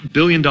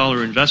billion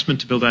investment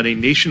to build out a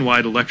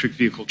nationwide electric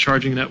vehicle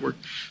charging network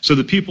so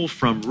that people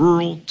from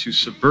rural to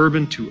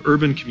suburban to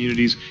urban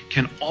communities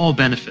can all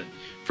benefit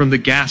from the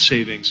gas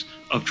savings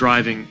of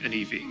driving an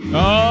EV.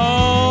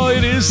 Oh,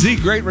 it is the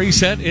Great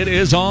Reset. It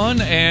is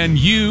on, and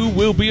you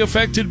will be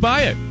affected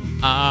by it.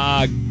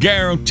 I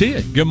guarantee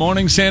it. Good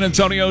morning, San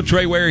Antonio.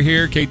 Trey Ware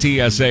here,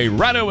 KTSA.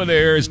 Right over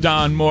there is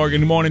Don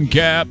Morgan. Good morning,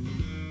 Cap.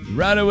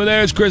 Right over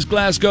there is Chris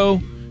Glasgow.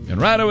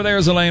 And right over there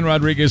is Elaine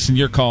Rodriguez. And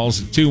your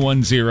calls at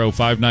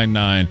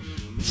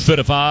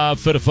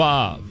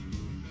 210-599-5555.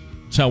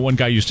 That's how one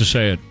guy used to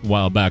say it a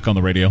while back on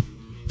the radio.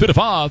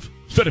 55,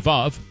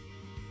 55.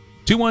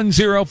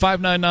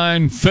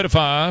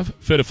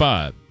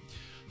 210-599-5555.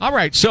 All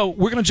right, so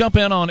we're going to jump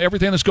in on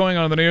everything that's going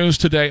on in the news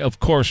today. Of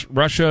course,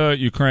 Russia,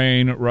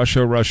 Ukraine,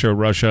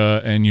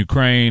 Russia, and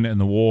Ukraine,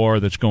 and the war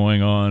that's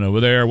going on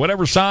over there.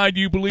 Whatever side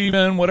you believe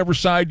in, whatever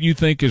side you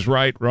think is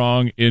right,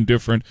 wrong,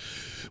 indifferent,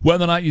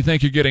 whether or not you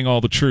think you're getting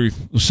all the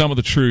truth, some of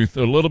the truth,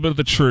 a little bit of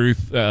the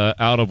truth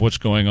out of what's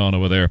going on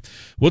over there.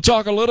 We'll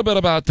talk a little bit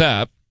about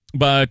that.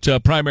 But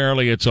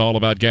primarily, it's all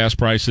about gas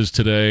prices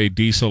today.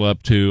 Diesel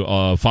up to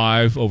over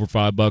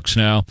 $5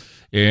 now,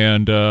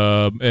 and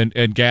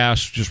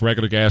gas, just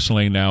regular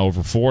gasoline now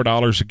over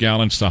 $4 a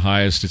gallon. It's the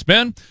highest it's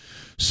been.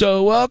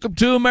 So, welcome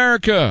to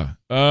America.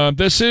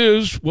 This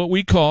is what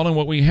we call and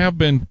what we have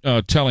been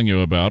telling you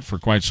about for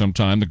quite some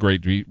time, the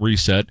Great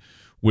Reset,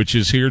 which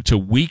is here to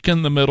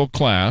weaken the middle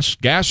class.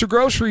 Gas or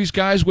groceries,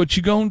 guys? What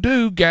you gonna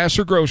do? Gas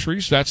or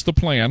groceries? That's the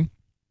plan.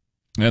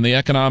 And the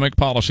economic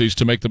policies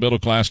to make the middle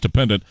class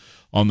dependent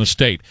on the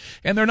state.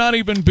 And they're not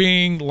even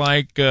being,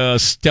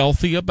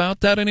 stealthy about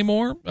that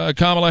anymore.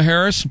 Kamala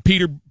Harris,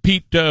 Pete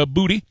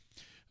Buttigieg,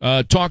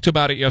 talked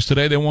about it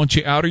yesterday. They want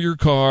you out of your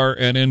car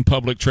and in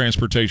public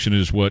transportation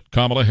is what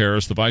Kamala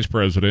Harris, the vice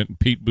president, and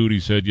Pete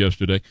Buttigieg said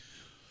yesterday.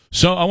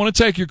 So I want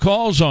to take your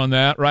calls on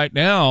that right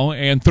now.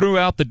 And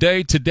throughout the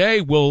day today,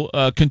 we'll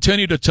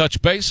continue to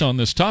touch base on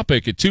this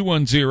topic at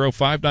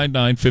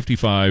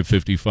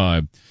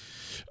 210-599-5555.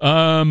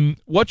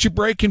 What's your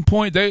breaking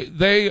point?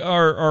 They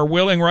are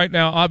willing right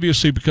now,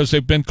 obviously, because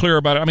they've been clear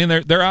about it. I mean,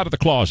 they're out of the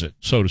closet,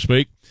 so to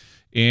speak,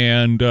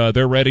 and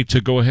they're ready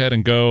to go ahead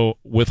and go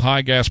with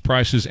high gas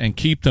prices and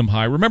keep them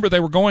high. Remember,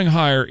 they were going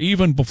higher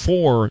even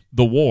before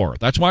the war.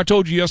 That's why I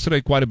told you yesterday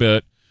quite a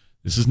bit.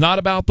 This is not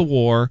about the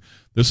war.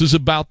 This is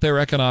about their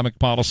economic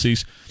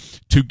policies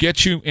to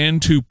get you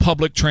into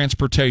public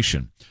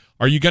transportation.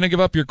 Are you going to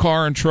give up your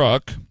car and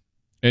truck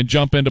and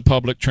jump into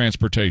public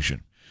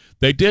transportation?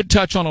 They did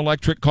touch on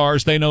electric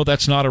cars. They know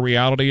that's not a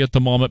reality at the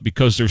moment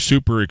because they're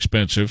super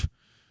expensive.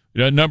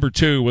 Number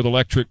two, with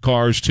electric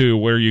cars, too,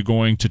 where are you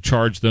going to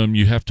charge them?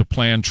 You have to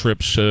plan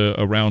trips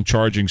around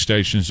charging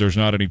stations. There's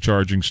not any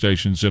charging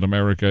stations in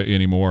America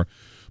anymore.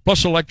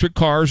 Plus, electric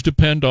cars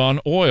depend on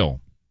oil.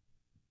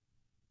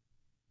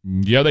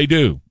 Yeah, they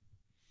do.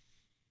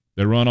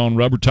 They run on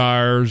rubber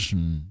tires,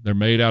 and they're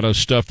made out of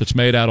stuff that's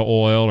made out of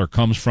oil or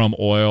comes from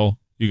oil.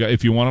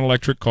 If you want an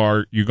electric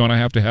car, you're going to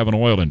have an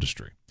oil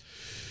industry.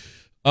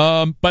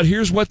 But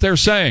here's what they're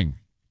saying,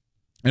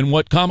 and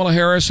what Kamala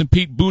Harris and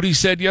Pete Buttigieg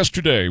said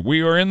yesterday.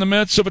 We are in the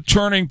midst of a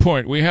turning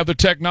point. We have the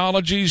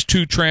technologies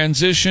to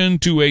transition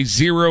to a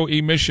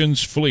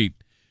zero-emissions fleet.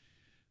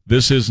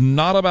 This is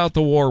not about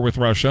the war with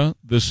Russia.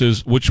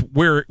 Which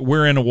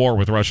we're in a war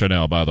with Russia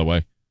now, by the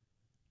way.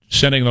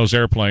 Sending those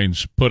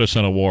airplanes put us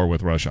in a war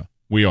with Russia.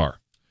 We are.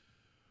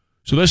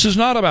 So this is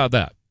not about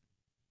that.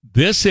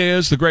 This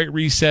is the Great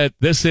Reset.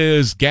 This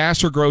is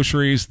gas or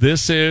groceries.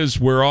 This is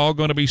we're all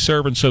going to be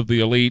servants of the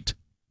elite.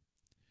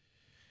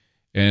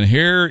 And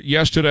here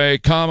yesterday,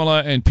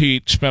 Kamala and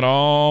Pete spent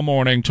all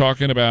morning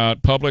talking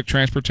about public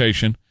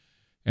transportation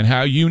and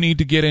how you need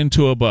to get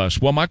into a bus.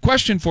 Well, my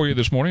question for you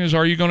this morning is,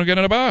 are you going to get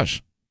in a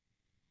bus?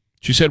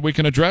 She said we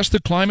can address the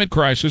climate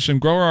crisis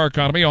and grow our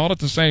economy all at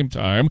the same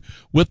time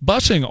with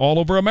busing all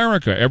over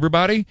America.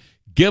 Everybody,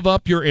 give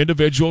up your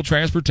individual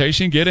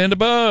transportation, get into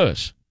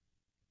bus.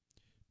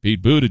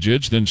 Pete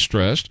Buttigieg then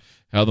stressed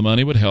how the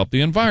money would help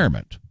the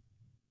environment.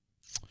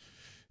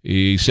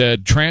 He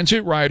said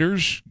transit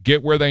riders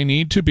get where they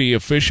need to be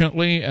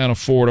efficiently and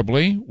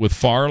affordably with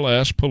far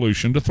less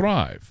pollution to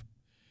thrive.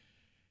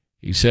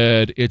 He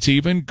said it's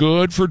even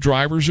good for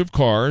drivers of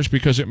cars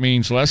because it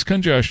means less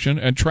congestion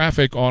and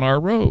traffic on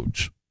our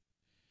roads.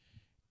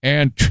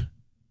 And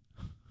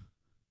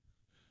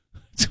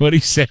that's what he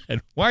said.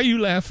 Why are you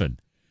laughing?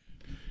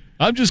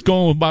 I'm just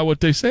going by what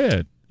they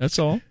said. That's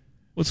all.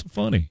 What's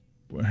funny?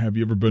 Have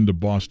you ever been to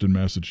Boston,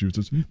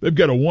 Massachusetts? They've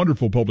got a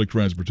wonderful public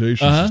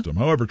transportation system.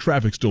 However,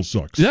 traffic still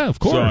sucks. Yeah, of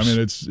course. So, I mean,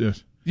 it's...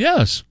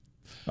 Yes.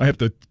 I have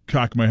to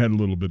cock my head a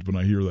little bit when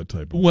I hear that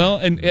type of Well,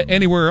 and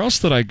anywhere else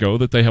that I go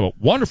that they have a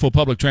wonderful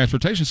public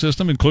transportation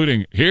system,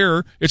 including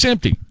here, it's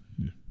empty.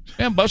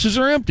 And buses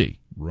are empty.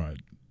 Right.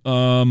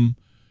 And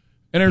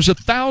there's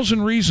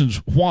 1,000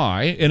 reasons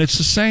why, and it's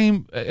the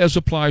same as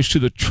applies to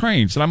the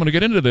trains. And I'm going to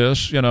get into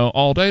this,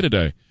 all day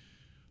today.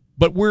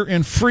 But we're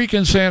in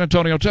freaking San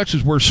Antonio,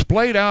 Texas. We're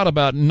splayed out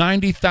about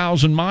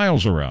 90,000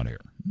 miles around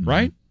here,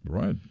 right?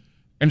 Right.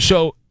 And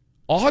so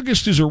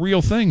August is a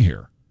real thing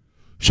here.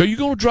 So you're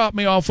going to drop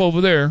me off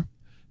over there,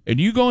 and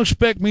you're going to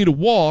expect me to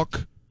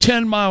walk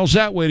 10 miles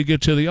that way to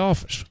get to the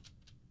office,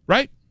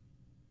 right?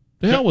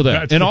 The hell with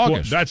that. In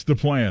August. That's the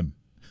plan.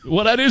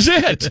 Well, that is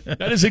it.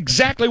 That is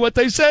exactly what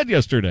they said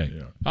yesterday.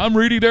 Yeah. I'm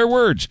reading their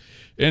words.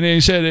 And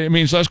he said it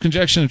means less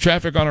congestion and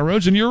traffic on our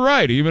roads. And you're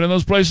right, even in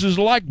those places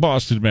like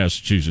Boston,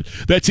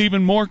 Massachusetts. That's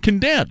even more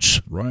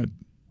condensed, Right.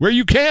 where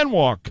you can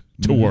walk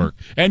to work.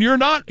 And you're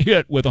not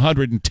hit with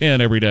 110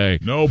 every day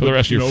for the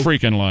rest of your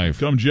freaking life.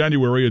 Come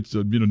January, it's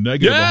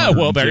negative. Yeah,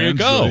 well, there you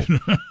go.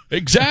 So.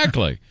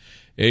 Exactly.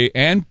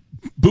 And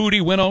Booty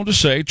went on to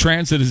say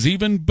transit is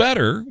even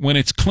better when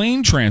it's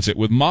clean transit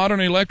with modern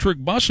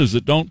electric buses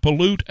that don't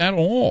pollute at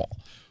all.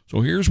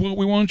 So here's what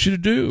we want you to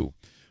do.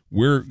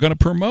 We're going to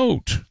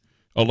promote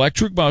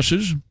electric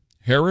buses.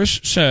 Harris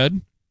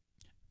said,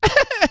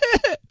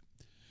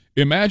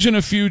 imagine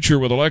a future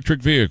with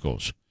electric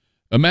vehicles.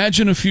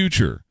 Imagine a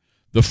future.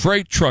 The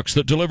freight trucks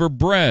that deliver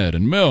bread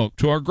and milk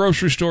to our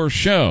grocery store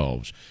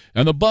shelves,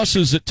 and the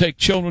buses that take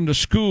children to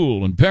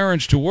school and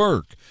parents to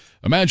work.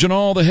 Imagine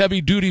all the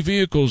heavy-duty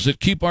vehicles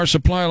that keep our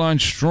supply line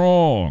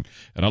strong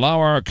and allow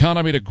our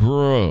economy to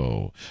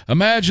grow.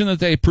 Imagine that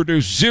they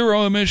produce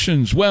zero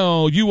emissions.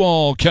 Well, you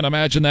all can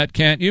imagine that,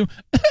 can't you?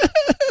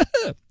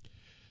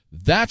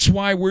 That's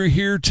why we're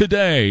here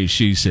today,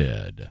 she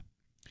said.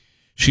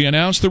 She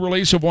announced the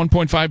release of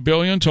 $1.5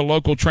 billion to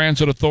local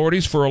transit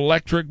authorities for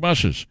electric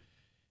buses.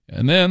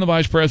 And then the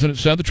vice president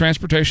said the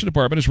Transportation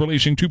Department is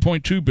releasing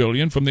 $2.2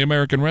 billion from the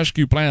American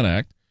Rescue Plan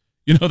Act.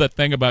 You know that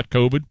thing about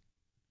COVID?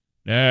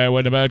 Nah, it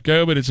wasn't about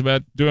COVID. It's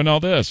about doing all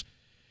this.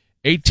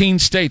 18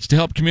 states to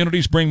help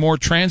communities bring more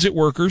transit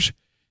workers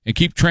and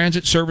keep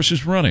transit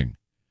services running.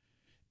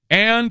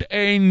 And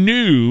a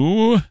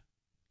new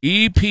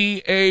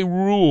EPA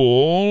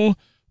rule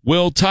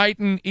will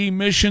tighten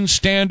emission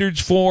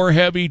standards for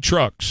heavy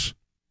trucks.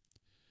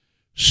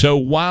 So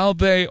while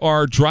they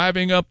are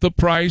driving up the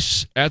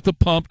price at the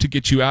pump to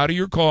get you out of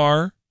your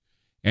car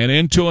and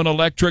into an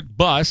electric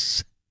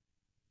bus,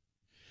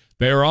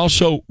 they are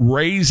also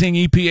raising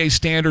EPA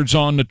standards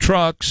on the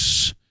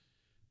trucks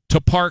to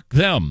park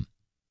them.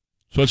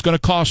 So it's going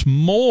to cost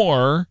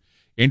more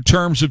in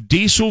terms of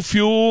diesel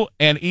fuel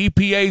and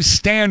EPA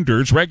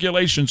standards,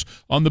 regulations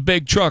on the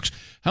big trucks.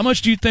 How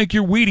much do you think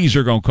your Wheaties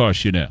are going to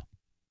cost you now?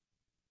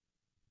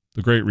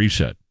 The Great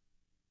Reset.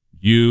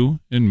 You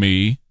and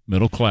me,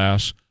 middle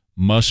class,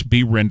 must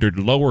be rendered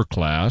lower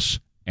class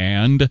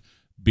and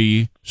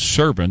be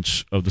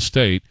servants of the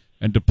state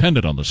and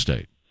dependent on the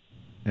state.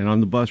 And on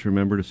the bus,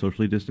 remember to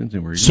socially distance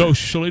and wear your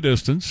Socially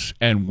distance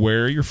and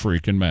wear your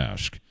freaking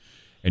mask.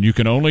 And you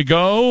can only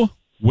go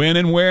when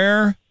and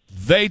where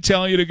they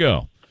tell you to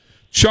go.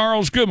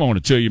 Charles, good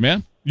morning to you,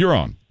 man. You're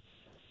on.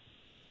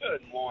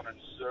 Good morning,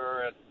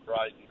 sir. It's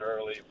bright and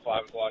early,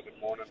 5 o'clock in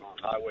the morning on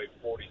Highway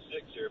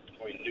 46 here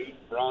between Newton,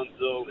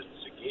 Bronzeville, and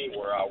Seguin,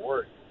 where I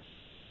work.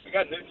 I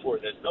got news for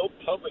you. There's no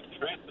public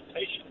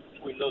transportation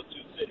between those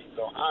two cities,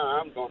 so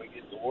I'm going to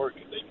get to work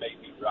if they make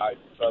me ride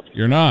public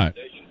You're not.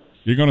 transportation.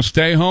 You're going to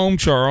stay home,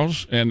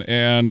 Charles, and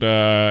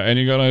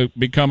you're going to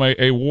become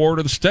a ward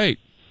of the state.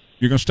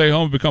 You're going to stay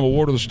home and become a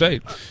ward of the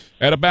state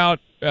at about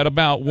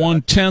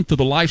 1/10 of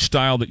the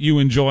lifestyle that you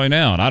enjoy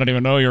now. And I don't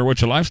even know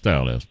what your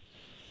lifestyle is.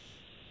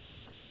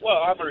 Well,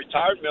 I'm a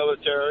retired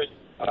military.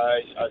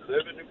 I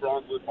live in New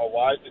Brunswick with my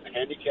wife and a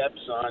handicapped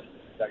son.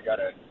 I got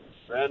a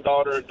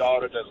granddaughter and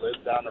daughter that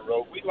live down the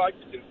road. We like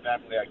to do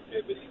family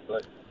activities,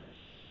 but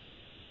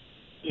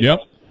you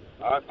know,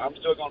 I'm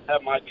still going to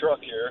have my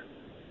truck here,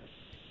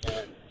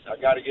 and I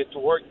got to get to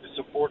work to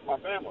support my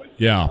family.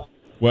 Yeah.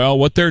 Well,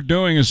 what they're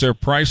doing is they're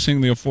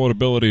pricing the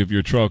affordability of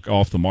your truck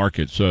off the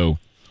market. So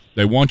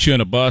they want you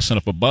in a bus, and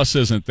if a bus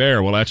isn't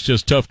there, well, that's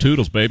just tough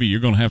toodles, baby.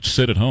 You're going to have to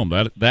sit at home.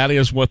 That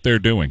is what they're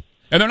doing.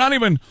 And they're not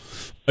even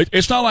 –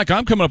 it's not like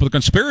I'm coming up with a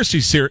conspiracy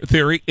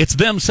theory. It's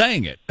them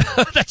saying it.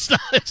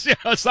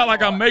 It's not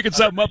like I'm making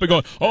something up and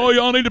going, oh,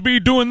 y'all need to be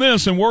doing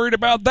this and worried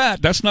about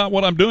that. That's not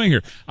what I'm doing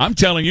here. I'm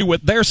telling you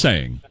what they're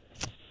saying.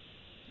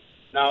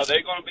 Now, are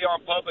they going to be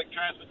on public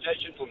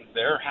transportation from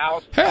their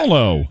house Hell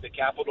no. to the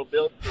Capitol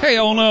building?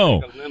 Hell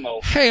no. Take a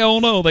limo?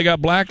 Hell no. They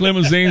got black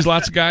limousines,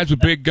 lots of guys with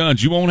big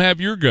guns. You won't have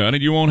your gun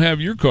and you won't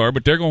have your car,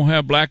 but they're going to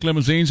have black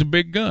limousines and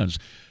big guns.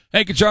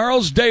 Thank you,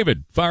 Charles.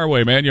 David, fire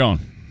away, man. You're on.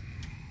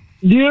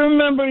 Do you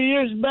remember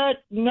years back,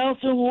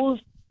 Nelson Wolf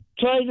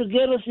tried to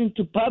get us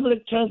into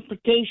public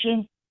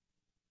transportation?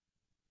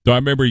 Do I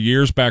remember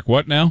years back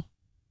what now?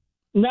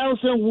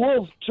 Nelson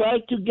Wolf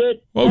tried to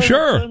get... Oh,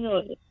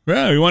 sure.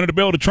 Yeah, he wanted to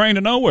build a train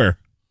to nowhere.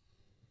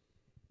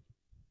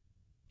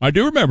 I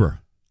do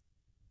remember.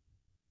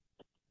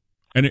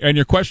 And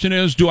your question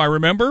is, do I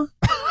remember?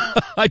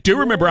 I do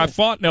remember. I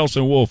fought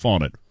Nelson Wolf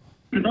on it.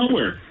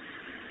 Nowhere.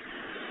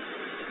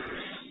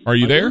 Are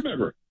you there?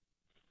 Remember.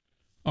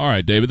 All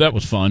right, David, that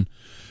was fun.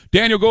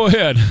 Daniel, go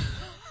ahead.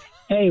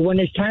 Hey, when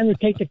it's time to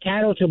take the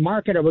cattle to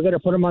market, are we going to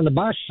put them on the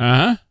bus?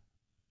 Uh-huh.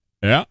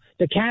 Yeah.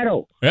 The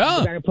cattle. Yeah.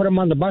 We're going to put them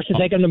on the bus to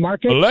take them to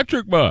market?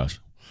 Electric bus.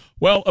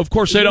 Well, of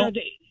course they don't.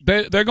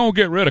 They're going to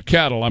get rid of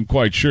cattle. I'm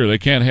quite sure they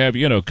can't have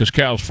because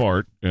cows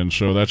fart, and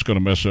so that's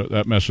going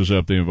to messes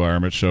up the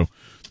environment. So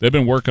they've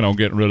been working on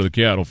getting rid of the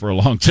cattle for a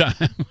long time.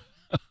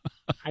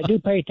 I do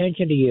pay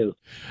attention to you.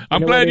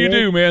 I'm glad you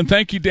do, man.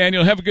 Thank you,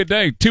 Daniel. Have a good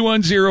day.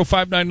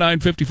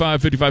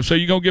 210-599-5555. So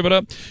you going to give it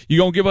up? You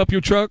going to give up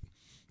your truck?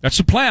 That's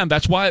the plan.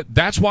 That's why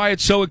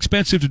it's so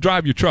expensive to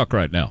drive your truck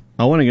right now.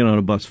 I want to get on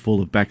a bus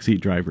full of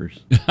backseat drivers.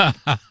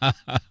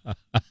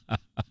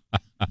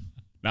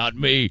 Not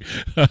me.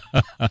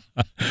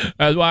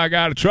 That's why I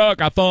got a truck.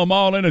 I throw them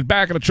all in the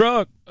back of the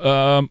truck.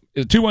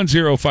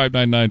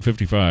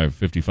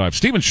 210-599-5555.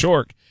 Stephen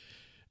Shork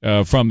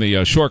from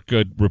the Shork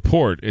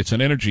Report. It's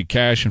an energy,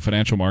 cash, and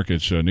financial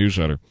markets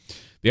newsletter.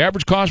 The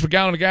average cost per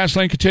gallon of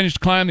gasoline continues to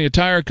climb. The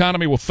entire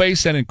economy will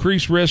face an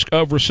increased risk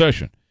of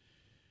recession.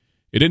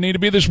 It didn't need to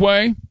be this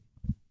way.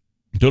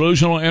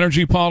 Delusional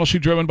energy policy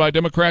driven by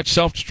Democrats,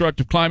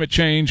 self-destructive climate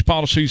change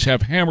policies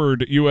have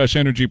hammered U.S.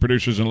 energy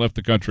producers and left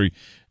the country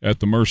at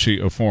the mercy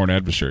of foreign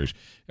adversaries.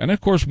 And,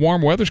 of course,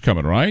 warm weather's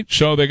coming, right?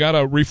 So they got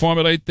to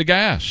reformulate the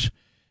gas.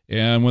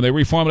 And when they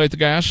reformulate the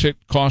gas, it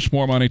costs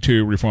more money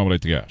to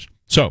reformulate the gas.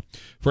 So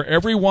for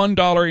every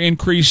 $1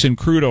 increase in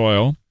crude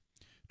oil,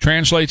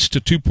 translates to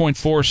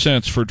 2.4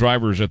 cents for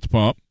drivers at the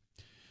pump.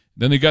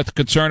 Then they got the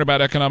concern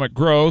about economic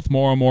growth,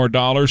 more and more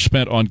dollars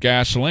spent on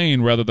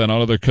gasoline rather than on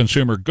other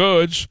consumer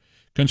goods.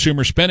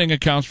 Consumer spending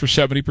accounts for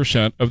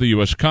 70% of the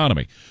U.S.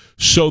 economy.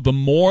 So the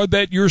more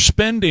that you're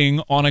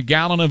spending on a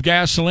gallon of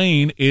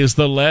gasoline is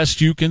the less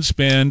you can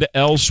spend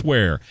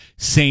elsewhere.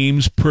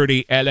 Seems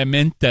pretty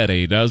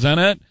elementary, doesn't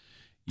it?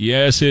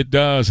 Yes, it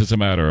does, as a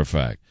matter of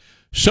fact.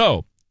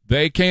 So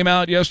they came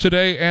out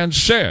yesterday and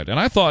said, and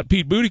I thought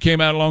Pete Booty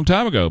came out a long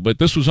time ago, but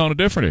this was on a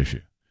different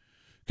issue.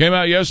 Came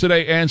out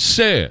yesterday and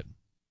said,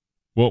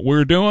 what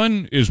we're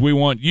doing is we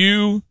want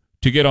you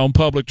to get on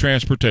public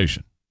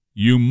transportation.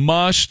 You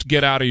must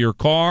get out of your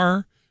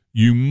car,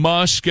 you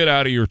must get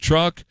out of your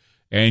truck,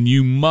 and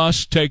you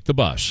must take the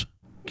bus.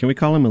 Can we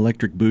call him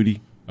Electric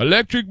Booty?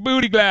 Electric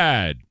Booty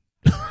Glide.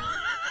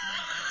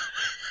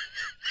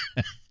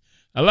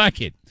 I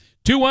like it.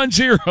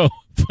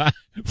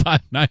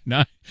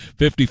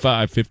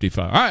 210-599-5555.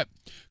 All right,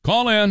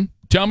 call in.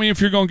 Tell me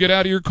if you're going to get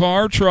out of your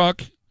car or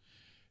truck,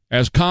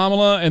 as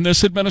Kamala and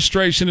this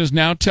administration is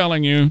now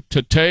telling you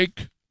to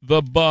take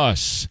the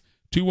bus.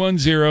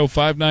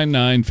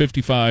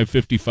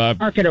 210-599-5555.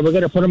 Market, we're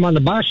going to put them on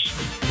the bus.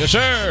 Yes,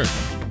 sir.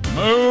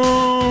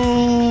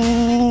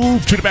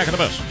 Move to the back of the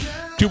bus.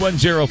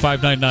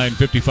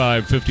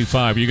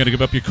 210-599-5555. Are you going to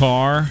give up your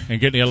car and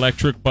get the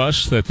electric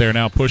bus that they're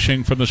now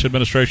pushing from this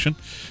administration?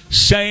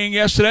 Saying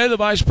yesterday, the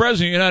Vice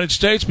President of the United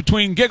States,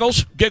 between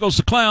Giggles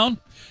the clown,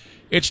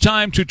 it's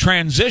time to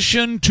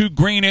transition to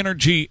green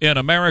energy in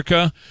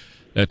America,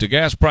 that the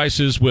gas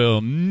prices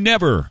will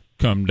never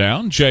come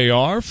down.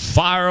 JR,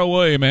 fire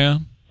away,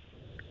 man.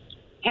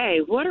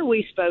 Hey, what are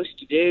we supposed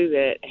to do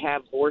that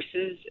have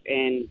horses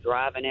and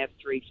drive an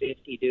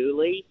F-350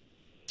 dually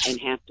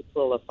and have to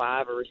pull a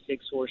 5 or a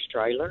 6 horse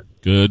trailer?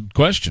 Good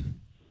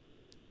question.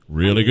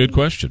 Really good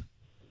question.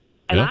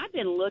 And yeah. I've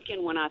been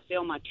looking when I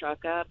fill my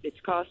truck up. It's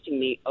costing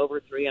me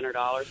over $300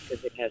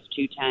 because it has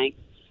 2 tanks.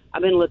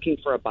 I've been looking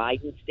for a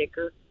Biden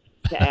sticker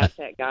to ask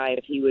that guy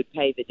if he would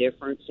pay the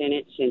difference in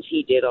it since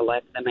he did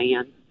elect the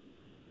man.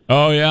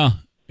 Oh, yeah.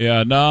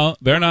 Yeah, no,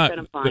 they're not.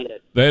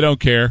 They don't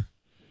care.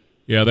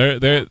 Yeah,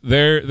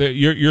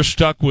 you're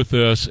stuck with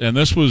this. And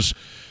this was,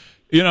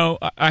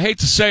 I hate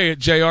to say it,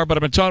 JR, but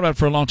I've been talking about it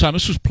for a long time.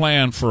 This was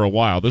planned for a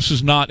while. This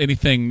is not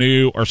anything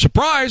new or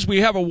surprise we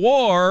have a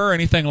war or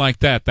anything like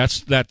that.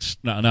 That's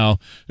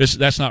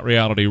not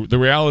reality. The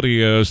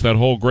reality is that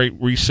whole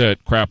Great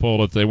Reset craphole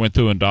that they went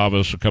through in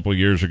Davos a couple of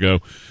years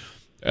ago.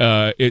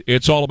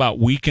 It's all about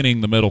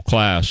weakening the middle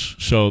class.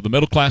 So the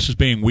middle class is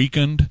being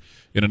weakened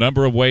in a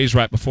number of ways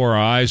right before our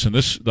eyes, and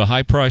the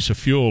high price of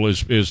fuel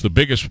is the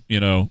biggest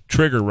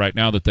trigger right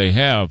now that they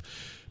have,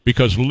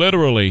 because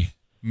literally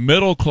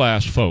middle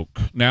class folk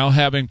now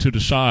having to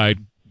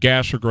decide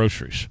gas or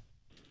groceries.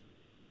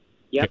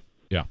 Yep.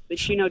 Yeah. But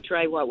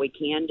Trey, what we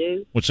can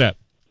do? What's that?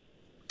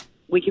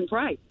 We can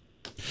pray.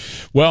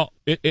 Well,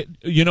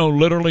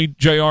 literally,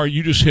 JR,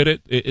 you just hit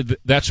it.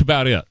 That's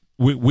about it.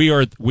 We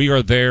are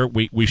there.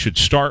 We should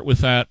start with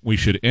that. We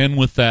should end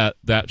with that.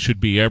 That should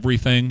be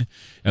everything,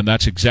 and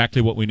that's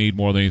exactly what we need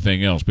more than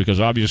anything else, because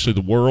obviously the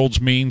world's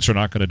means are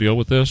not going to deal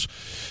with this.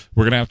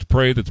 We're going to have to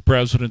pray that the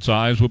president's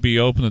eyes will be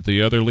open, that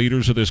the other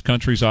leaders of this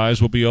country's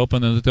eyes will be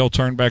open, and that they'll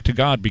turn back to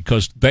God,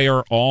 because they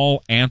are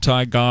all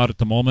anti-God at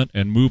the moment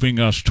and moving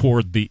us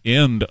toward the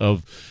end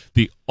of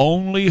the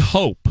only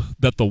hope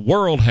that the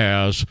world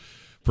has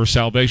for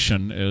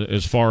salvation,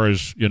 as far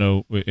as,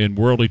 in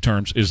worldly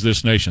terms, is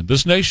this nation.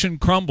 This nation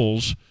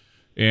crumbles,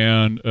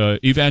 and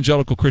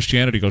evangelical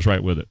Christianity goes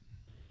right with it.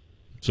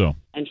 So.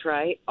 And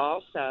Trey,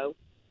 also,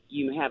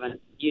 you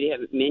haven't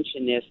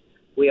mentioned this.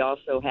 We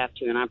also have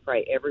to, and I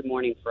pray every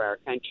morning for our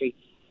country.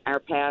 Our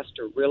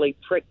pastor really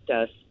pricked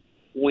us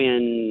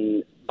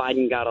when Biden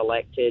Biden got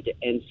elected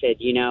and said,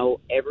 you know,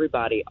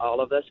 everybody,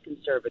 all of us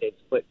conservatives,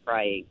 quit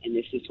praying, and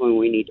this is when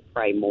we need to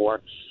pray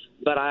more.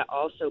 But I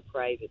also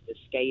pray that the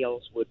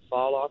scales would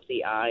fall off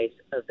the eyes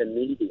of the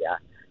media,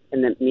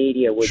 and the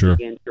media would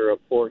begin to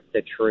report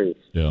the truth.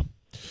 Yeah.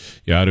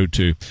 Yeah, I do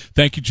too.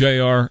 Thank you,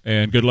 JR,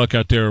 and good luck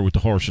out there with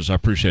the horses. I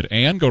appreciate it.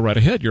 Ann, go right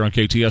ahead. You're on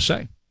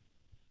KTSA.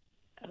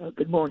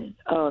 Good morning.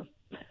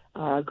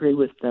 I agree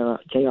with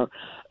JR.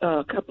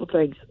 A couple of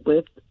things.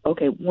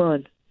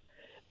 One,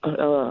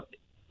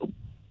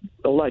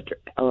 electric.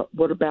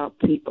 What about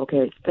people?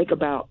 Okay, think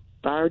about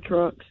fire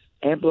trucks,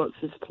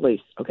 ambulances,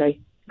 police. Okay,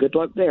 good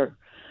luck there.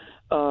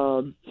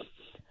 My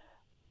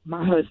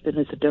husband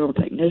is a dental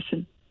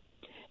technician,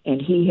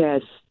 and he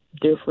has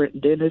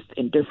different dentists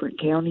in different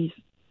counties,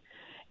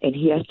 and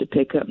he has to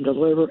pick up and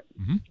deliver,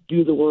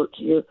 do the work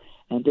here,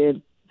 and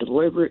then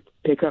deliver it,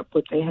 pick up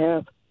what they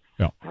have.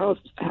 Yeah. How's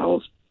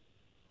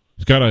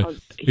he's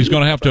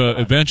going to have to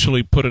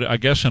eventually put it, I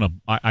guess,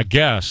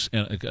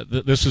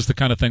 this is the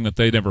kind of thing that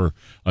they never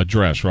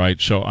address, right?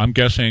 So I'm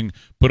guessing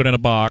put it in a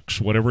box,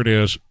 whatever it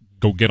is,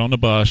 go get on the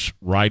bus,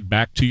 ride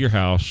back to your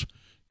house,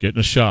 get in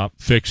the shop,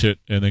 fix it,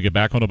 and then get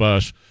back on the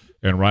bus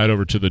and ride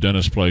over to the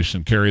dentist place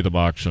and carry the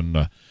box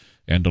and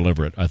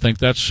deliver it. I think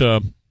that's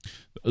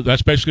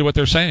basically what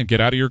they're saying.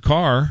 Get out of your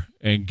car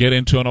and get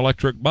into an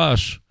electric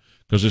bus,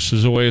 because this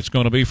is the way it's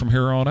going to be from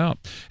here on out.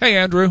 Hey,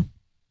 Andrew.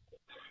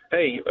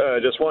 Hey,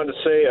 just wanted to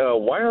say,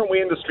 why aren't we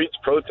in the streets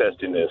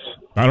protesting this?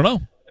 I don't know.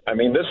 I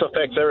mean, this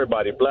affects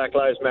everybody. Black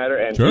Lives Matter,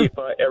 and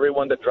Antifa,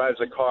 everyone that drives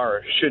a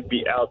car should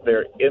be out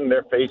there in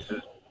their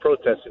faces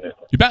protesting it.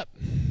 You bet.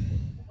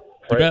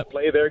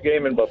 Play their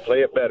game, but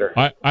play it better.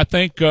 I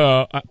think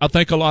a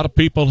lot of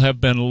people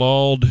have been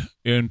lulled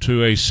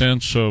into a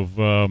sense of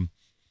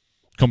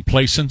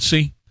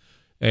complacency,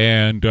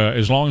 and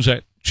as long as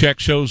that check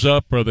shows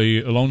up or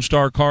the Lone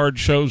Star card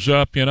shows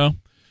up, and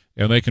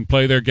they can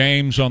play their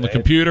games on the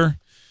computer,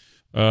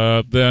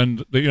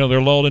 then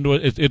they're lulled into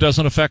it. It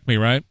doesn't affect me,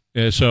 right?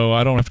 So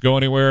I don't have to go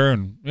anywhere,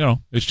 and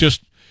it's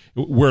just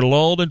we're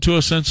lulled into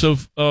a sense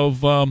of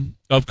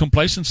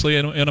complacency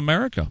in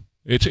America.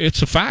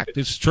 It's a fact.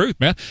 It's the truth,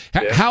 man.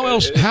 How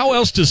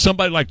else does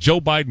somebody like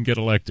Joe Biden get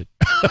elected,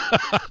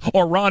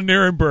 or Ron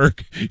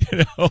Nirenberg,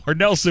 or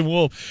Nelson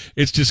Wolff?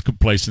 It's just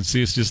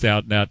complacency. It's just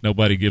out and out.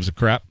 Nobody gives a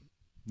crap.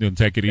 Don't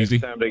take it easy.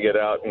 It's time to get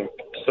out and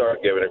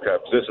start giving a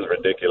crap. This is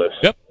ridiculous.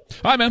 Yep.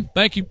 All right, man.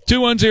 Thank you.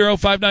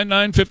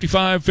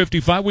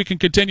 210-599-5555. We can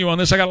continue on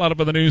this. I got a lot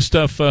of other news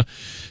stuff to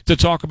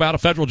talk about. A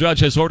federal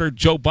judge has ordered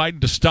Joe Biden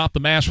to stop the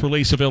mass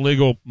release of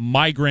illegal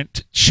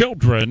migrant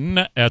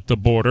children at the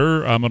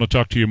border. I'm going to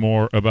talk to you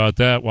more about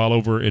that. While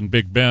over in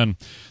Big Bend,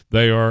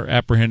 they are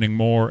apprehending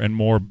more and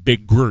more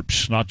big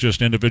groups, not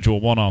just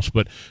individual one-offs,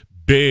 but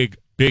big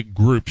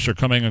groups are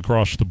coming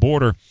across the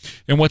border.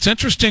 And what's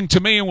interesting to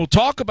me, and we'll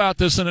talk about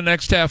this in the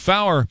next half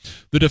hour,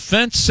 the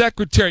defense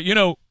secretary,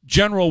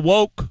 General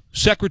Woke,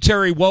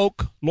 Secretary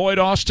Woke, Lloyd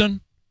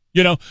Austin,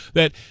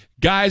 that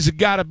guys have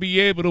got to be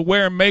able to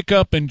wear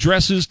makeup and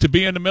dresses to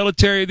be in the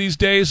military these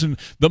days. And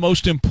the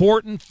most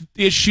important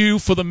issue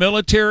for the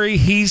military,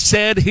 he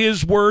said,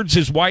 his words,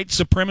 is white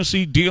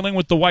supremacy, dealing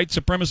with the white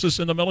supremacists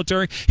in the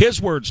military.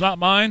 His words, not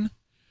mine.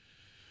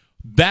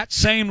 That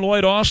same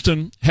Lloyd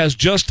Austin has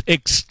just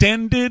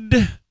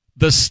extended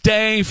the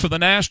stay for the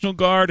National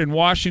Guard in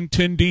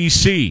Washington,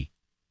 D.C.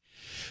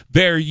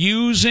 They're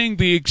using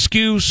the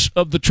excuse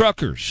of the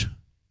truckers.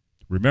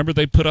 Remember,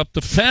 they put up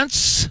the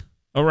fence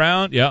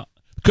around? Yeah.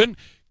 Can't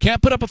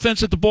put up a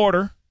fence at the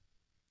border.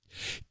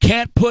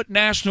 Can't put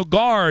National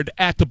Guard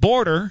at the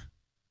border.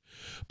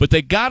 But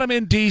they got him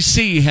in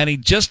D.C., and he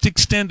just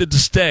extended the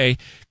stay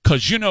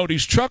because,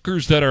 these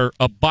truckers that are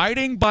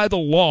abiding by the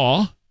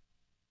law,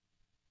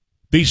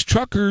 these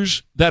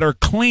truckers that are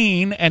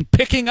clean and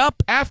picking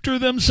up after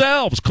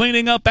themselves,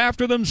 cleaning up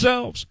after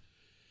themselves.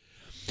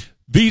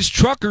 These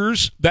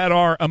truckers that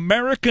are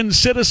American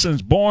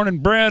citizens, born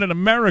and bred in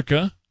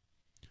America,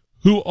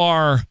 who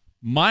are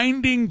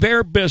minding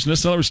their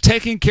business, in other words,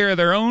 taking care of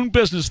their own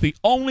business, the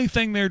only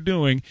thing they're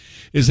doing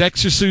is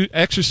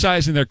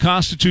exercising their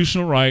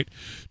constitutional right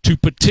to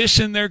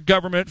petition their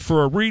government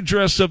for a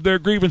redress of their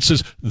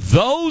grievances.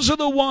 Those are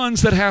the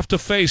ones that have to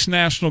face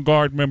National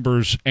Guard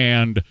members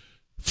and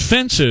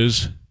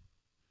fences,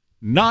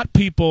 not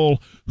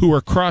people who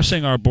are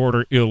crossing our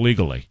border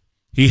illegally.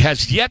 He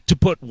has yet to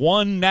put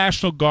one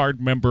National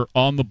Guard member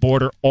on the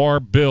border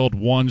or build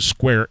 1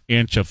 square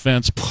inch of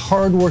fence.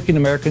 Hard-working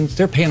Americans,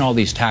 they're paying all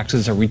these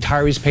taxes. Our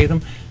retirees pay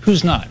them.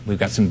 Who's not? We've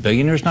got some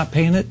billionaires not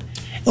paying it.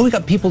 And we've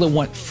got people that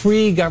want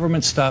free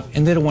government stuff,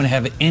 and they don't want to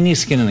have any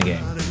skin in the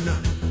game.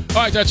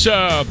 All right, that's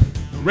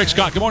Rick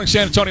Scott. Good morning,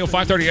 San Antonio,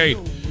 538.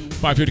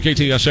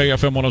 550 KTSA,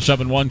 FM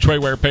 1071, Trey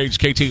Ware page,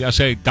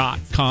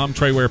 KTSA.com,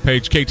 Trey Ware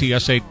page,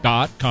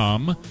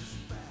 KTSA.com.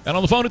 And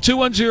on the phone at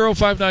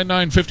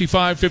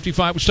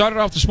 210-599-5555. We started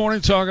off this morning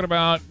talking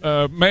about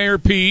Mayor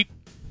Pete,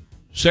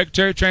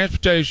 Secretary of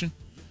Transportation,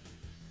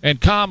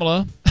 and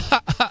Kamala,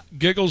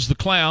 Giggles the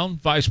Clown,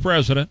 Vice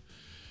President.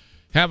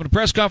 having a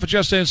press conference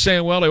yesterday and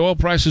saying, well, the oil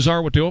prices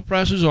are what the oil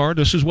prices are.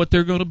 This is what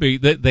they're going to be.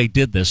 They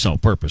did this on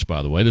purpose,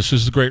 by the way. This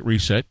is the Great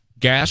Reset.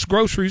 Gas,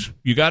 groceries,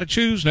 you got to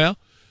choose now.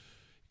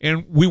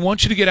 And we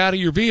want you to get out of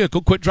your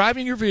vehicle, quit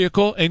driving your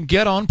vehicle, and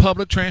get on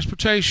public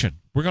transportation.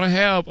 We're going to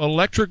have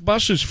electric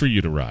buses for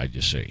you to ride,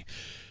 you see.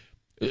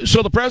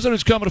 So the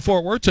president's coming to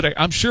Fort Worth today.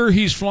 I'm sure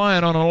he's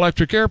flying on an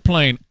electric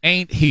airplane,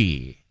 ain't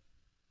he?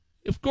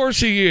 Of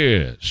course he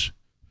is.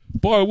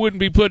 Boy,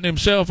 wouldn't be putting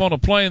himself on a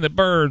plane that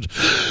burns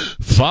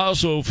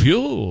fossil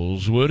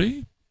fuels, would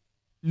he?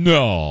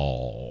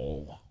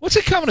 No. What's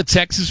he coming to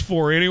Texas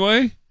for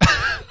anyway?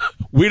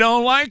 We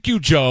don't like you,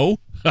 Joe.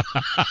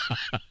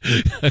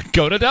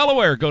 Go to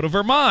Delaware. Go to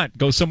Vermont.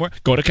 Go somewhere.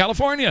 Go to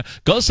California.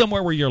 Go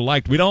somewhere where you're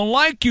liked. We don't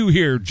like you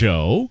here,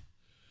 Joe.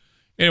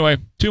 Anyway,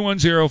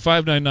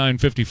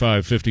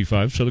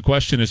 210-599-5555. So the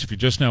question is, if you're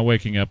just now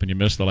waking up and you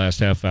missed the last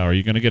half hour, are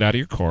you going to get out of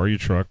your car, your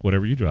truck,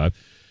 whatever you drive,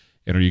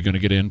 and are you going to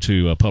get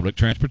into public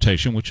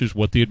transportation, which is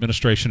what the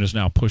administration is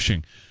now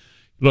pushing?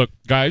 Look,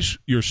 guys,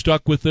 you're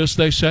stuck with this,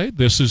 they say.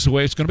 This is the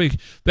way it's going to be.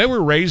 They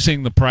were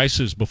raising the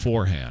prices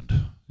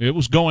beforehand. It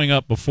was going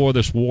up before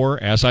this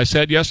war, as I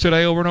said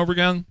yesterday over and over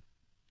again.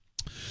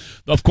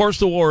 Of course,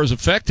 the war is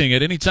affecting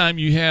it. Anytime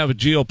you have a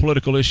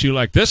geopolitical issue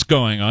like this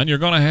going on, you're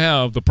going to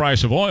have the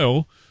price of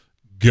oil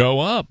go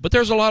up. But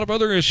there's a lot of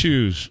other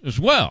issues as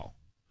well.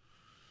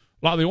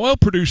 A lot of the oil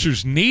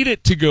producers need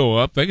it to go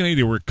up. They need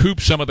to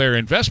recoup some of their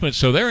investments,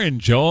 so they're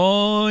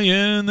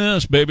enjoying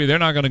this, baby. They're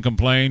not going to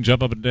complain,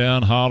 jump up and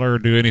down, holler, or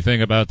do anything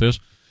about this.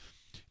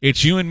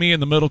 It's you and me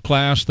in the middle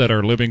class that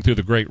are living through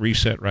the Great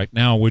Reset right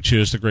now, which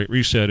is the Great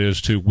Reset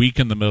is to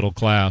weaken the middle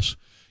class.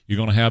 You're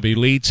going to have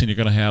elites and you're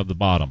going to have the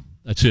bottom.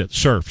 That's it.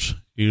 Serfs.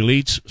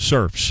 Elites,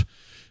 serfs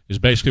is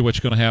basically what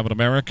you're going to have in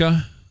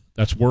America.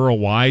 That's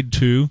worldwide,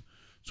 too.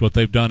 It's what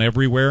they've done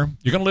everywhere.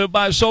 You're going to live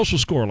by a social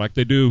score like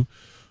they do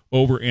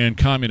over in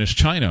communist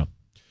China.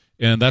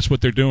 And that's what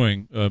they're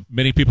doing.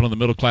 Many people in the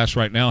middle class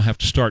right now have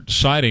to start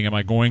deciding, am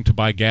I going to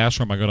buy gas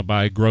or am I going to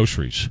buy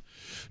groceries?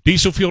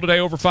 Diesel fuel today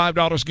over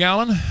 $5 a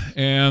gallon,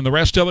 and the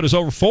rest of it is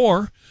over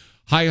 $4.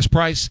 Highest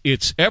price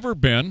it's ever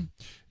been.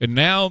 And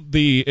now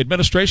the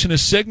administration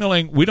is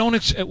signaling, we don't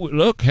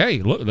look,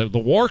 the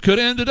war could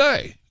end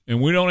today, and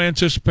we don't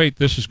anticipate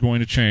this is going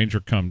to change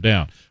or come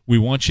down. We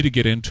want you to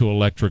get into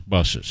electric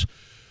buses.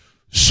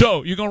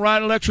 So you're going to ride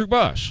an electric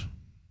bus.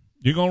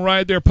 You're going to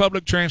ride their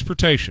public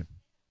transportation.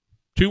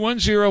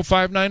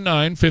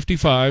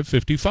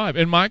 210-599-5555.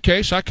 In my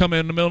case, I come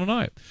in the middle of the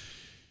night.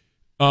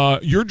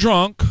 You're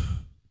drunk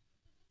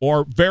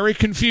or very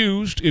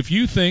confused if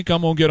you think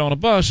I'm going to get on a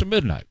bus at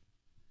midnight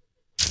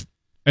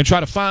and try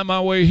to find my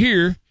way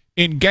here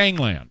in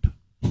gangland,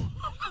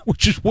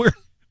 which is where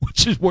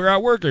I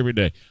work every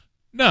day.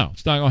 No,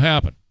 it's not going to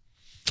happen.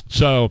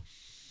 So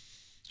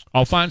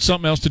I'll find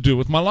something else to do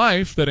with my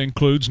life that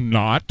includes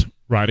not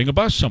riding a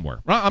bus somewhere.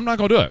 I'm not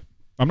going to do it.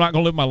 I'm not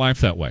going to live my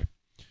life that way.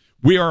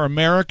 We are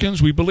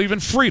Americans. We believe in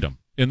freedom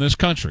in this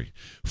country.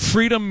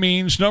 Freedom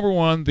means, number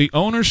one, the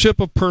ownership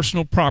of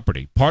personal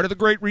property. Part of the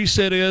Great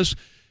Reset is,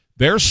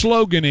 their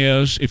slogan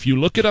is, if you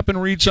look it up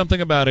and read something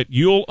about it,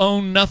 you'll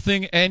own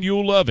nothing and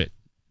you'll love it.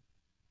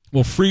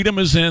 Well, freedom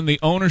is in the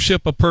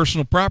ownership of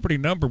personal property,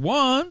 number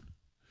one.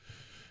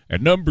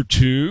 And number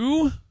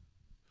two,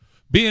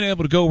 being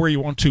able to go where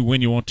you want to,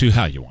 when you want to,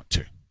 how you want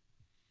to.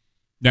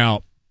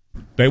 Now,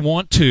 they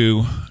want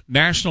to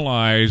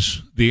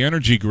nationalize the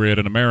energy grid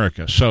in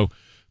America. So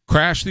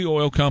crash the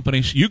oil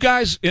companies. You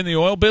guys in the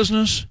oil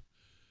business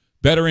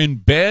that are in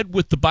bed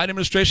with the Biden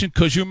administration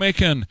because you're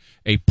making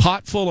a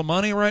pot full of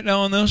money right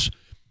now on this,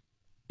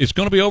 it's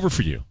going to be over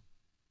for you.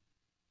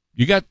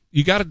 You got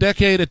a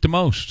decade at the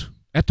most,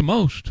 and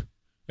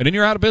then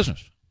you're out of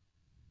business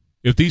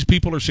if these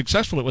people are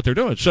successful at what they're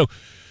doing. So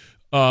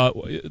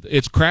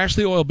it's crash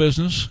the oil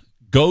business,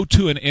 go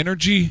to an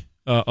energy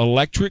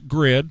electric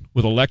grid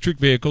with electric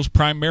vehicles,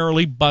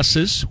 primarily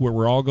buses, where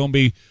we're all going to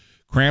be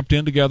cramped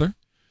in together.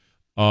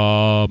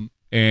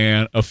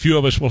 And a few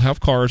of us will have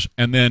cars,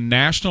 and then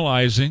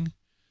nationalizing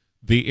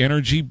the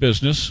energy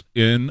business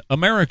in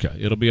America.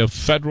 It'll be a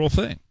federal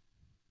thing.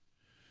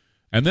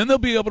 And then they'll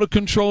be able to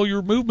control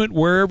your movement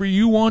wherever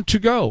you want to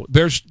go.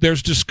 There's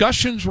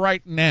discussions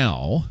right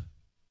now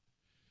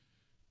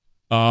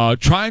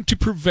trying to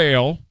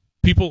prevail.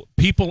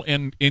 People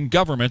in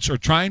governments are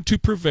trying to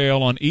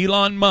prevail on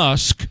Elon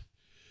Musk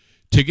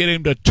to get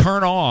him to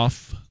turn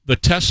off the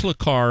Tesla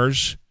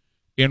cars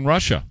in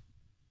Russia.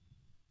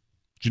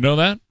 Did you know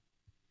that?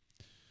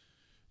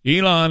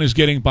 Elon is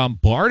getting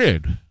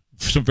bombarded.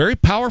 Some very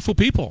powerful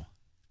people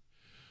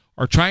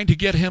are trying to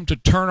get him to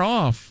turn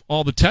off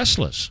all the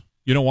Teslas.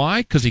 You know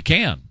why? Because he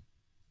can.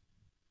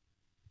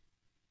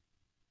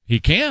 He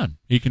can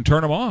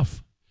turn them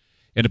off.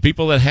 And the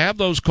people that have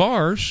those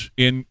cars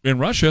in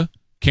Russia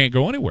can't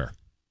go anywhere.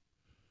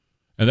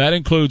 And that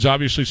includes,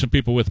 obviously, some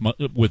people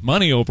with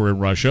money over in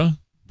Russia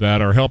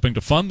that are helping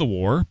to fund the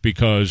war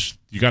because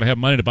you got to have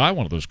money to buy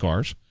one of those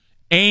cars.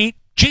 Ain't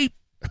cheap.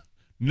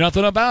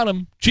 Nothing about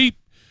them. Cheap.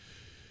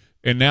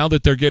 And now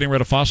that they're getting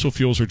rid of fossil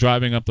fuels, they're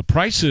driving up the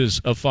prices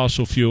of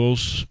fossil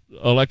fuels.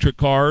 Electric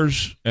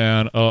cars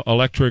and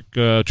electric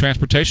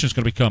transportation is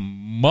going to become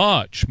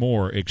much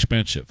more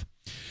expensive.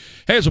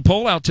 Hey, there's a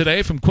poll out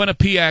today from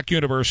Quinnipiac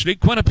University.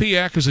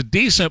 Quinnipiac is a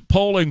decent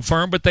polling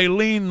firm, but they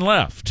lean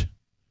left.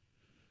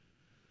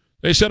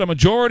 They said a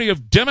majority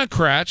of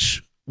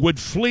Democrats would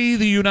flee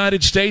the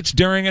United States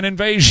during an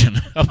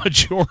invasion. A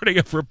majority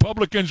of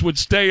Republicans would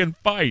stay and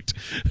fight.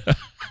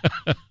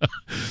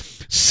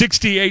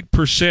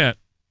 68%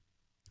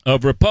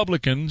 of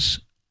Republicans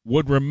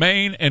would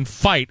remain and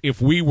fight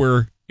if we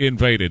were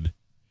invaded.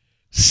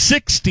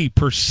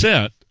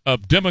 60%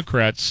 of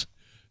Democrats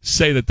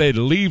say that they'd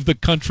leave the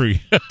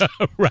country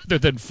rather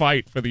than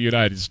fight for the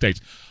United States.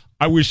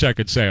 I wish I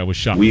could say I was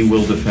shocked. We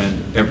will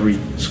defend every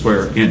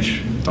square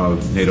inch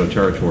of NATO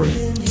territory.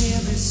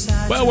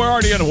 Well, we're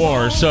already in a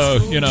war, so,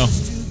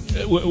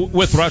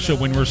 with Russia,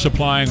 when we're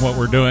supplying what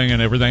we're doing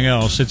and everything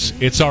else,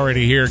 it's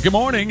already here. Good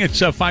morning.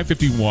 It's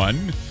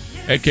 5:51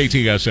 at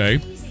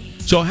KTSA.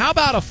 So how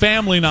about a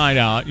family night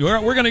out?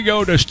 We're going to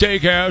go to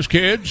Steakhouse,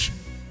 kids,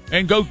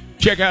 and go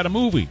check out a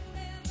movie.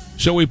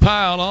 So we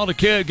pile all the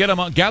kids,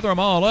 gather them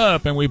all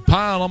up, and we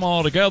pile them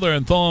all together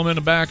and throw them in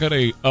the back of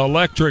the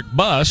electric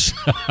bus.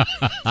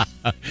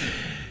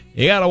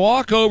 You got to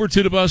walk over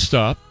to the bus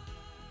stop,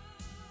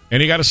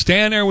 and you got to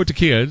stand there with the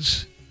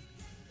kids.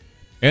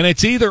 And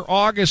it's either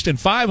August and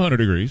 500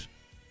 degrees,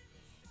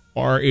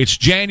 or it's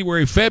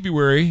January,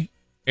 February,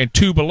 and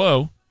 2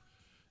 below.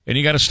 And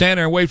you got to stand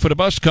there and wait for the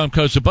bus to come,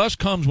 because the bus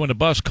comes when the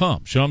bus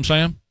comes. You know what I'm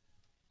saying?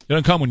 It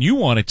doesn't come when you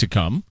want it to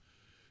come.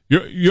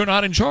 You're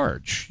not in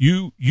charge.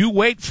 You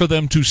wait for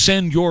them to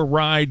send your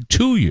ride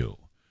to you.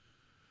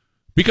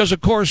 Because, of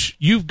course,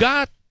 you've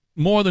got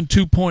more than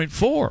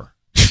 2.4.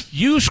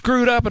 You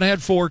screwed up and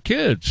had 4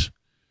 kids.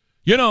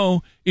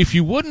 If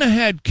you wouldn't have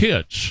had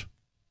kids,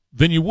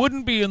 then you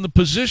wouldn't be in the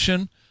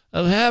position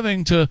of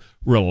having to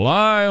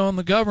rely on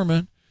the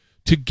government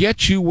to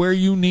get you where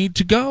you need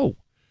to go.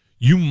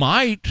 You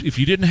might, if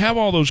you didn't have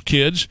all those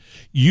kids,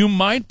 you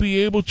might be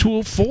able to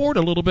afford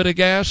a little bit of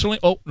gasoline.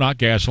 Oh, not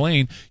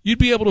gasoline. You'd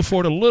be able to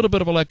afford a little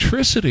bit of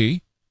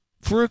electricity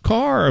for a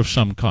car of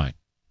some kind.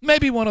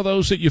 Maybe one of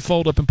those that you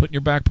fold up and put in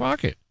your back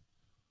pocket.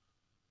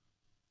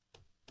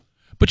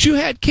 But you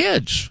had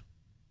kids.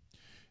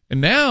 And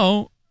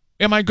now,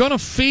 am I going to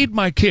feed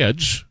my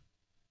kids,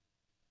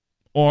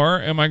 or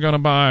am I going to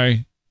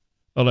buy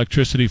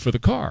electricity for the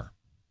car?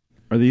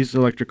 Are these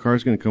electric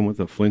cars going to come with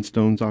a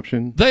Flintstones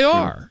option? They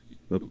are.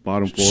 The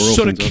bottom floor opens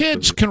so the up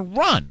kids can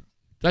run.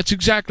 That's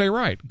exactly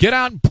right. Get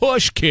out and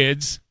push,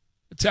 kids.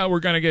 That's how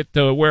we're going to get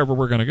to wherever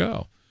we're going to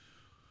go.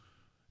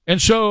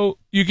 And so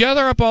you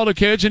gather up all the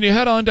kids and you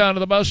head on down to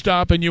the bus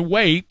stop and you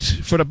wait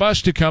for the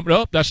bus to come.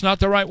 Nope, that's not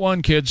the right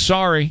one, kids.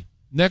 Sorry.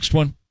 Next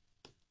one.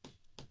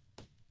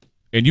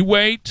 And you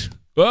wait.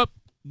 Oh,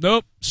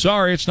 nope,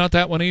 sorry, it's not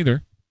that one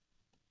either.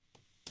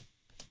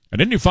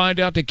 And then you find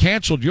out they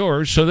canceled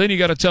yours, so then you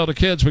got to tell the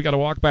kids we got to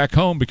walk back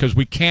home because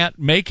we can't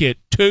make it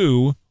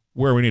to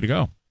where we need to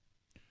go.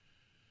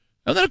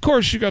 And then, of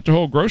course, you got the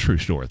whole grocery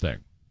store thing.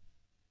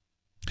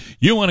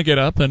 You want to get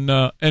up and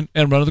run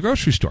to the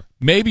grocery store.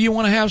 Maybe you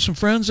want to have some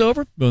friends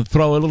over,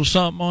 throw a little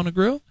something on the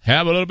grill,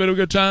 have a little bit of a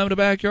good time in the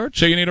backyard,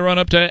 so you need to run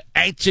up to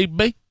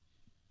H-E-B.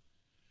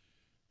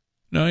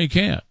 No, you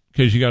can't,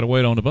 because you got to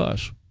wait on the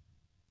bus.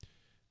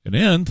 And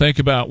then think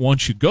about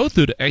once you go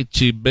through the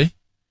H-E-B,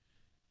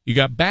 you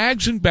got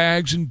bags and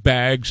bags and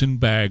bags and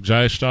bags.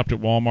 I stopped at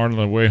Walmart on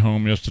the way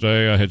home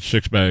yesterday. I had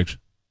 6 bags.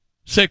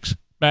 6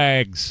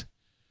 bags.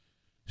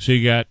 So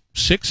you got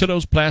 6 of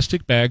those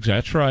plastic bags,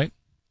 that's right.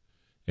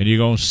 And you're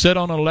going to sit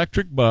on an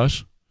electric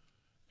bus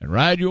and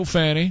ride your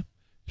fanny.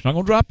 It's not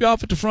going to drop you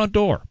off at the front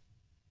door.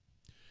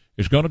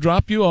 It's going to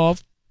drop you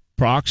off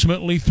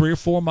approximately 3 or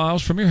 4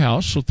 miles from your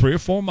house, so 3 or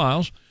 4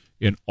 miles.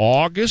 In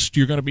August,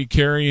 you're going to be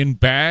carrying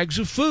bags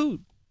of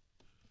food.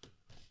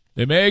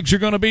 Them eggs are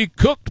going to be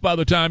cooked by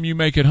the time you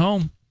make it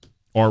home,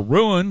 or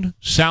ruined,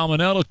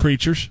 salmonella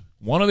creatures,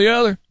 one or the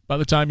other, by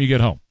the time you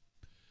get home.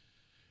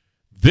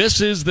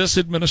 This is this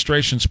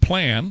administration's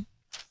plan.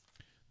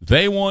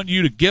 They want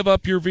you to give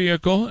up your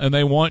vehicle, and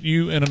they want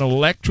you in an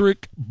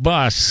electric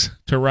bus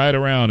to ride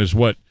around, is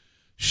what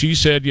she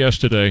said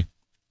yesterday.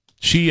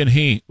 She and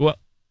he. Well,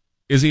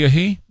 is he a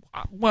he?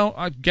 Well,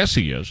 I guess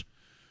he is.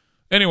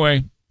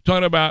 Anyway,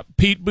 talking about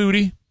Pete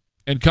Buttigieg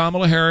and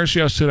Kamala Harris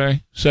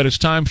yesterday, said it's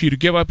time for you to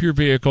give up your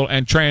vehicle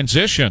and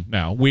transition.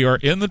 Now, we are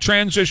in the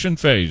transition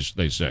phase,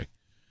 they say.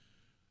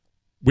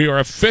 We are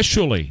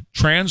officially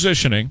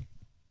transitioning,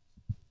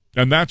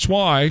 and that's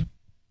why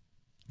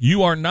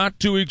you are not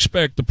to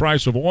expect the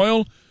price of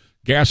oil,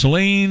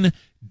 gasoline,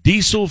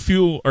 diesel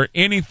fuel, or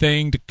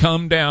anything to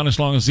come down as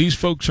long as these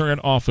folks are in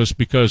office,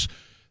 because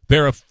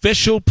their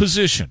official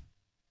position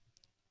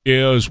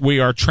is we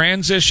are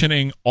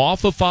transitioning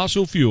off of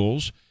fossil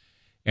fuels,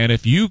 and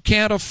if you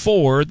can't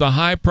afford the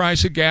high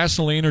price of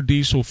gasoline or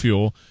diesel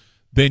fuel,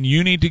 then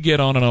you need to get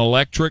on an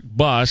electric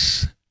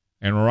bus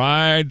and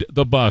ride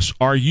the bus.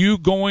 Are you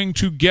going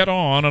to get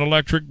on an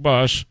electric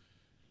bus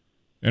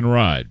and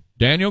ride?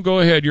 Daniel, go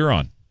ahead. You're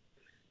on.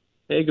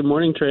 Hey, good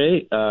morning,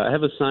 Trey. I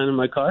have a sign in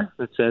my car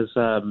that says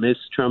Miss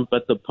Trump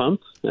at the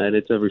pump, and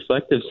it's a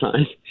reflective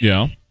sign.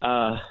 Yeah.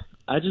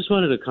 I just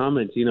wanted to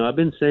comment. I've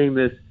been saying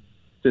this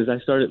since I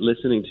started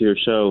listening to your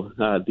show.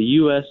 The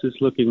U.S. is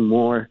looking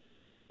more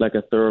like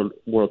a third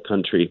world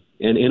country.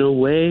 And in a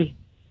way,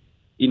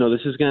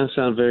 this is going to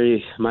sound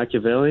very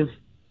Machiavellian,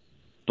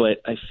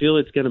 but I feel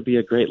it's going to be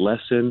a great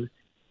lesson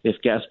if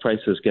gas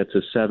prices get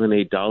to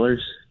 $7, $8,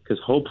 because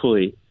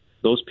hopefully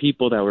those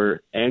people that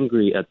were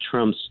angry at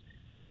Trump's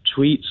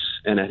tweets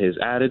and at his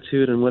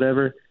attitude and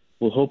whatever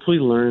will hopefully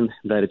learn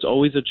that it's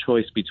always a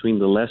choice between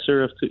the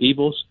lesser of two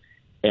evils,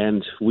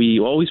 and we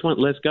always want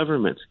less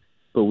government,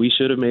 but we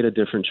should have made a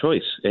different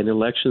choice, and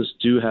elections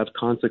do have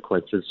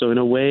consequences. So in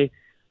a way,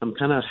 I'm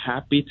kind of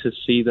happy to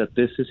see that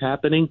this is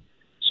happening,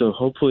 so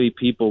hopefully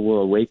people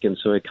will awaken.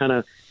 So it kind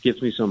of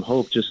gives me some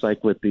hope, just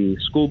like with the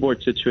school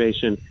board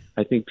situation.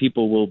 I think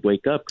people will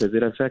wake up because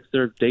it affects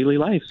their daily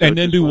life. So and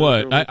then do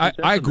what?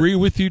 I agree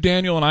with you,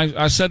 Daniel, and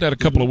I said that a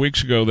couple of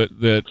weeks ago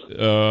that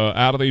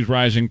out of these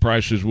rising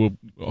prices,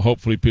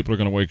 hopefully people are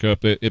going to wake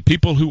up. That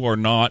people who are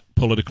not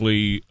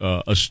politically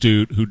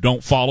astute, who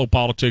don't follow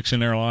politics in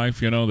their life,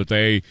 that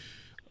they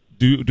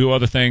do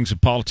other things and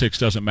politics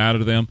doesn't matter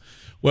to them.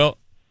 Well,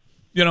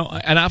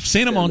 and I've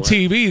seen them on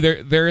TV.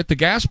 They're at the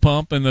gas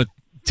pump, and the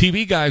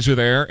TV guys are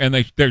there, and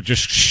they're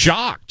just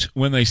shocked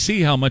when they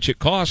see how much it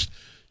costs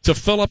to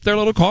fill up their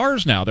little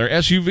cars now, their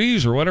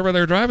SUVs or whatever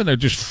they're driving. They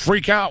just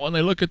freak out when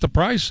they look at the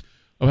price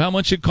of how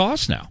much it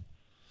costs now.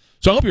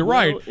 So I hope you're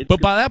right. But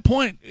by that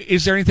point,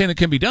 is there anything that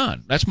can be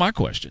done? That's my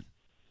question.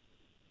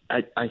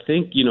 I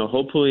think,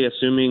 hopefully,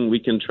 assuming we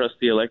can trust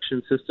the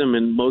election system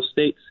in most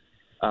states,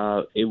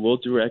 it will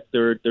direct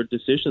their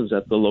decisions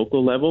at the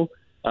local level,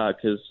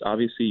 because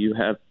obviously you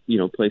have,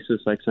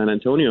 places like San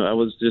Antonio. I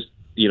was just,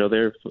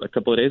 there a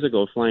couple of days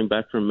ago flying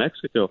back from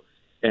Mexico,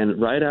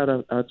 and right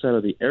outside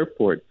of the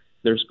airport,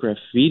 there's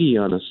graffiti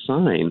on a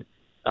sign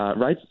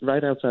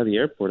right outside the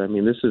airport. I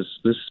mean, this is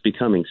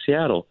becoming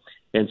Seattle.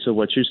 And so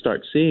what you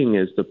start seeing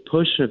is the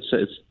push of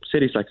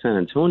cities like San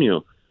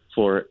Antonio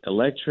for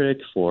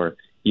electric, for,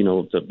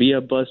 the Via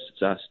Bus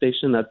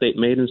station that they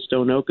made in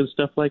Stone Oak and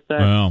stuff like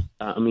that. Wow.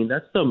 I mean,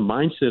 that's the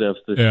mindset of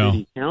the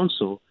city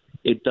council.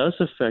 It does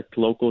affect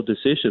local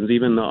decisions,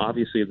 even though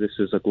obviously this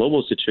is a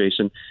global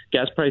situation.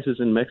 Gas prices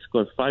in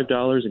Mexico are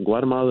 $5. In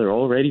Guatemala, they're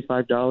already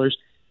 $5.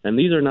 And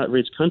these are not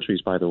rich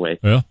countries, by the way.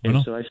 Yeah,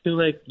 and so I feel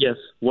like, yes,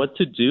 what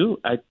to do,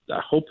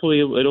 hopefully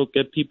it'll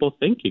get people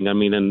thinking. I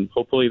mean, and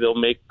hopefully they'll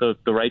make the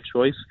right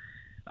choice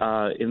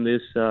in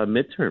this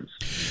midterms.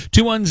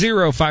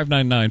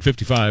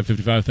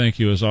 210-599-5555. Thank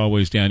you, as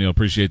always, Daniel.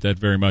 Appreciate that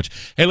very much.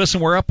 Hey,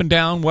 listen, we're up and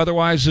down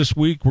weather-wise this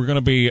week. We're going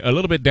to be a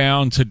little bit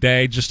down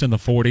today, just in the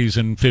 40s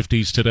and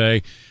 50s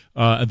today.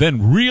 And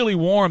then really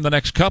warm the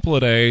next couple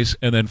of days.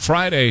 And then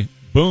Friday,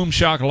 boom,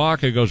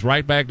 shakalaka, it goes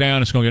right back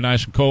down. It's going to get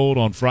nice and cold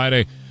on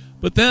Friday.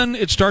 But then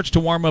it starts to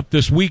warm up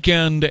this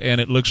weekend, and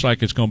it looks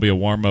like it's going to be a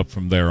warm-up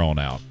from there on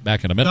out.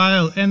 Back in a minute.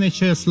 Dial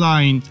NHS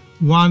line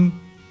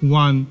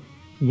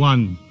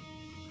 111.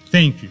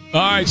 Thank you. All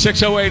right,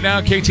 6:08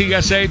 now,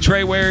 KTSA.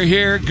 Trey Ware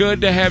here.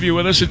 Good to have you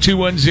with us at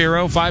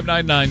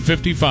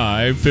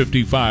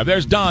 210-599-5555.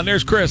 There's Don,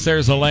 there's Chris,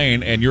 there's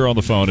Elaine, and you're on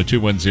the phone at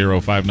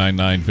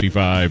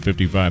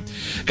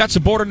 210-599-5555. Got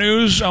some border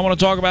news I want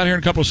to talk about here in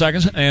a couple of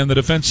seconds, and the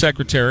Defense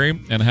Secretary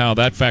and how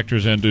that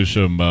factors into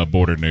some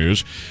border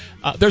news.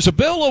 There's a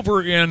bill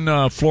over in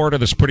Florida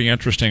that's pretty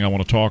interesting I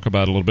want to talk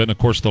about a little bit. And, of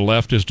course, the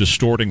left is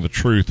distorting the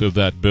truth of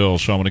that bill,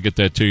 so I'm going to get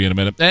that to you in a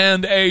minute.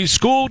 And a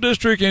school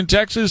district in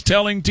Texas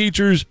telling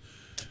teachers,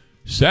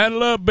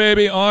 saddle up,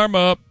 baby, arm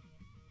up.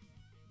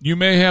 You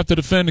may have to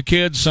defend the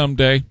kids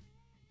someday.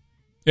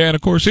 And,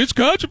 of course, it's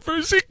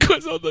controversy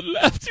because on the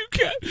left you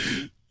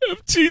can't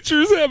have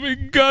teachers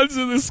having guns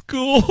in the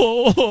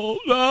school.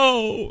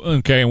 No.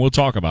 Okay, and we'll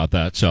talk about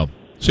that, so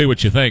see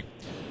what you think.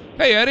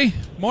 Hey, Eddie,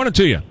 morning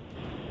to you.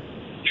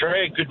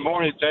 Trey, good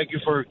morning. Thank you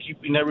for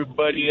keeping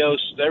everybody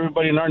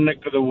in our neck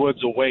of the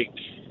woods awake.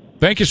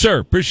 Thank you, sir.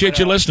 Appreciate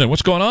you listening.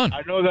 What's going on?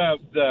 I know that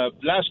the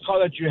last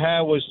call that you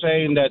had was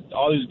saying that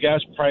all these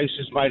gas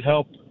prices might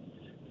help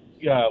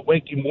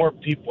waking more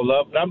people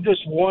up. And I'm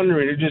just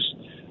wondering, it's just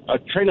a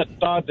train of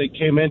thought that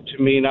came into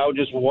me, and I was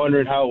just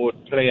wondering how it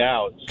would play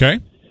out. Okay.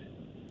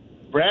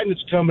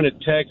 Brandon's coming to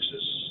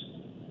Texas.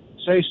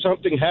 Say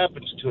something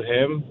happens to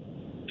him.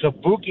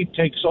 Kabuki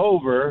takes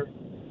over.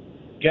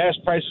 Gas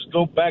prices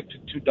go back to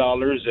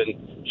 $2,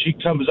 and she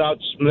comes out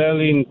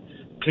smelling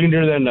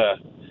cleaner than a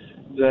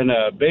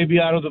baby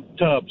out of the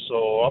tub.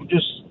 So I'm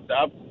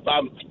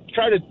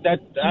trying to.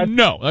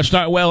 No, that's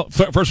not. Well,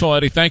 first of all,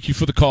 Eddie, thank you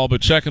for the call.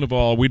 But second of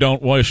all, we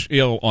don't wish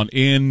ill on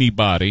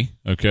anybody.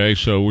 Okay,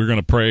 so we're going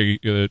to pray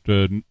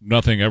that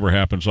nothing ever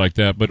happens like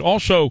that. But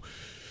also,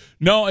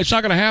 no, it's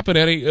not going to happen,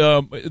 Eddie.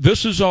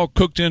 This is all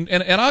cooked in,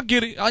 and I'll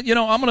get it. I'm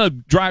going to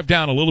drive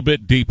down a little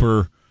bit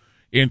deeper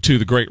into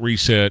the Great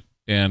Reset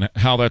and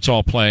how that's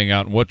all playing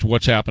out and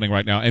what's happening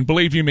right now. And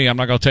believe you me, I'm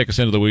not going to take us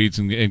into the weeds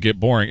and get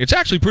boring. It's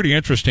actually pretty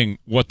interesting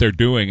what they're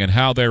doing and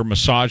how they're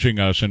massaging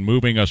us and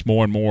moving us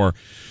more and more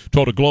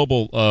toward a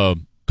global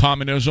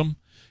communism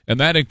and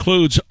that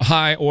includes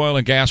high oil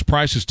and gas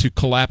prices to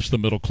collapse the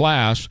middle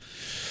class.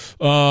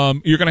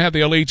 You're going to have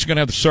the elites, you're going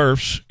to have the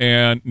serfs,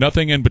 and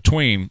nothing in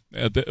between.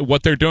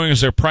 What they're doing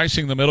is they're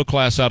pricing the middle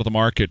class out of the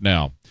market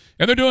now.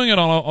 And they're doing it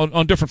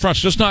on different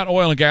fronts, just not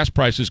oil and gas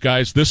prices,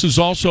 guys. This is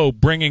also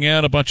bringing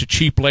in a bunch of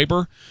cheap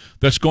labor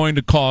that's going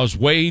to cause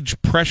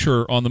wage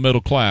pressure on the middle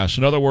class.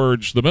 In other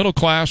words, the middle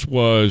class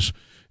was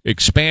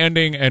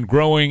expanding and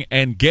growing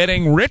and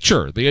getting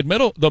richer. The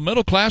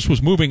middle class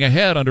was moving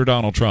ahead under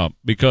Donald Trump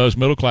because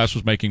middle class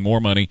was making more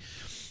money,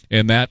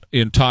 and that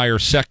entire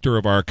sector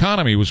of our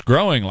economy was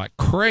growing like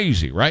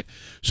crazy, right?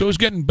 So it was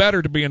getting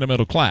better to be in the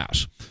middle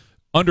class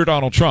under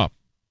Donald Trump.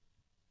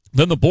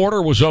 Then the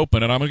border was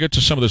open, and I'm going to get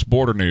to some of this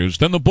border news.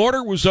 Then the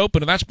border was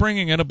open, and that's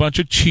bringing in a bunch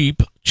of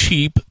cheap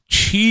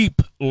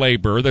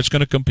labor that's going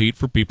to compete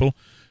for people,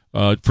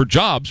 for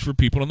jobs for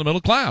people in the middle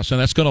class,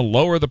 and that's going to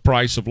lower the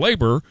price of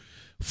labor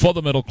for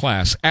the middle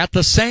class. At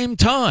the same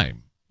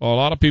time, a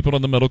lot of people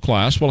in the middle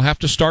class will have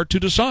to start to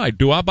decide,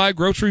 do I buy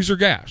groceries or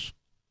gas?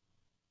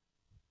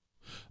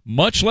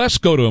 Much less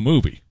go to a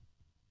movie.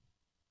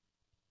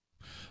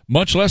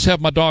 Much less have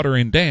my daughter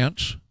in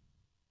dance.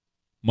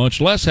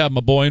 Much less have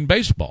my boy in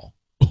baseball.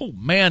 Oh,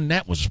 man,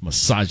 that was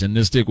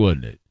misogynistic,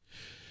 wasn't it?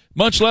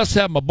 Much less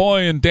have my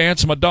boy in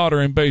dance and my daughter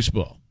in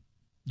baseball.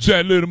 Is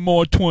that a little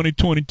more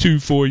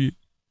 2022 for you?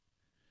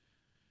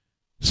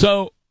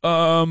 So,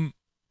 and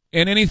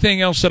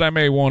anything else that I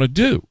may want to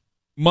do,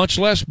 much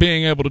less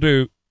being able to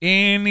do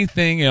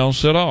anything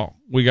else at all.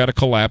 We got to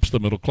collapse the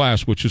middle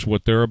class, which is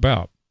what they're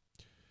about.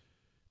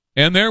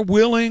 And they're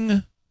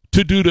willing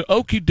to do the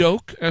okie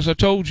doke, as I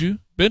told you.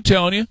 Been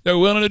telling you, they're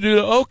willing to do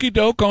the okie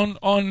doke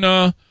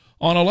on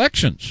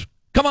elections.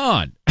 Come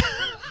on.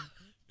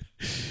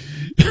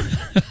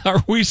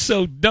 Are we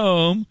so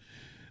dumb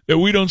that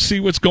we don't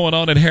see what's going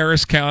on in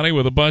Harris County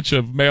with a bunch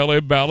of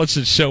mail-in ballots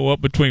that show up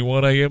between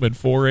 1 a.m. and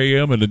 4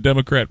 a.m. in the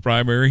Democrat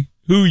primary?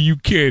 Who are you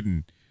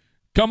kidding?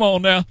 Come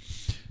on now.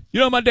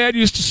 You know what my dad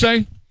used to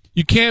say?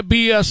 You can't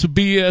BS a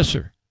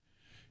BSer.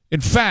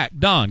 In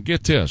fact, Don,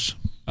 get this.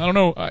 I don't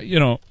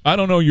know. I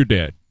don't know your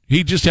dad.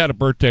 He just had a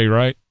birthday,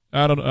 right?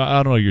 I don't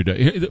know your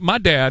dad. My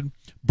dad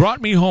brought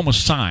me home a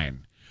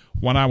sign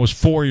when I was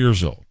 4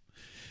 years old.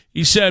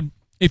 He said,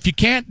 "If you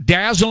can't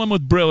dazzle him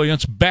with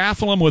brilliance,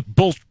 baffle him with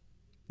bull."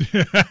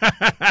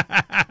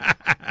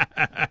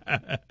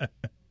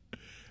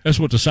 That's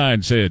what the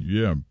sign said.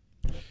 Yeah.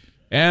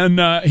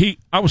 And I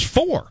was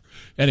 4,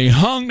 and he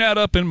hung that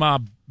up in my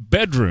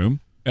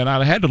bedroom, and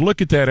I had to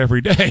look at that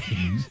every day.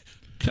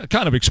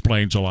 Kind of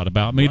explains a lot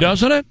about me,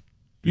 doesn't it?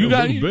 You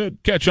got a little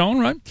bit. Catch on,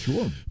 right?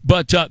 Sure.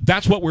 But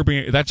that's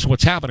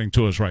what's happening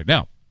to us right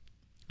now.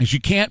 Is you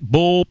can't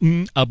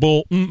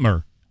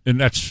bull-mer.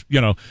 And that's,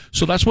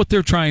 so that's what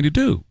they're trying to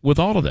do with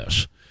all of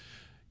this.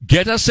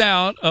 Get us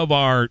out of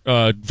our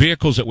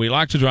vehicles that we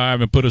like to drive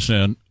and put us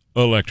in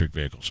electric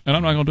vehicles. And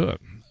I'm not going to do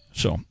it.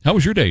 So how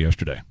was your day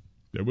yesterday?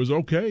 It was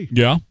okay.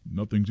 Yeah?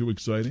 Nothing too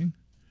exciting.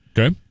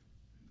 Okay.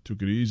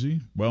 Took it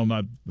easy. Well,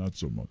 not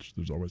so much.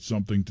 There's always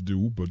something to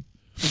do, but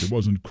it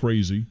wasn't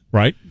crazy.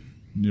 Right.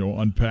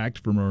 Unpacked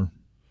from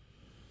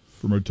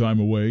our time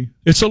away.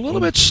 It's a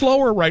little bit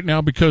slower right now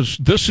because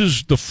this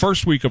is the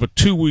first week of a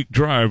 2-week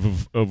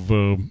drive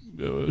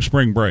of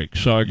spring break.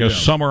 So I guess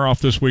some are off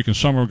this week and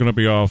some are going to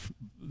be off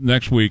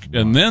next week.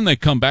 Wow. And then they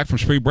come back from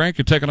spring break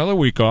and take another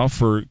week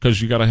off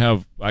because you got to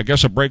have, I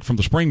guess, a break from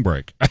the spring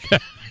break.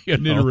 You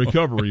need a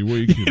recovery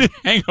week. You need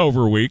a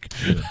hangover week.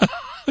 Yeah.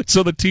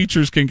 So the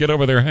teachers can get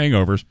over their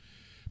hangovers.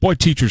 Boy,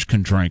 teachers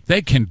can drink.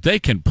 They can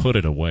put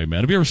it away,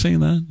 man. Have you ever seen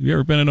that? Have you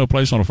ever been into a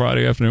place on a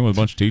Friday afternoon with a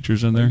bunch of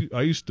teachers in there?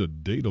 I used to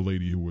date a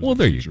lady who was a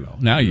there teacher. You go.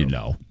 Now you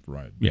know.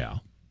 Right. Yeah.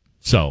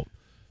 So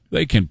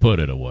they can put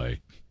it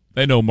away.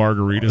 They know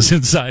margaritas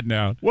inside and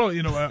out. Well,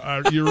 you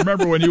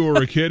remember when you were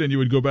a kid and you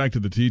would go back to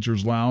the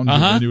teacher's lounge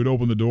and you would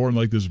open the door and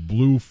like this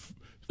blue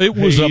It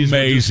was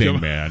amazing,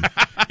 man.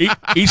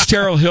 East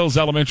Terrell Hills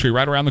Elementary,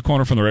 right around the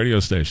corner from the radio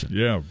station.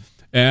 Yeah.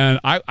 And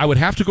I would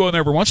have to go in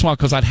there every once in a while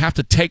because I'd have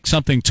to take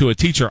something to a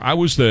teacher. I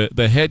was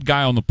the head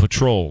guy on the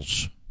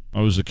patrols.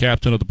 I was the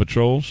captain of the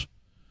patrols.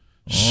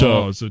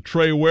 So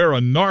Trey Ware, a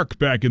narc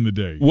back in the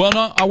day. Well,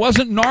 no, I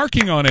wasn't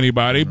narking on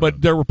anybody,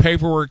 but there were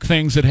paperwork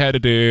things that had to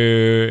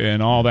do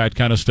and all that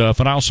kind of stuff.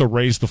 And I also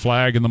raised the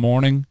flag in the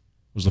morning.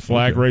 Was the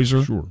flag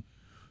raiser. Sure.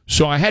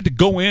 So I had to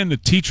go in the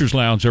teacher's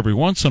lounge every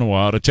once in a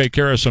while to take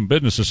care of some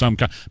business of some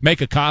kind. Make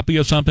a copy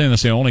of something.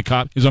 That's the only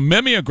copy. There's a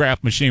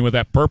mimeograph machine with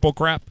that purple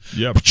crap.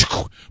 Yep.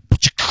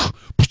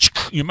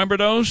 You remember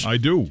those? I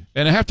do.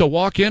 And I have to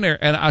walk in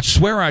there, and I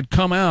swear I'd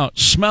come out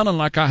smelling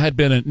like I had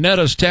been at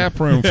Netta's tap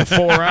room for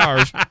 4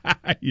 hours.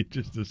 You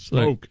just a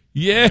smoke.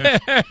 Yeah,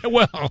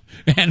 well,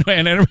 and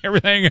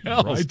everything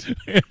else.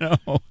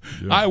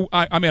 Right.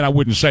 I mean, I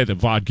wouldn't say that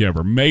vodka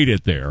ever made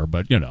it there,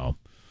 but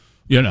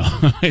You know,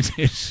 it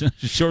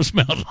sure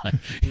smelled like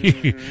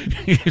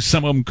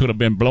some of them could have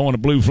been blowing a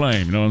blue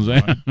flame. You know what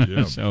I'm saying?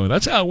 Yeah. So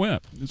that's how it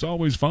went. It's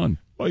always fun.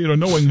 Well,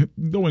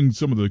 knowing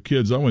some of the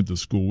kids I went to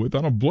school with,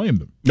 I don't blame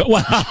them. No,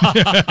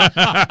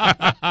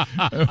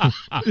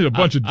 a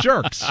bunch of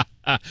jerks.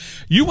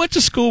 You went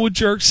to school with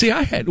jerks. See,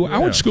 I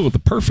went to school with the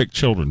perfect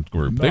children's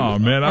group.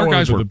 Our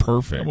guys were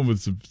perfect.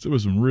 There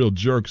was some real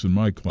jerks in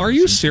my class. Are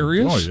you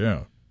serious? Oh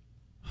yeah.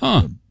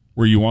 Huh?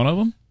 Were you one of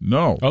them?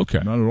 No. Okay.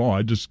 Not at all.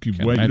 I just keep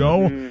waiting.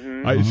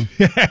 I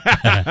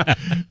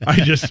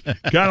just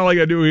kind of like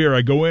I do here.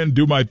 I go in,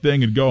 do my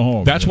thing, and go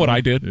home. That's what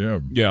I did.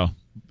 Yeah.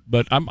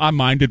 But I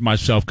minded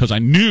myself because I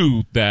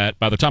knew that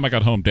by the time I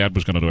got home, Dad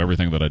was going to do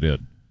everything that I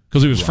did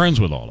because he was friends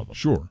with all of them.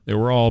 Sure. They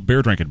were all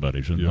beer drinking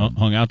buddies and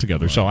hung out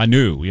together. Right. So I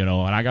knew, and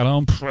I got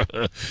home.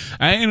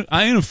 I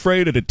ain't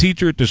afraid of the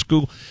teacher at the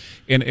school.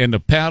 In the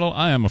paddle,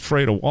 I am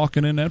afraid of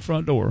walking in that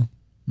front door.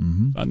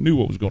 Mm-hmm. I knew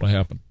what was going to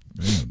happen.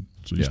 Man.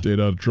 So you stayed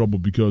out of trouble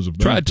because of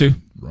that? Tried to.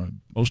 Right.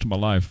 Most of my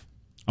life.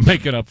 I'm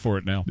making up for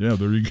it now. Yeah,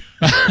 there you go.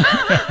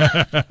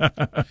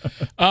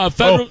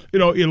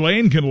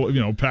 Elaine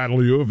can,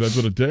 paddle you if that's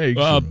what it takes.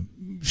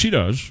 She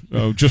does,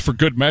 just for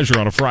good measure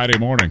on a Friday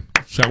morning.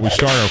 That's how we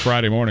start our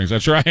Friday mornings.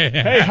 That's right.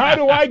 Hey, how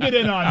do I get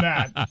in on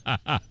that?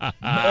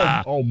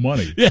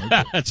 money.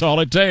 Yeah, that's all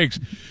it takes.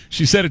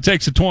 She said it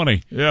takes a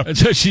 20. Yeah.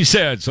 That's what she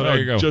said, so there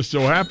you go. Just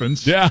so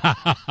happens. Yeah.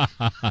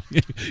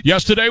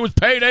 Yesterday was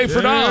payday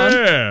for Don.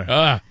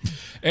 Yeah.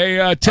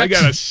 I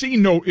got a C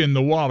note in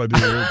the wallet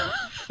here.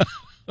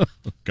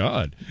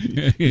 God,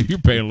 you're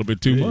paying a little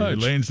bit too much.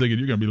 Elaine's thinking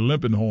you're going to be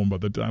limping home by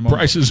the time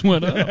prices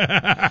went up.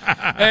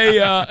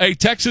 A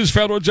Texas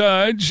federal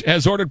judge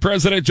has ordered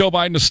President Joe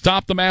Biden to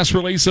stop the mass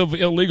release of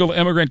illegal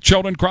immigrant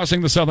children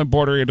crossing the southern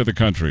border into the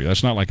country.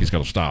 That's not like he's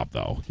going to stop,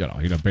 though. He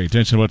doesn't pay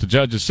attention to what the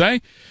judges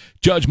say.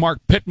 Judge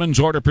Mark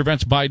Pittman's order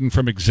prevents Biden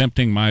from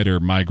exempting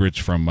minor migrants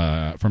from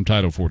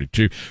Title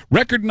 42.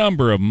 Record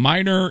number of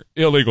minor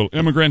illegal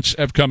immigrants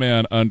have come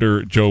in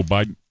under Joe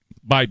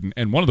Biden,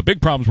 and one of the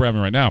big problems we're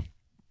having right now,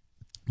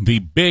 the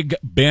Big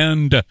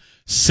Bend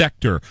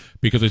sector,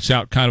 because it's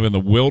out kind of in the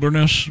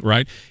wilderness,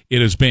 right?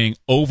 It is being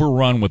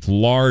overrun with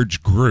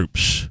large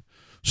groups.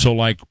 So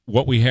like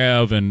what we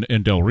have in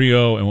Del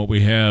Rio and what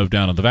we have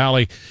down in the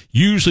valley,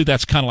 usually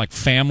that's kind of like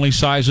family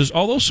sizes,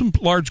 although some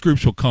large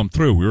groups will come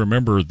through. We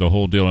remember the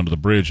whole deal under the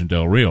bridge in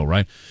Del Rio,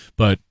 right?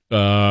 But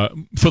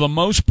for the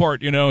most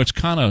part, it's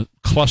kind of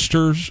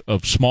clusters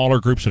of smaller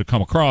groups that have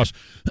come across.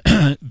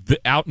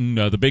 Out in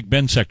the Big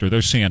Bend sector,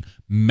 they're seeing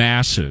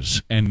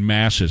masses, and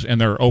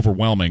they're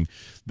overwhelming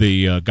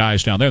the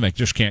guys down there. They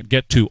just can't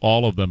get to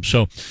all of them.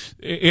 So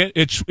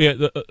it's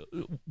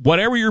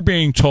whatever you're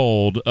being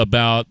told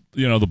about,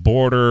 the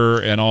border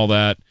and all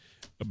that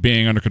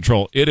being under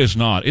control, it is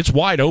not. It's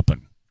wide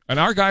open. And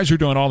our guys are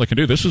doing all they can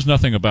do. This is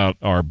nothing about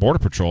our Border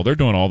Patrol. They're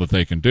doing all that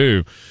they can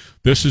do.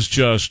 This is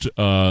just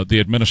the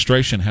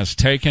administration has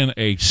taken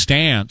a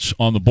stance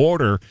on the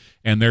border,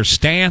 and their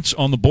stance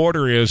on the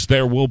border is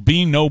there will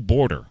be no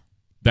border.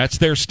 That's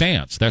their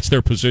stance. That's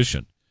their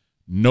position.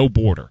 No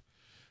border.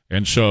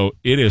 And so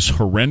it is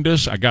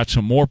horrendous. I got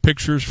some more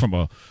pictures from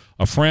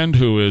a friend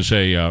who is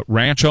a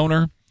ranch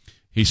owner.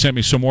 He sent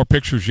me some more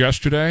pictures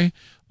yesterday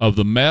of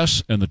the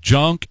mess and the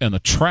junk and the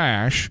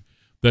trash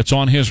that's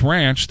on his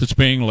ranch that's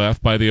being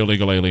left by the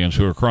illegal aliens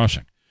who are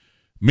crossing.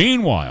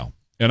 Meanwhile,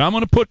 and I'm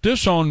going to put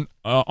this on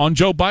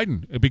Joe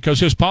Biden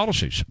because his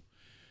policies.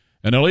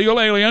 An illegal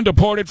alien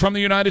deported from the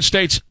United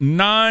States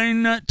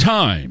 9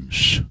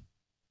 times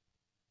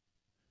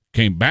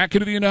came back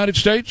into the United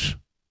States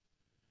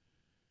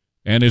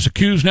and is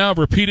accused now of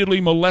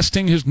repeatedly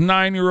molesting his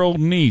 9-year-old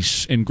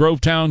niece in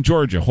Grovetown,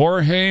 Georgia.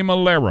 Jorge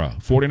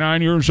Malera,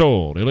 49 years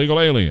old, illegal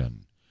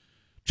alien,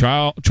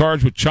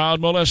 charged with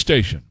child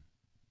molestation.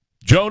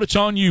 Joe, it's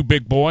on you,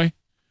 big boy.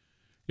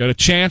 You had a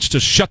chance to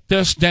shut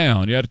this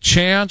down. You had a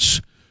chance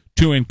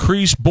to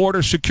increase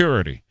border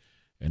security.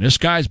 And this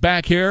guy's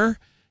back here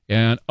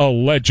and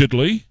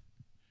allegedly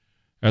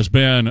has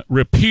been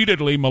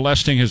repeatedly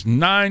molesting his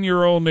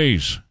 9-year-old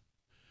niece.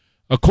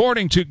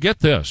 According to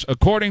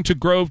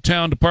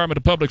Grovetown Department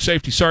of Public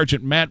Safety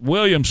Sergeant Matt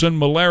Williamson,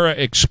 Malera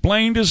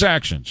explained his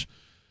actions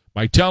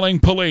by telling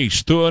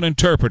police through an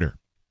interpreter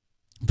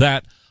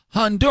that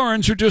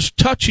Hondurans are just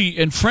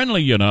touchy and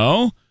friendly,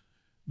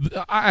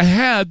 I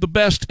had the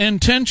best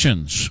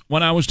intentions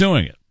when I was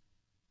doing it.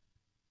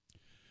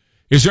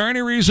 Is there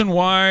any reason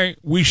why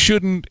we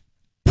shouldn't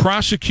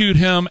prosecute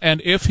him,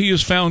 and if he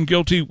is found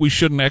guilty, we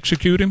shouldn't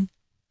execute him?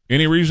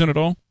 Any reason at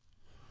all?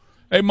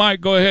 Hey,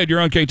 Mike, go ahead. You're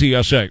on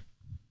KTSA.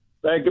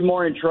 Hey, good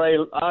morning, Trey.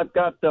 I've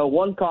got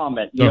one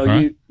comment.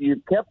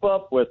 You kept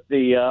up with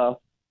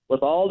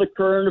with all the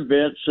current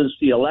events since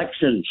the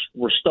elections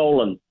were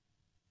stolen,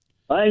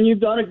 and you've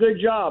done a good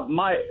job.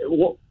 My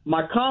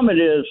comment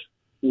is,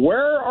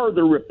 where are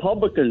the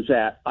Republicans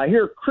at? I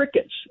hear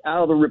crickets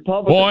out of the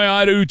Republicans. Boy,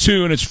 I do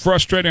too, and it's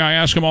frustrating. I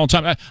ask them all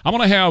the time. I'm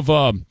going to have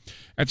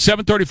at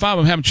 7:35.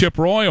 I'm having Chip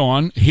Roy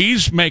on.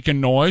 He's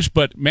making noise,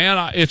 but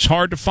man, it's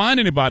hard to find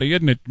anybody,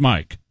 isn't it,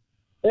 Mike?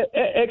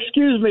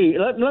 Excuse me.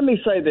 Let me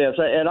say this,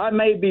 and I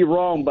may be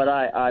wrong, but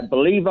I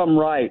believe I'm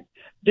right.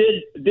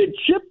 Did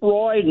Chip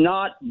Roy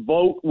not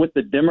vote with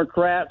the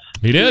Democrats?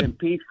 He did. To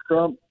impeach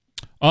Trump?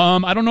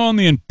 I don't know on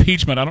the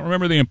impeachment. I don't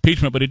remember the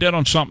impeachment, but he did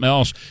on something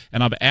else,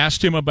 and I've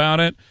asked him about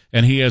it,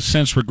 and he has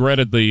since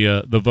regretted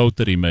the vote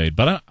that he made.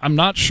 But I'm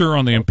not sure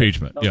on the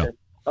impeachment. Okay. Yeah.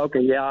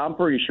 Okay, yeah, I'm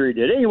pretty sure he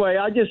did. Anyway,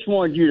 I just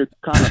wanted you to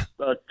kind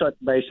of touch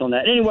base on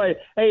that. Anyway,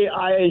 hey,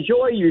 I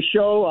enjoy your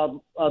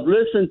show. I've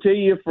listened to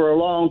you for a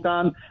long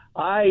time.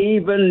 I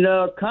even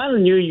kind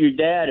of knew your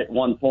dad at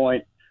one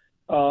point.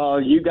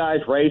 You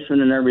guys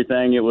racing and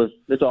everything.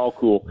 It's all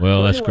cool.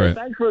 Well, that's anyway,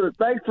 great.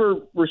 Thanks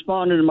for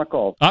responding to my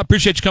call. I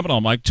appreciate you coming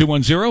on, Mike.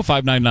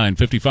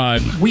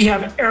 210-599-55. We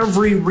have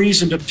every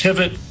reason to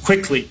pivot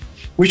quickly.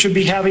 We should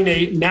be having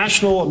a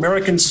national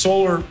American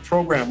solar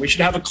program. We should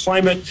have a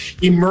climate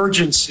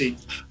emergency.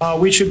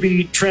 We should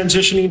be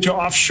transitioning to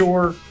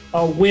offshore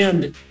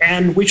wind,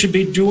 and we should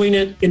be doing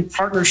it in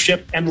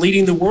partnership and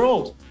leading the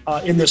world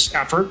in this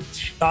effort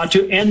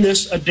to end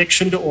this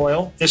addiction to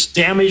oil, this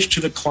damage to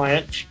the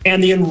client,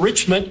 and the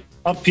enrichment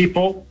of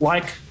people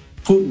like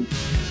Putin.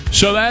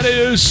 So that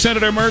is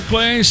Senator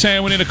Merkley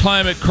saying we need a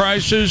climate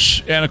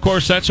crisis. And, of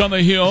course, that's on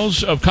the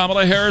heels of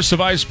Kamala Harris, the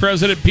Vice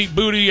President, Pete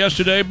Buttigieg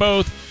yesterday,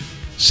 both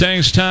saying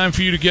it's time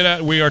for you to get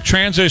out. We are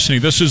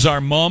transitioning. This is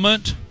our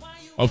moment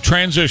of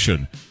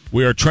transition.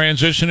 We are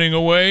transitioning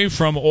away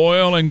from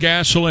oil and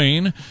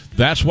gasoline.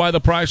 That's why the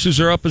prices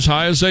are up as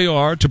high as they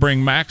are, to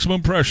bring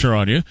maximum pressure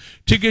on you,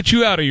 to get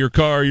you out of your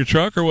car or your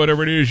truck or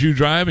whatever it is you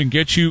drive and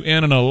get you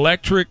in an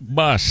electric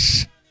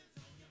bus.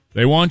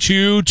 They want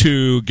you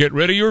to get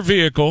rid of your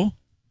vehicle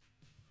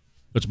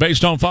that's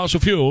based on fossil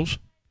fuels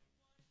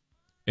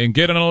and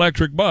get an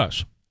electric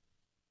bus.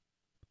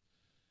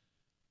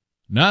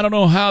 Now, I don't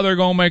know how they're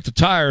going to make the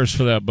tires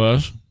for that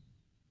bus.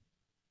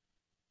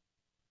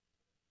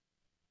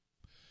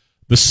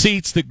 The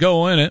seats that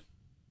go in it.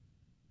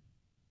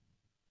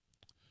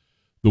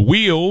 The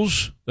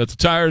wheels that the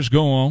tires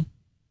go on.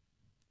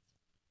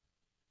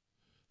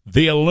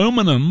 The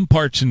aluminum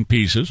parts and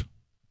pieces.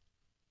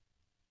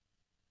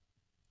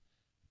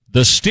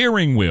 The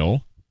steering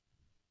wheel.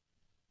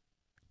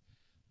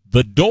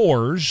 The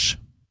doors.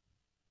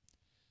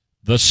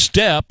 The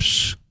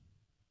steps.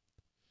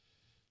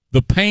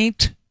 The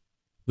paint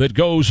that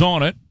goes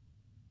on it,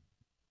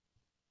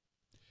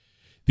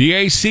 the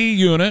AC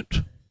unit,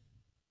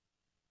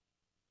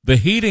 the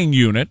heating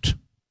unit,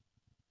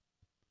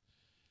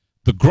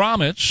 the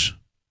grommets,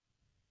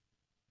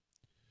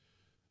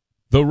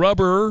 the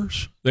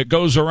rubbers that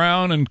goes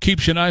around and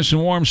keeps you nice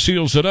and warm,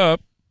 seals it up,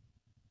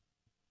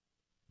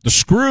 the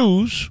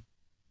screws,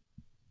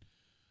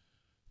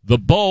 the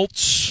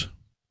bolts,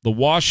 the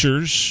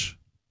washers,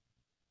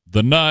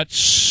 the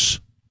nuts.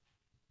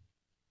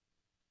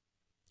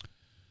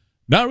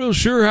 Not real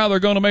sure how they're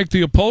going to make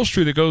the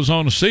upholstery that goes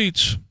on the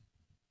seats.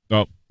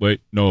 Oh,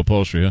 wait, no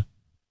upholstery, huh?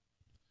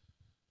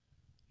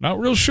 Not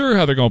real sure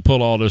how they're going to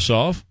pull all this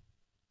off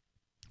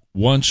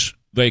once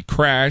they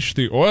crash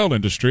the oil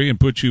industry and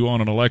put you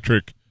on an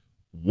electric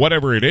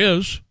whatever it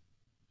is.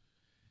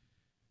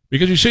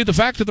 Because, you see, the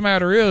fact of the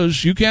matter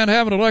is you can't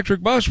have an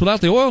electric bus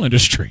without the oil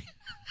industry.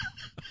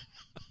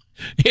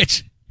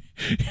 It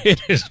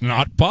is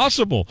not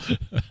possible.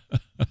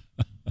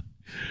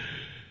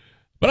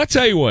 But I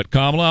tell you what,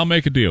 Kamala, I'll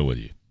make a deal with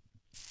you.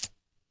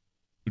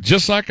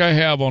 Just like I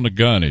have on the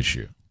gun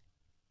issue.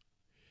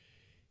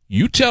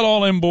 You tell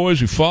all them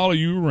boys who follow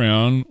you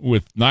around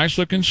with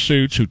nice-looking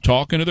suits, who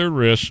talk into their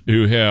wrists,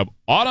 who have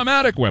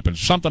automatic weapons,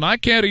 something I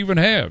can't even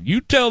have. You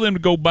tell them to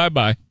go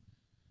bye-bye,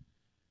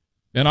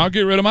 and I'll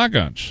get rid of my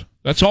guns.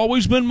 That's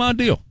always been my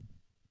deal.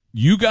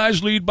 You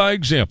guys lead by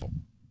example.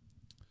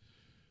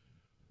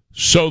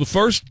 So the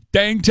first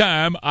dang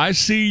time I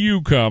see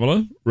you,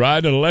 Kamala,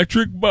 ride an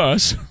electric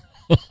bus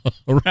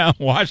around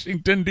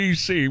Washington,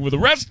 D.C. with the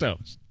rest of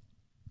us,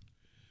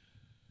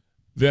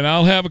 then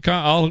I'll have a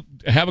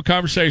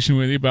conversation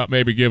with you about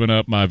maybe giving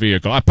up my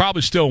vehicle. I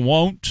probably still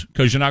won't,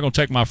 because you're not going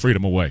to take my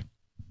freedom away.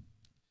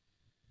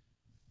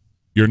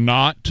 You're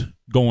not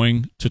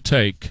going to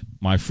take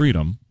my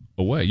freedom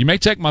away. You may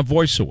take my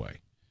voice away.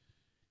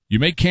 You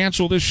may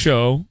cancel this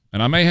show,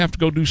 and I may have to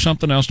go do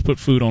something else to put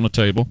food on the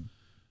table,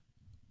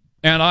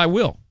 and I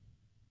will.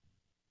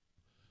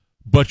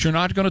 But you're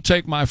not going to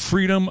take my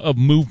freedom of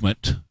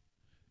movement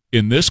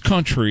in this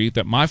country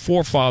that my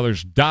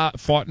forefathers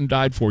fought and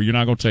died for. You're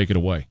not going to take it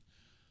away.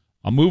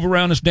 I'll move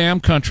around this damn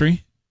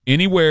country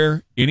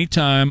anywhere,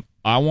 anytime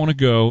I want to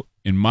go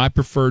in my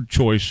preferred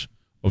choice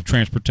of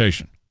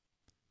transportation.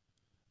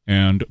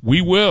 And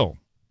we will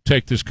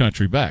take this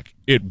country back.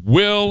 It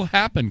will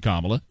happen,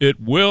 Kamala. It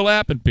will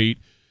happen, Pete.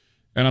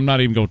 And I'm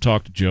not even going to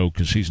talk to Joe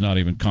because he's not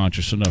even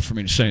conscious enough for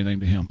me to say anything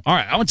to him. All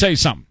right, I'm going to tell you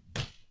something.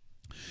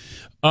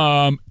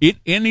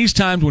 In these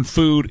times when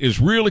food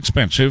is real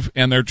expensive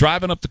and they're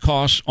driving up the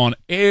costs on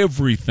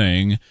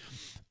everything,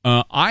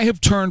 I have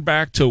turned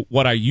back to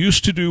what I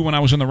used to do when I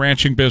was in the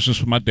ranching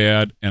business with my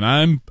dad, and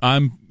I'm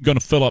going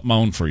to fill up my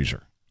own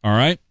freezer. All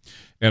right?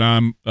 and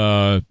I'm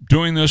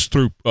doing this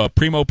through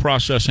Primo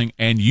Processing,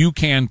 and you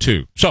can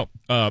too. So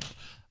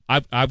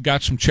I've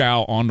got some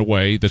chow on the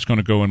way that's going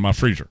to go in my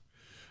freezer.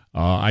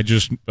 I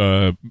just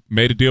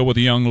made a deal with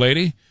a young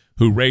lady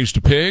who raised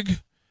a pig,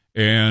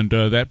 and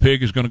that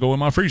pig is going to go in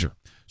my freezer.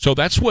 So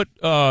that's what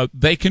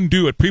they can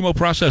do at Primo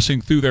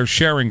Processing through their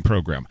sharing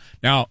program.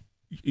 Now,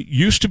 it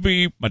used to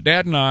be my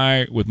dad and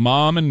I, with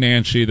Mom and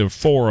Nancy, the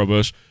four of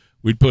us,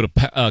 we'd put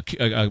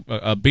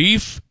a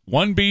beef,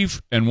 one beef,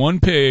 and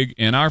one pig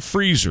in our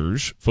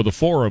freezers for the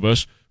four of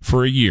us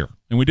for a year.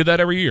 And we did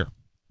that every year.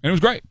 And it was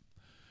great.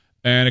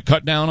 And it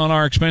cut down on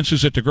our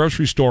expenses at the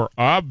grocery store.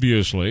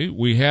 Obviously,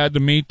 we had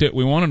the meat that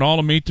we wanted, all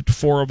the meat that the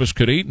four of us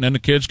could eat, and then the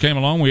kids came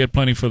along. We had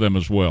plenty for them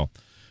as well.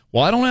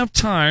 Well, I don't have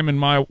time in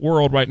my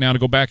world right now to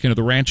go back into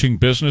the ranching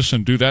business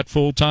and do that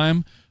full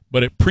time.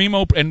 But at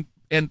Primo, and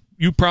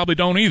you probably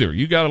don't either.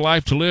 You got a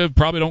life to live,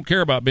 probably don't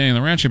care about being in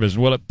the ranching business.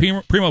 Well, at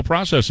Primo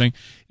Processing,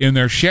 in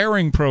their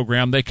sharing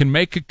program, they can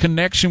make a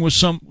connection with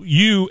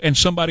you and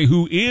somebody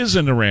who is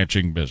in the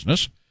ranching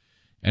business,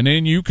 and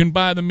then you can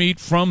buy the meat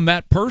from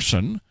that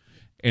person,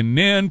 and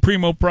then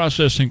Primo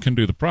Processing can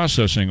do the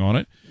processing on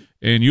it,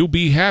 and you'll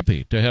be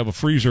happy to have a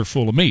freezer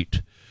full of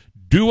meat.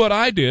 Do what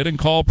I did and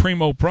call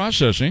Primo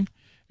Processing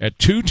at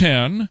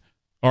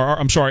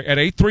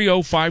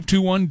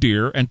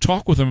 830-521-DEER and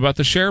talk with them about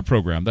the SHARE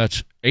program.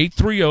 That's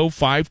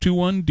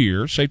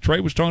 830-521-DEER. Say, Trey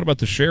was talking about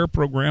the SHARE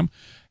program.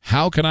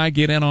 How can I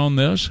get in on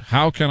this?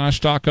 How can I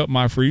stock up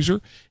my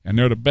freezer? And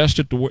they're the best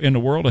in the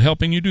world at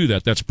helping you do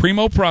that. That's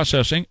Primo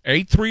Processing,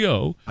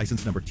 830.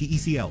 License number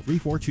TECL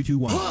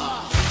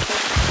 34221.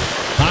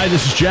 Hi,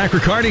 this is Jack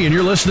Riccardi, and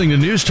you're listening to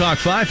News Talk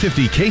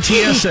 550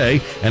 KTSA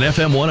and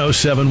FM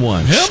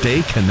 1071.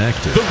 Stay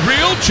connected. The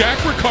real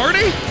Jack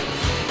Riccardi?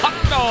 Hot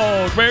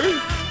dog, baby.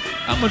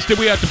 How much did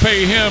we have to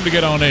pay him to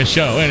get on this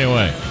show?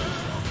 Anyway,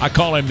 I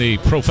call him the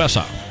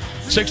Professor.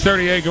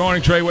 638, good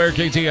morning, Trey Ware,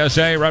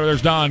 KTSA. Right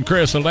there's Don,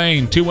 Chris,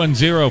 Elaine,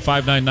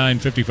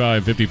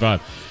 210-599-5555.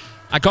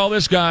 I call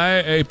this guy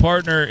a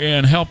partner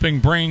in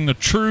helping bring the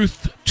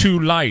truth to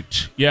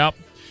light. Yep,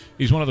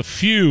 he's one of the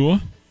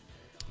few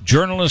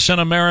journalists in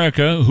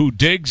America who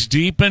digs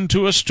deep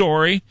into a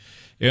story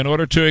in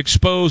order to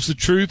expose the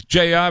truth.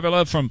 Jay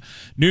Avila from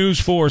News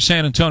 4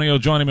 San Antonio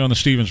joining me on the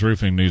Stevens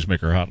Roofing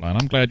Newsmaker Hotline.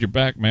 I'm glad you're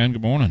back, man.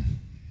 Good morning.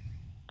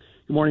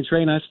 Good morning,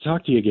 Trey. Nice to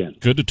talk to you again.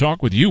 Good to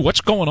talk with you.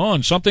 What's going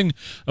on? Something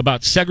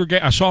about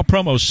segregation. I saw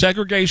promos,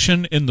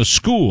 segregation in the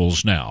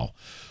schools now.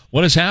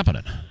 What is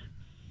happening?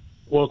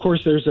 Well, of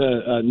course, there's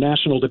a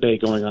national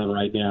debate going on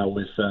right now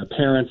with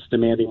parents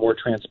demanding more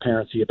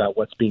transparency about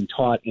what's being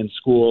taught in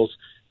schools.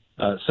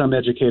 Some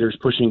educators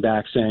pushing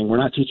back, saying, we're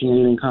not teaching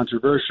anything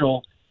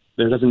controversial.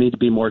 There doesn't need to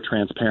be more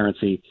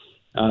transparency.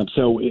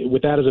 So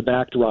with that as a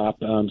backdrop,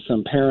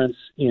 some parents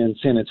in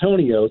San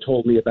Antonio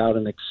told me about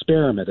an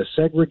experiment, a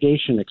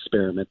segregation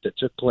experiment that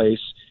took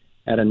place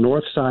at a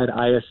Northside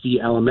ISD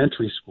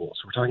elementary school.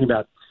 So we're talking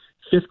about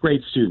fifth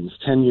grade students,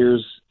 10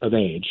 years of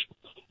age.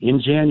 In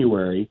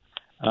January,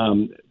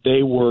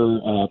 they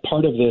were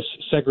part of this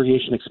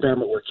segregation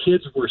experiment where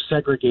kids were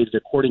segregated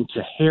according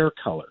to hair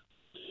color.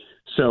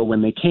 So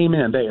when they came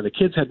in, the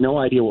kids had no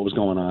idea what was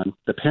going on.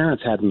 The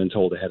parents hadn't been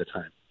told ahead of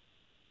time.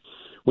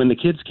 When the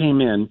kids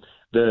came in,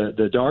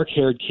 the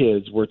dark-haired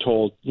kids were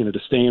told, to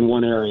stay in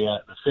one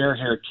area. The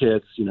fair-haired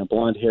kids,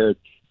 blonde-haired,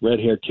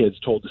 red-haired kids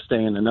told to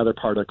stay in another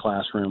part of the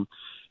classroom.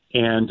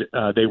 And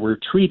they were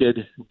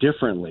treated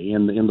differently.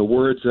 In the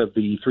words of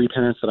the three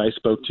parents that I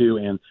spoke to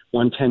and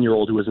one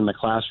 10-year-old who was in the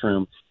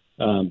classroom,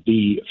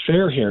 the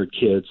fair-haired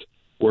kids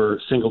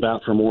were singled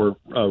out for more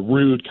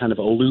rude, kind of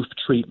aloof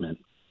treatment.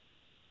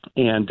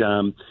 And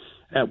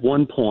at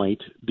one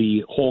point,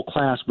 the whole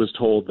class was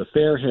told the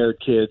fair-haired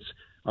kids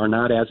are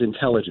not as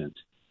intelligent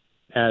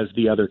as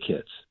the other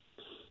kids.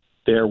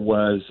 There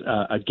was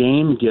a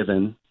game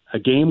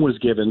was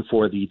given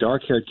for the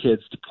dark-haired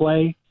kids to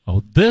play.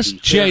 Oh, this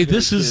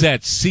is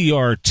that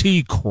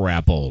CRT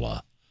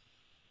crapola.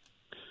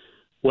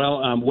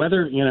 Well,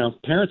 whether,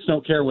 parents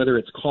don't care whether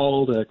it's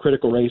called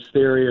critical race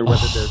theory or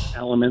whether there's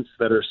elements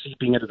that are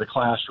seeping into the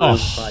classroom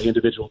by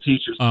individual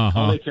teachers.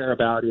 All they care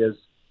about is,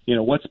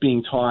 what's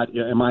being taught.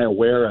 Am I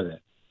aware of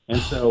it? And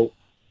so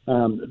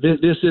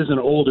this is an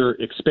older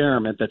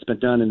experiment that's been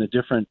done in a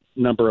different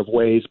number of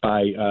ways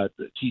by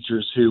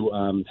teachers who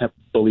have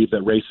believed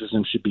that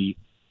racism should be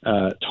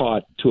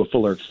taught to a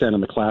fuller extent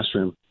in the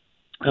classroom.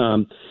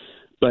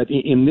 But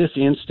in this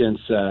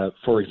instance,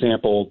 for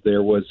example,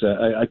 there was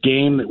a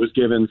game that was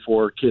given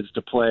for kids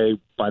to play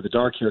by the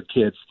dark-haired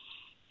kids,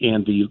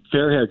 and the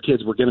fair-haired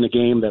kids were given a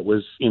game that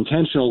was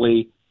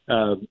intentionally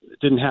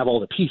didn't have all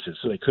the pieces,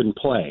 so they couldn't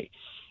play.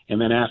 And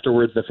then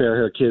afterwards, the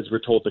fair-haired kids were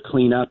told to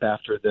clean up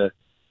after the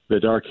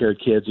dark-haired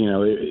kids.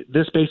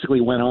 This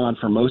basically went on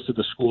for most of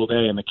the school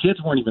day, and the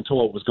kids weren't even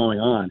told what was going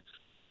on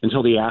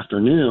until the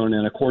afternoon.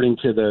 And according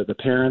to the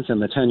parents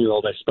and the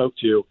 10-year-old I spoke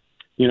to,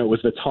 it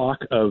was the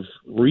talk of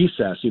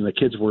recess. The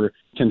kids were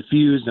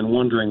confused and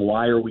wondering,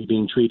 why are we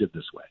being treated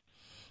this way?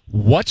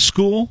 What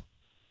school?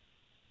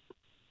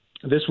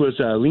 This was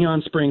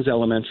Leon Springs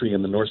Elementary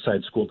in the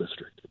Northside School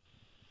District.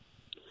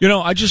 You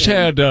know, I just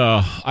had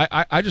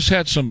I just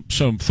had some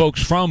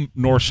folks from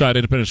Northside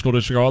Independent School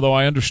District, although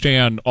I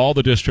understand all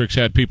the districts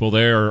had people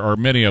there, or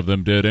many of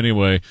them did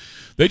anyway.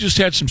 They just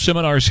had some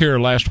seminars here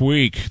last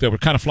week that were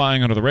kind of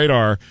flying under the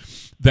radar,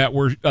 that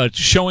were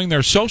showing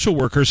their social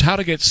workers how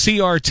to get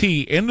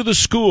CRT into the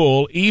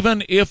school,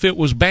 even if it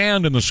was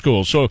banned in the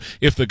school. So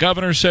if the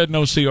governor said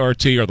no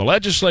CRT, or the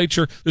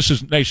legislature, this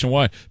is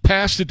nationwide,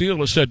 passed a deal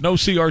that said no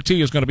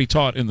CRT is going to be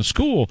taught in the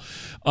school,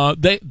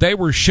 they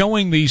were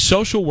showing these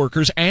social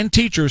workers and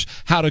teachers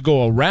how to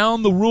go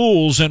around the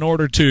rules in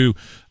order to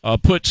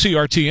put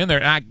CRT in there.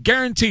 And I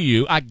guarantee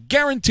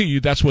you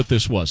that's what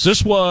this was.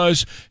 This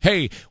was,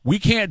 hey, we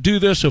can't do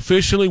this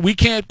officially. We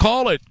can't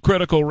call it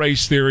critical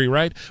race theory,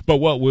 right? But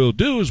what we'll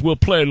do is we'll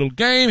play a little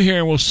game here,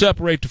 and we'll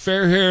separate the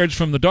fair-hairs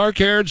from the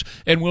dark-hairs,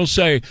 and we'll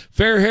say,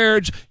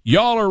 fair-hairs,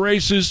 y'all are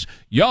racist,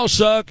 y'all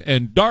suck,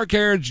 and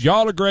dark-hairs,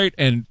 y'all are great,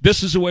 and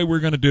this is the way we're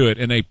going to do it.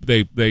 And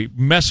they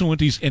messing with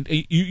these, and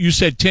you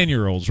said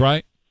 10-year-olds,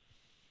 right?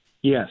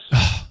 Yes.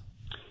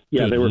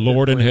 Yeah, Good they were.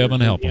 Lord in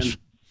heaven help us.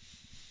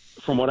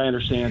 From what I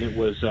understand, it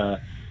was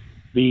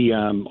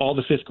all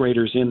the fifth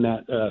graders in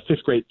that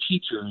fifth grade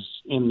teachers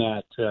in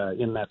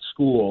that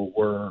school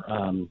were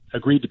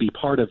agreed to be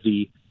part of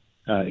the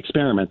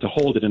experiment, to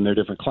hold it in their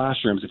different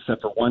classrooms,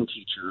 except for one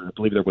teacher. I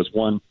believe there was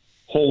one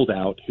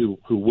holdout who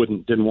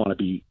didn't want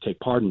to take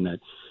part in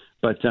it.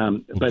 But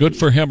good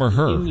for him or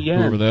her,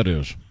 whoever that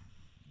is.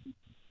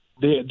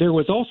 There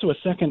was also a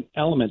second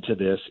element to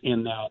this,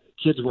 in that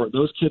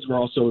those kids were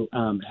also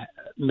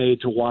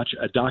made to watch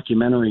a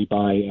documentary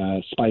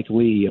by Spike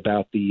Lee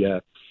about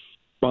the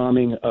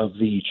bombing of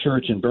the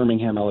church in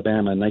Birmingham,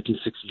 Alabama in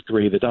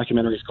 1963. The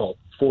documentary is called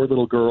Four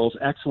Little Girls.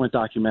 Excellent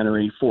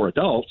documentary for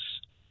adults,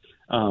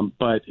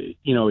 but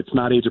it's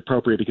not age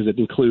appropriate because it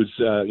includes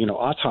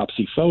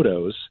autopsy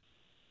photos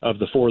of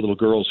the four little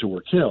girls who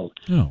were killed.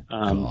 Oh,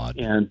 God.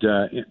 And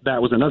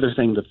that was another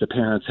thing that the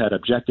parents had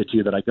objected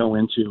to, that I go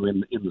into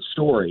in the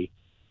story.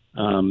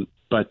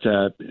 But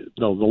the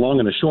long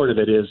and the short of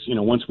it is,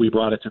 once we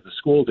brought it to the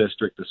school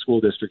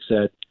district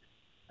said,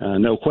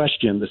 no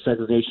question, the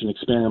segregation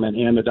experiment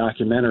and the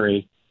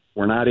documentary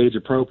were not age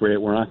appropriate.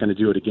 We're not going to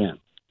do it again.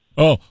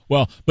 Oh,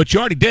 well, but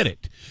you already did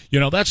it.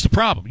 That's the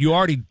problem. You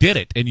already did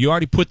it, and you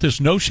already put this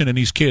notion in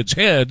these kids'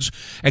 heads.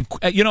 And,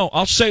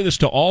 I'll say this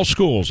to all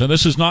schools, and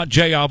this is not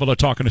Jay Avila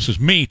talking, this is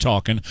me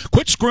talking.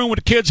 Quit screwing with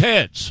the kids'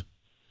 heads.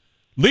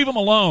 Leave them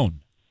alone.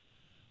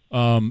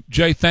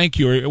 Jay, thank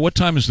you. What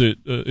time is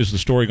the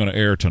story going to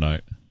air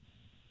tonight?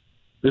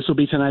 This will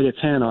be tonight at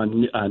 10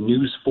 on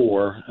News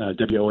 4,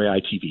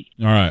 WOAI TV.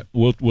 All right.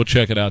 We'll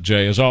check it out,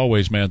 Jay. As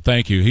always, man,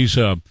 thank you.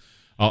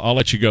 I'll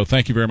let you go.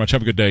 Thank you very much.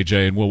 Have a good day,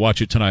 Jay, and we'll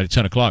watch it tonight at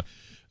 10 o'clock.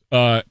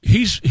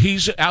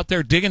 He's out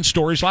there digging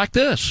stories like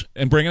this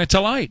and bringing it to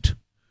light.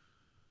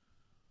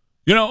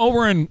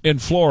 Over in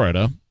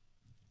Florida,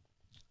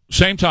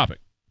 same topic.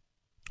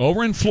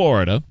 Over in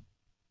Florida,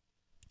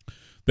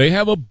 they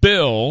have a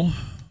bill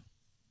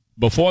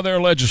before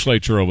their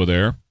legislature over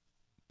there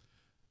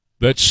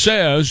that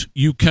says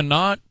you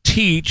cannot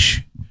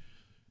teach,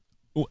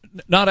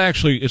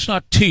 it's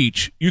not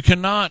teach, you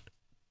cannot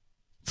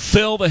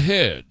fill the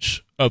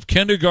heads of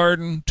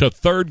kindergarten to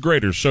third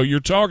graders. So you're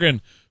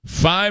talking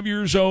 5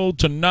 years old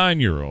to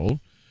 9-year-old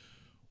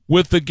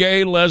with the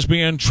gay,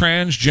 lesbian,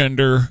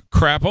 transgender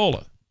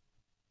crapola.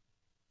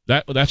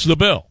 That's the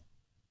bill.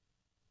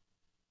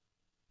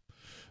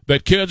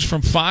 That kids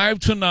from 5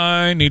 to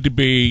 9 need to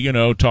be,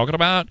 talking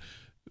about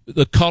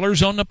the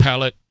colors on the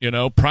palette,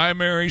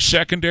 primary,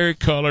 secondary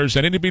colors.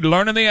 They need to be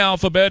learning the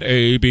alphabet,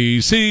 A, B,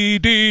 C,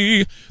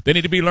 D. They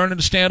need to be learning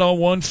to stand on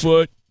one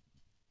foot.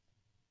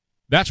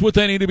 That's what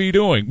they need to be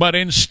doing. But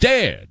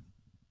instead,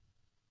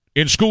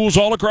 in schools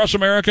all across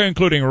America,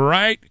 including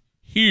right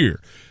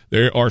here,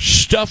 they are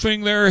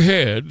stuffing their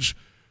heads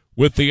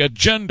with the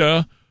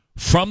agenda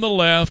from the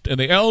left and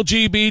the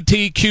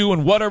LGBTQ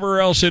and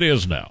whatever else it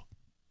is now,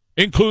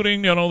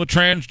 including, the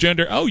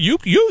transgender. Oh, you,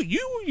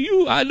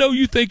 I know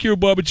you think you're a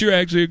boy, but you're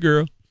actually a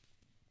girl.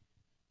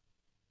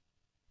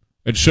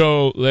 And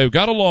so they've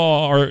got a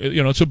law, or,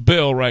 it's a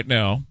bill right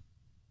now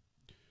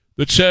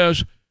that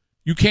says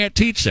you can't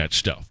teach that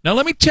stuff. Now,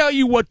 let me tell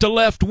you what the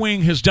left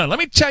wing has done. Let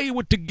me tell you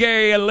what the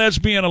Gay and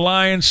Lesbian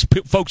Alliance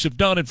folks have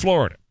done in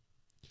Florida.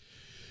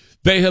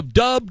 They have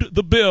dubbed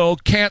the bill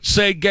Can't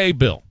Say Gay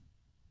Bill.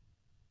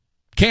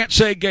 Can't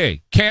say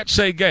gay. Can't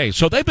say gay.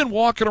 So they've been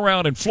walking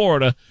around in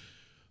Florida.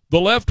 The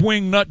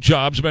left-wing nut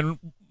jobs have been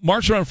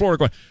marching around Florida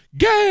going,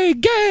 gay,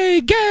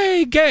 gay,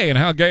 gay, gay. And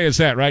how gay is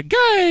that, right?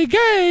 Gay,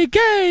 gay,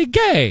 gay,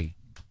 gay.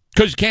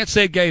 Because you can't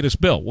say gay this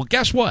bill. Well,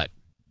 guess what?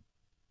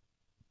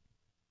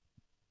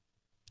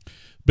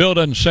 Bill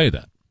doesn't say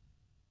that.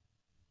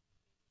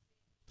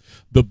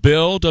 The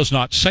bill does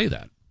not say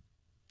that.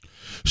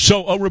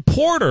 So a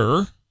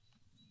reporter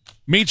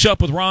meets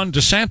up with Ron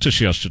DeSantis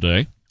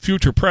yesterday,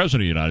 future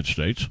president of the United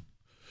States,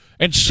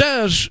 and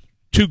says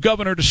to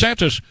Governor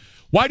DeSantis,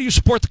 why do you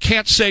support the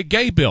Can't Say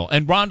Gay bill?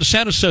 And Ron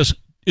DeSantis says,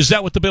 is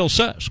that what the bill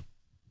says?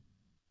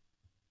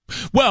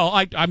 Well,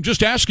 I'm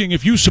just asking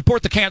if you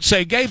support the Can't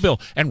Say Gay bill.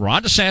 And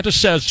Ron DeSantis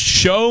says,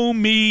 show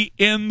me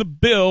in the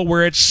bill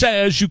where it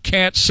says you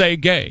can't say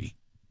gay.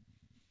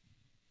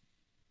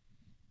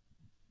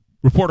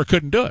 Reporter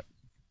couldn't do it.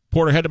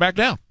 Reporter had to back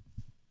down.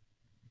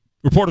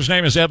 Reporter's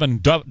name is Evan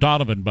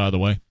Donovan, by the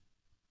way.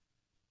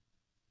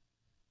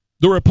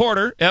 The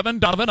reporter, Evan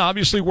Donovan,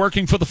 obviously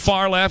working for the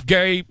far-left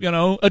gay,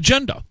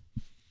 agenda.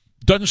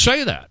 Doesn't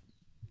say that.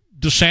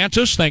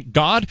 DeSantis, thank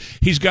God,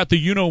 he's got the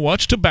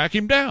you-know-whats to back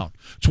him down.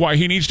 That's why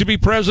he needs to be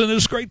president of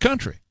this great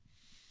country.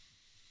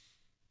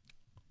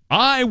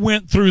 I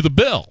went through the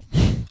bill.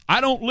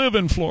 I don't live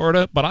in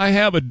Florida, but I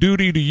have a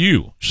duty to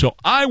you. So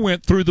I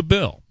went through the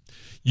bill.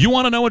 You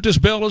want to know what this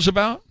bill is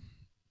about?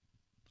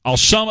 I'll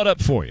sum it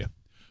up for you.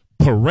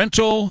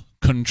 Parental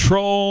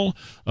control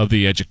of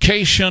the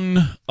education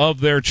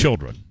of their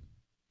children.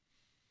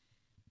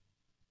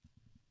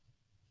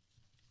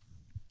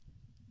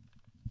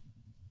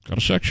 Got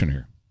a section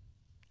here.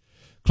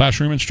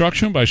 Classroom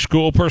instruction by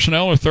school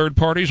personnel or third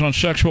parties on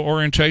sexual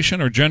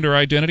orientation or gender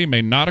identity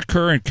may not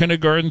occur in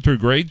kindergarten through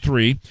grade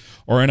 3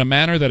 or in a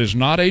manner that is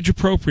not age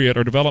appropriate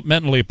or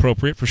developmentally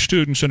appropriate for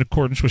students in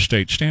accordance with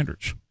state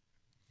standards.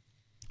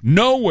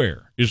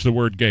 Nowhere is the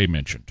word gay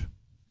mentioned.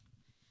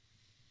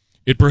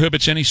 It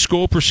prohibits any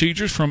school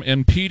procedures from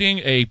impeding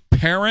a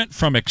parent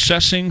from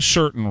accessing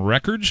certain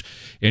records,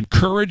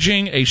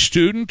 encouraging a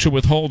student to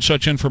withhold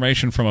such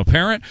information from a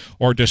parent,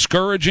 or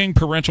discouraging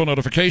parental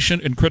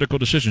notification in critical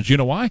decisions. You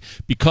know why?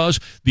 Because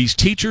these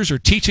teachers are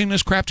teaching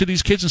this crap to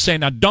these kids and saying,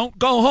 now don't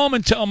go home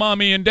and tell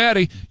mommy and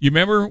daddy. You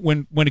remember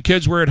when the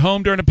kids were at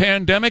home during the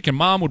pandemic and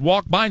mom would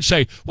walk by and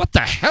say, what the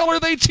hell are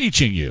they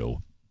teaching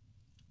you?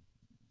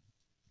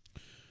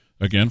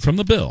 Again, from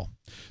the bill.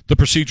 The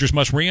procedures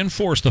must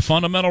reinforce the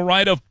fundamental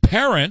right of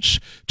parents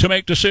to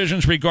make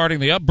decisions regarding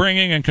the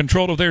upbringing and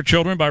control of their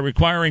children by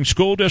requiring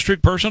school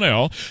district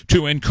personnel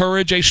to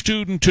encourage a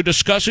student to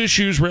discuss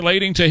issues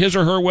relating to his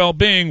or her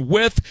well-being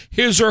with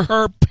his or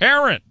her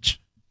parent.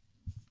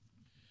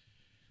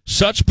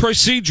 Such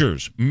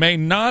procedures may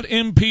not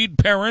impede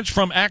parents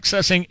from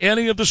accessing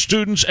any of the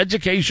student's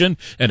education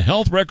and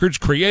health records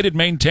created,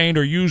 maintained,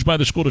 or used by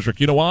the school district.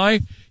 You know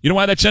why? You know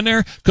why that's in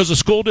there? Because the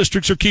school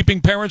districts are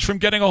keeping parents from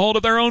getting a hold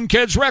of their own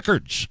kids'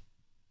 records.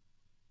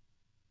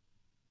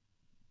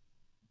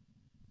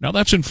 Now,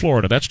 that's in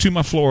Florida. That's to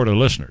my Florida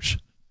listeners.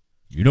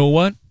 You know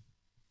what?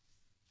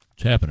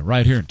 It's happening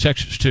right here in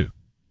Texas, too.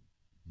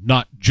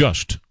 Not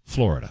just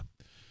Florida.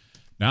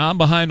 Now, I'm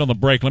behind on the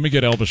break. Let me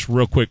get Elvis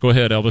real quick. Go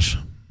ahead,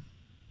 Elvis.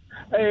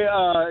 Hey,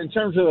 in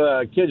terms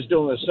of kids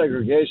doing the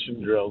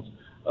segregation drills,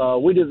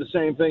 we did the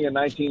same thing in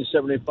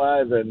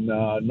 1975 in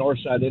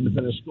Northside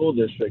Independent School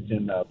District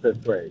in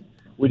 5th grade.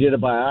 We did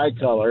it by eye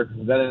color.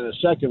 Then in the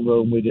second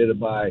room, we did it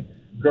by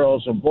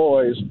girls and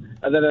boys.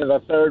 And then in the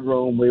third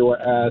room, we were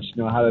asked,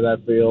 how did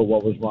that feel,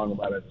 what was wrong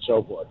about it, and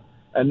so forth.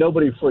 And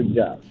nobody freaked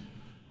out.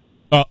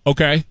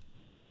 Okay.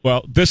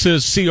 Well, this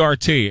is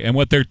CRT, and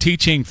what they're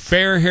teaching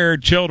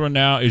fair-haired children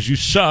now is you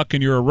suck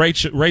and you're a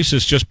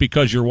racist just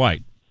because you're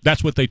white.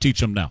 That's what they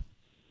teach them now.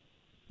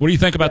 What do you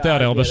think about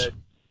that, Elvis?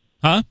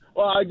 Huh?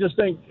 Well, I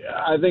think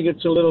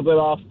it's a little bit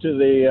off to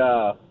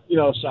the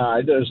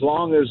side. As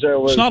long as there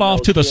was, it's not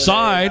off to the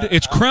side.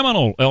 It's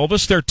criminal,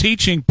 Elvis. They're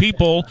teaching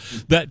people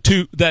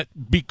that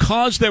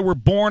because they were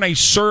born a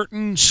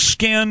certain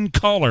skin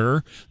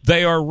color,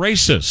 they are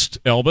racist,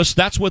 Elvis.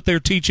 That's what they're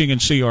teaching in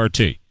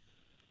CRT.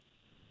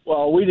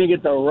 Well, we didn't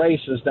get the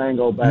racist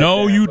angle back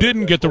No, then, you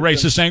didn't get the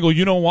racist angle.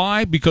 You know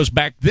why? Because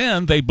back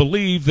then they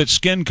believed that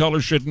skin color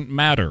shouldn't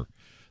matter.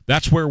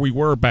 That's where we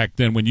were back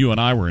then when you and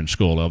I were in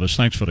school, Elvis.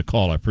 Thanks for the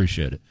call. I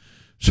appreciate it.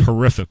 It's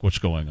horrific what's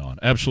going on.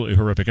 Absolutely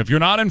horrific. If you're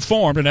not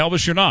informed, and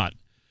Elvis, you're not,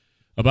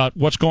 about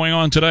what's going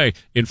on today,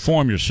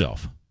 inform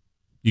yourself.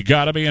 You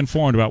got to be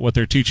informed about what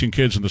they're teaching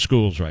kids in the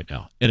schools right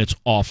now, and it's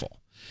awful.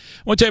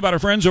 I want to tell you about our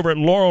friends over at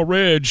Laurel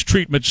Ridge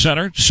Treatment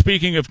Center.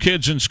 Speaking of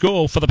kids in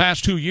school, for the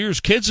past 2 years,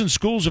 kids in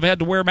schools have had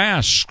to wear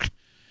masks.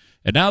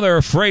 And now they're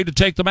afraid to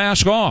take the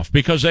mask off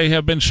because they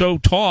have been so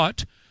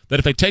taught that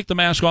if they take the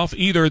mask off,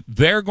 either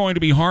they're going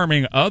to be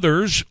harming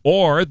others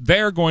or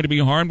they're going to be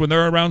harmed when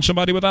they're around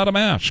somebody without a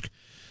mask.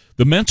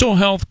 The mental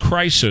health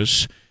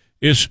crisis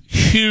is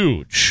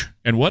huge.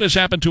 And what has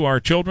happened to our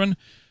children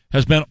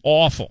has been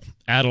awful.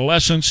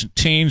 Adolescents and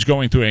teens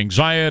going through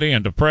anxiety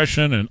and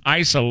depression and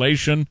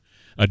isolation.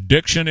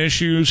 Addiction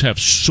issues have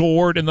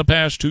soared in the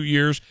past 2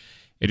 years.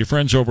 And your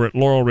friends over at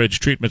Laurel Ridge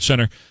Treatment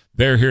Center,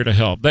 they're here to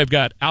help. They've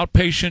got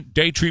outpatient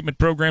day treatment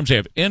programs. They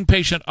have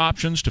inpatient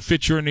options to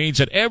fit your needs,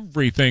 and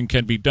everything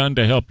can be done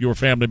to help your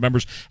family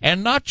members,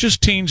 and not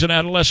just teens and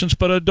adolescents,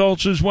 but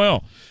adults as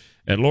well.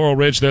 At Laurel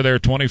Ridge, they're there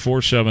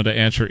 24/7 to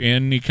answer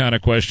any kind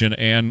of question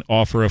and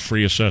offer a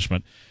free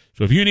assessment.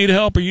 So if you need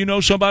help or you know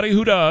somebody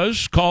who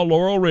does, call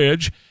Laurel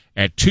Ridge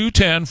at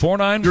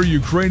 210-49.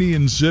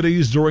 Ukrainian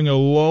cities during a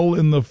lull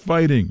in the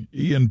fighting.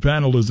 Ian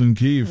Panel is in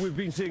Kyiv. We've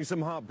been seeing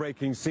some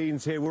heartbreaking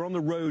scenes here. We're on the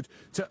road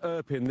to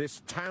Irpin,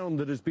 this town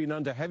that has been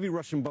under heavy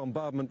Russian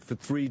bombardment for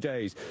 3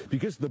 days.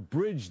 Because the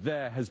bridge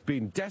there has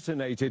been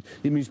detonated,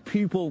 it means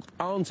people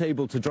aren't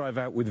able to drive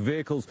out with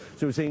vehicles.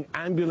 So we're seeing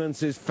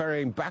ambulances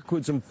ferrying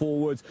backwards and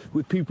forwards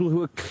with people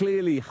who are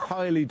clearly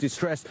highly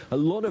distressed. A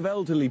lot of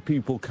elderly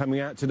people coming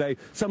out today,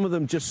 some of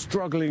them just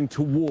struggling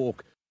to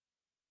walk.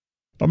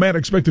 A man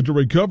expected to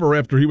recover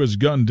after he was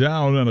gunned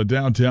down on a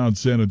downtown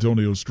San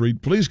Antonio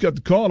street. Police got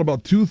the call at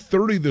about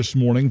 2:30 this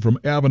morning from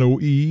Avenue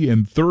E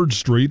and 3rd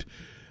Street.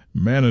 A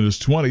man in his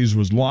 20s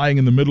was lying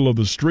in the middle of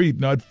the street.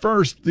 Now, at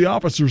first, the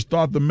officers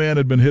thought the man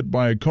had been hit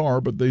by a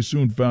car, but they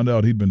soon found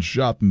out he'd been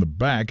shot in the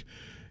back.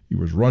 He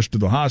was rushed to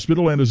the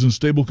hospital and is in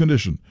stable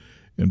condition.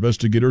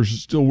 Investigators are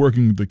still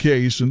working the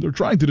case, and they're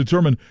trying to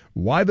determine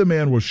why the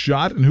man was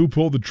shot and who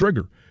pulled the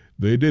trigger.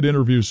 They did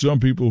interview some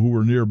people who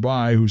were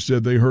nearby who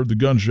said they heard the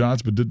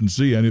gunshots but didn't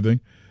see anything.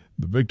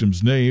 The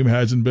victim's name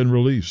hasn't been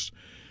released.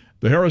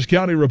 The Harris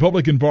County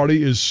Republican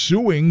Party is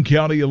suing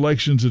County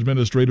Elections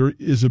Administrator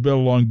Isabel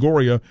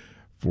Longoria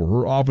for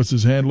her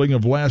office's handling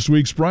of last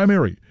week's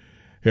primary.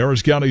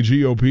 Harris County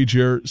GOP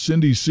Chair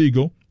Cindy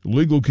Siegel,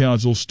 legal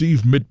counsel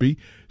Steve Mitby,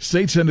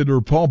 State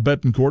Senator Paul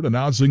Bettencourt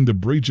announcing the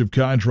breach of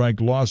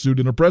contract lawsuit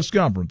in a press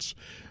conference.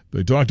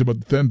 They talked about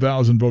the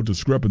 10,000 vote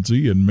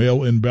discrepancy in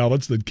mail-in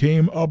ballots that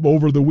came up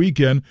over the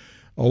weekend,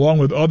 along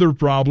with other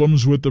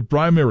problems with the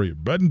primary.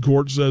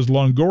 Bettencourt says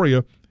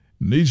Longoria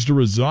needs to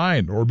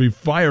resign or be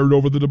fired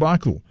over the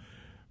debacle.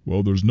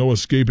 Well, there's no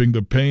escaping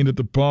the pain at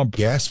the pump.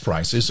 Gas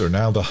prices are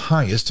now the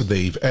highest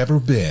they've ever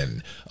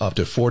been, up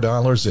to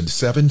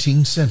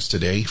 $4.17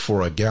 today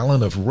for a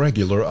gallon of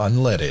regular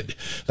unleaded.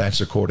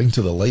 That's according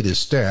to the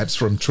latest stats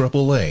from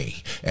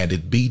AAA, and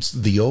it beats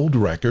the old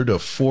record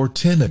of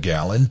 $4.10 a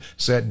gallon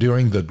set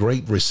during the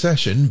Great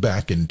Recession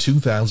back in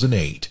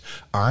 2008.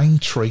 I'm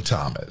Trey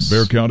Thomas.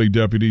 Bexar County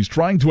deputies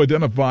trying to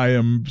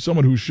identify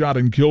someone who shot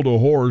and killed a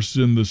horse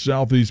in the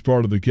southeast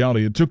part of the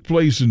county. It took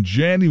place in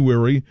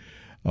January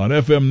on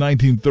FM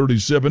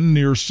 1937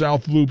 near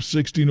South Loop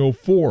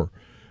 1604.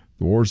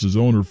 The horse's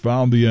owner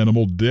found the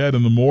animal dead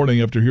in the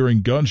morning after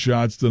hearing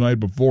gunshots the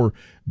night before.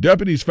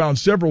 Deputies found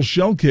several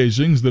shell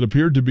casings that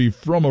appeared to be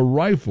from a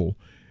rifle.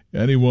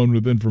 Anyone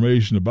with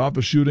information about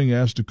the shooting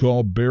asked to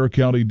call Bexar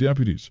County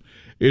deputies.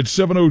 It's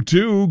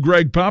 7:02.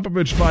 Greg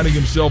Popovich finding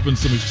himself in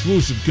some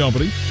exclusive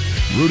company.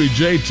 Rudy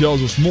J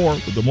tells us more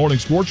with the Morning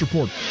Sports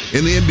Report.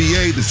 In the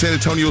NBA, the San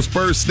Antonio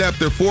Spurs snapped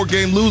their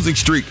 4-game losing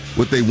streak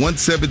with a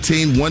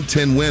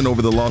 117-110 win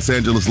over the Los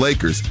Angeles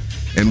Lakers.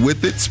 And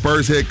with it,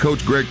 Spurs head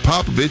coach Greg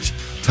Popovich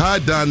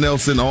tied Don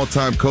Nelson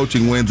all-time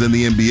coaching wins in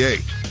the NBA.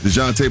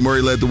 DeJounte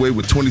Murray led the way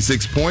with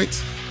 26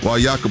 points, while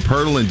Jakob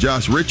Poeltl and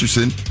Josh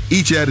Richardson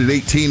each added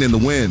 18 in the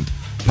win.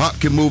 Pop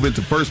can move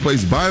into first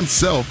place by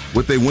himself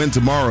with a win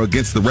tomorrow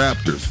against the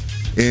Raptors.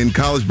 In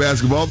college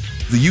basketball,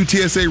 the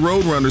UTSA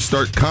Roadrunners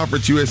start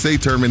Conference USA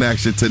tournament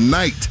action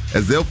tonight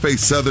as they'll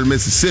face Southern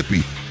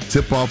Mississippi.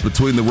 Tip-off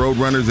between the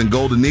Roadrunners and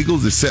Golden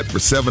Eagles is set for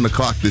 7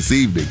 o'clock this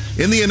evening.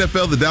 In the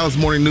NFL, the Dallas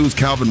Morning News'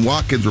 Calvin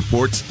Watkins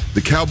reports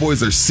the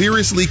Cowboys are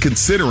seriously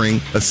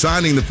considering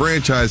assigning the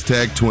franchise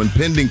tag to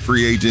impending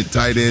free agent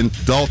tight end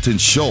Dalton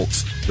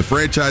Schultz. The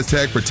franchise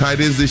tag for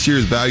tight ends this year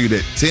is valued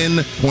at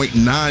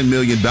 $10.9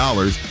 million,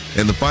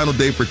 and the final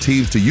day for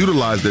teams to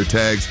utilize their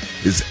tags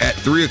is at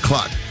 3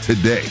 o'clock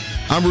today.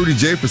 I'm Rudy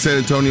J for San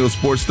Antonio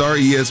Sports Star,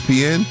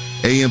 ESPN,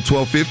 AM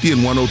 1250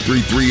 and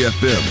 103.3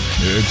 FM.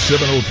 It's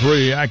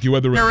 7:03.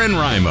 AccuWeather. Aaron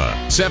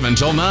Rima, 7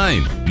 till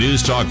 9.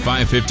 News Talk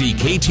 550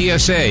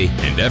 KTSA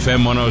and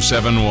FM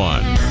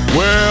 107.1.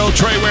 Well,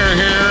 Trey Ware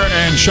here,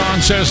 and Sean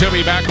says he'll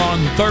be back on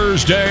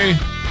Thursday.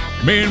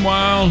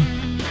 Meanwhile,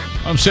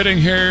 I'm sitting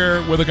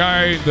here with a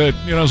guy that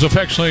is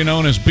affectionately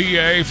known as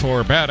BA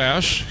for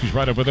Badass. He's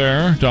right over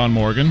there, Don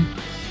Morgan.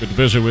 Good to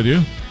visit with you.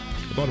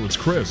 I thought it was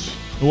Chris.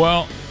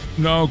 Well,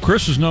 no,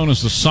 Chris is known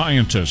as the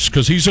scientist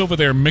because he's over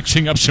there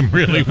mixing up some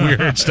really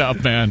weird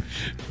stuff, man.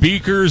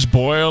 Beakers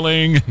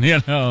boiling,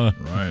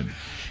 Right.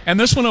 And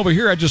this one over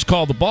here, I just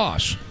called the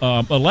boss,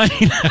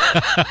 Elaine.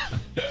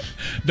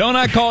 Don't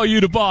I call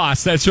you the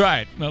boss? That's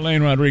right.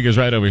 Elaine Rodriguez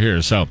right over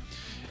here. So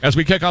as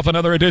we kick off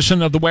another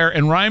edition of the Ware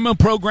and Rima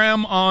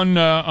program on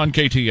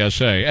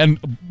KTSA.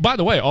 And by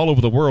the way, all over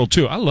the world,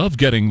 too. I love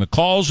getting the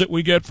calls that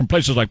we get from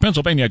places like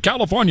Pennsylvania,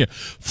 California,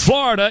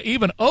 Florida,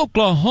 even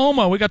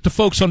Oklahoma. We got the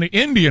folks on the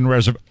Indian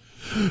Reservation.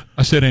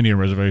 I said Indian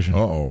Reservation.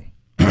 Uh-oh.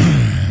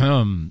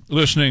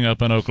 Listening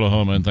up in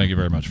Oklahoma, and thank you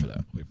very much for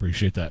that. We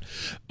appreciate that.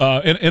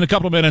 In a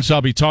couple of minutes,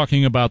 I'll be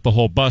talking about the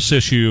whole bus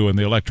issue and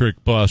the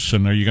electric bus,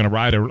 and are you going to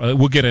ride?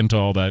 We'll get into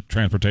all that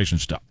transportation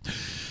stuff.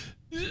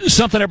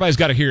 Something everybody's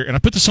got to hear, and I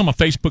put this on my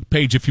Facebook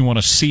page if you want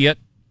to see it,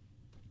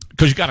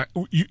 because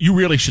you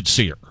really should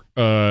see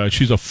her.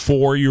 She's a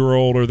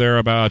 4-year-old or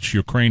thereabouts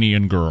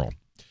Ukrainian girl.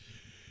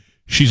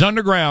 She's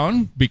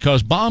underground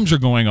because bombs are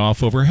going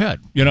off overhead.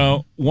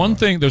 One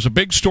thing, there's a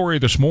big story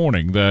this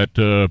morning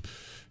that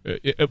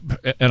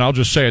and I'll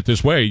just say it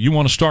this way, you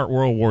want to start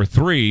World War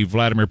III,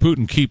 Vladimir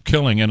Putin, keep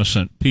killing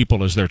innocent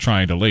people as they're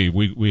trying to leave.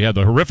 We had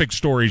the horrific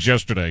stories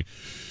yesterday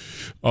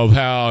of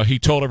how he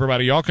told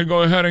everybody, y'all can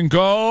go ahead and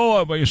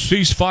go,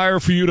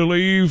 ceasefire for you to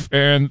leave,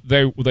 and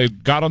they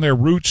got on their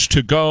routes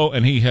to go,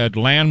 and he had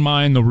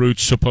landmined the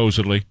routes,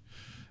 supposedly,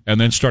 and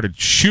then started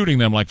shooting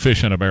them like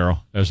fish in a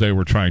barrel as they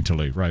were trying to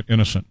leave, right?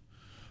 Innocent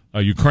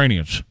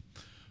Ukrainians.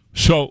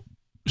 So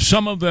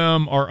some of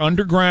them are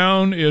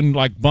underground in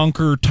like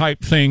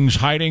bunker-type things,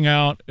 hiding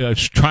out,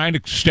 trying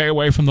to stay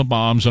away from the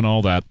bombs and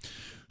all that.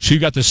 So you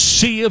got the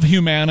sea of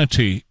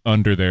humanity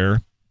under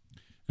there.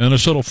 And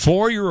this little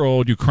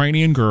 4-year-old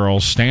Ukrainian girl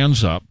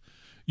stands up.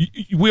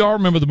 We all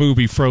remember the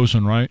movie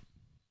Frozen, right?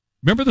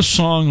 Remember the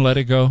song Let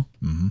It Go?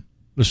 Mm-hmm.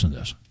 Listen to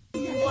this.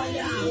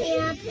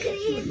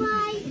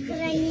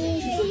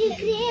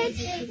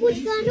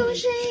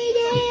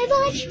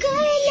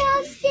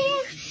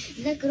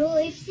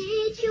 Закрой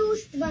все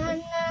чувства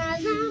на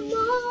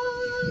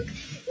замок,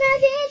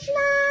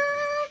 навечно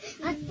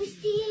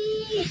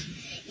отпусти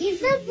и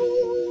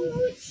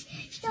забудь,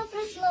 что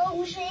прошло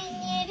уже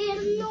не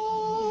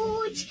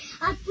вернуть.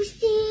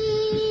 Отпусти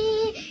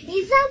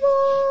и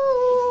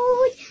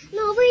забудь,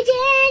 новый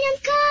день он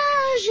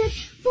кажет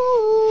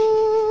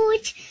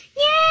путь.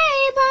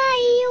 Не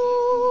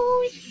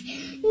боюсь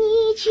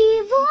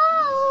ничего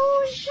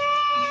уже.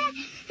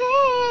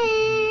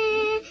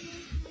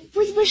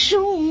 Пусть бы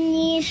шум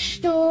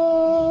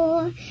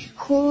ничто,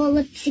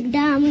 холод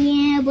всегда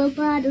мне был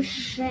по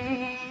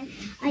душе,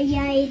 а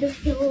я иду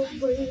все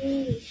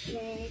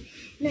выше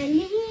на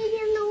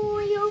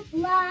ледяную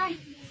власть,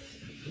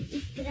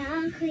 и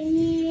страха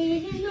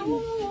не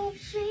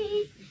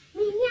вернувшись,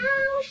 меня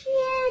уж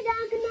не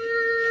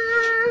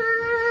догнать.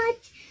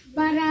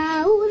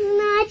 Пора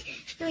узнать,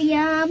 что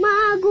я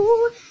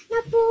могу,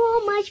 на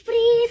помощь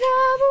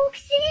призову к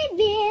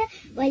себе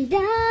во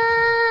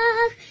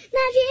льдах.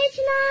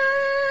 Навечно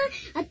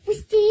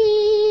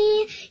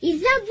отпусти и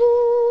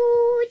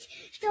забудь,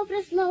 что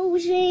прошло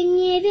уже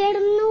не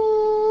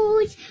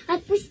вернуть.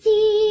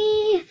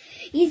 Отпусти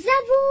и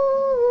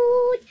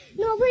забудь,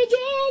 новый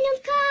день он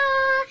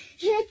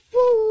кажет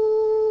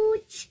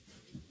путь.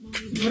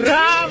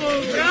 Браво,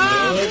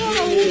 браво!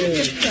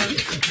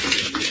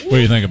 What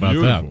do you think about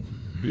that?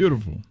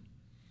 Beautiful.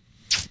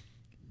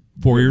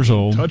 4 years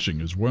old.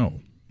 Touching as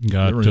well.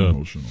 Got very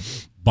emotional.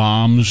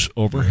 Bombs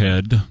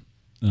overhead.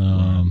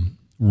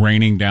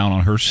 Raining down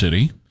on her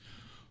city.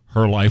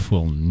 Her life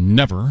will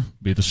never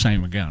be the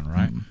same again,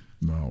 right?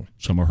 No.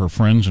 Some of her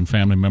friends and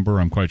family member,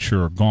 I'm quite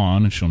sure, are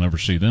gone, and she'll never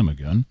see them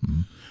again.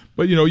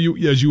 But, you know,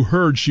 as you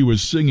heard, she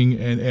was singing,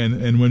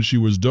 and when she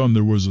was done,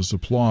 there was this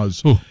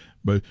applause. Ooh.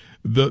 But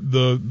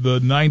the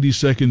 90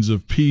 seconds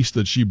of peace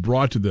that she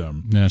brought to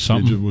them,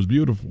 it was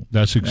beautiful.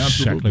 That's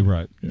exactly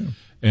right. Yeah.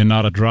 And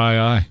not a dry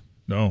eye.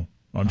 No,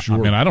 I'm sure. I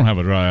mean, I don't have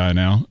a dry eye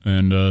now,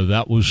 and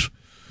that was...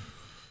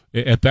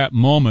 At that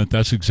moment,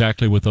 that's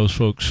exactly what those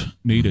folks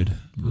needed.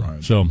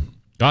 Right. So,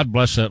 God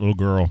bless that little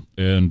girl,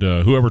 and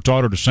whoever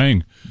taught her to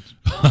sing.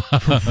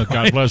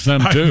 God bless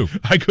them too.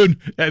 I couldn't.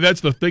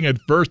 That's the thing.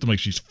 At first, I'm like,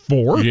 she's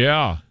 4.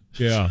 Yeah.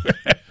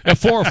 At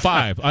 4 or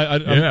 5.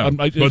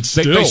 But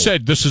still. They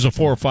said this is a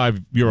 4 or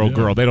 5-year-old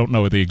girl. They don't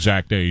know the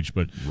exact age,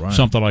 but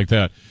something like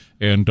that.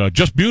 And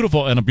just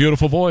beautiful, and a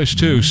beautiful voice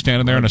too,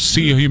 standing there in a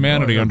sea of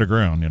humanity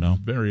underground. You know,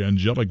 very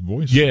angelic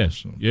voice.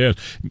 Yes.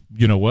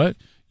 You know what?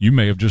 You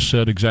may have just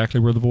said exactly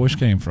where the voice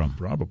came from.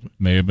 Probably.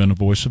 May have been the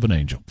voice of an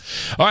angel.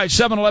 All right,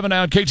 7-11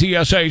 now at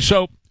KTSA.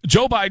 So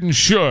Joe Biden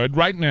should,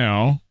 right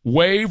now,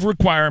 waive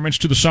requirements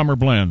to the summer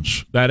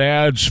blends. That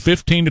adds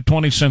 15 to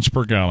 20 cents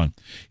per gallon.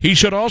 He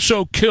should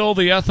also kill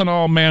the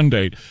ethanol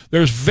mandate.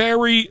 There's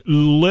very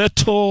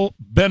little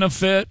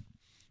benefit.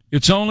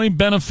 It's only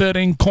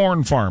benefiting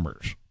corn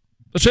farmers.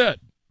 That's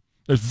it.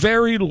 There's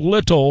very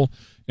little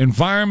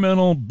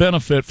environmental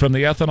benefit from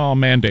the ethanol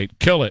mandate.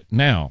 Kill it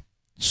now.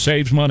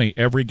 Saves money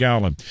every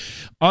gallon.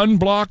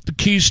 Unblock the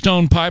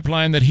Keystone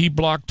Pipeline that he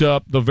blocked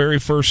up the very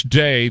first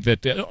day,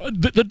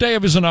 the day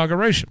of his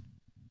inauguration.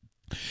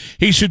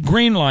 He should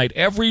greenlight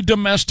every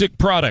domestic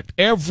project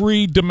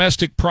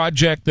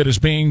that is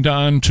being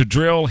done to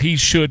drill. He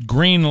should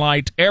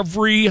greenlight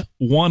every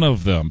one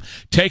of them,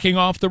 taking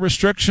off the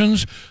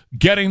restrictions,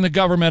 getting the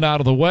government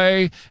out of the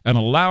way, and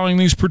allowing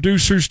these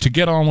producers to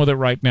get on with it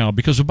right now.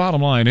 Because the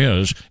bottom line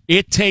is,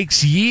 it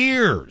takes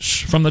years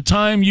from the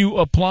time you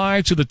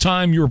apply to the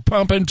time you're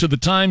pumping to the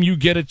time you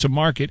get it to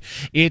market.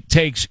 It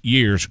takes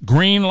years.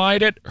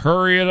 Greenlight it,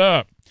 hurry it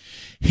up.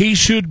 He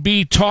should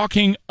be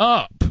talking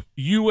up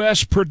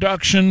U.S.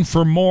 production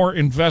for more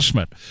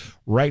investment.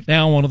 Right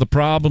now, one of the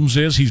problems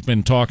is he's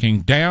been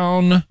talking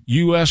down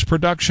U.S.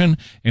 production,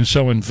 and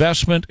so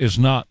investment is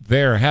not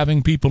there.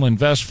 Having people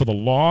invest for the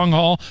long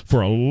haul,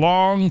 for a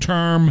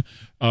long-term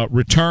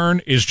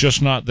return, is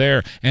just not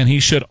there. And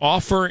he should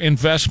offer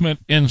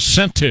investment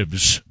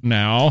incentives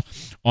now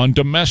on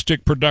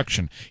domestic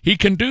production. He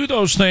can do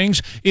those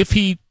things if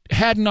he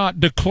had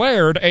not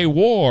declared a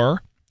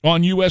war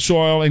on U.S.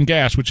 oil and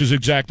gas, which is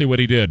exactly what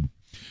he did.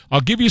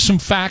 I'll give you some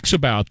facts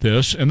about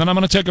this, and then I'm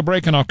going to take a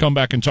break, and I'll come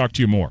back and talk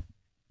to you more.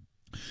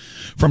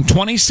 From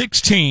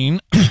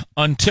 2016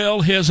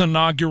 until his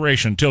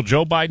inauguration, till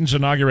Joe Biden's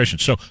inauguration,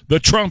 so the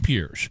Trump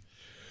years,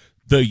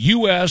 the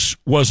U.S.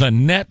 was a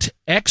net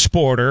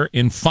exporter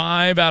in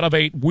 5 out of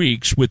 8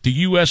 weeks, with the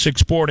U.S.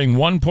 exporting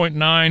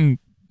 1.9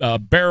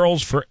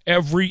 barrels for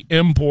every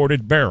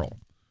imported barrel.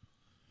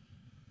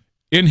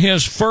 In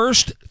his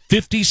first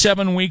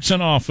 57 weeks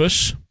in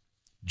office,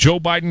 Joe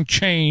Biden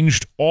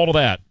changed all of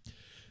that.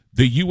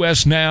 The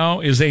U.S. now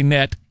is a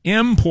net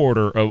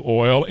importer of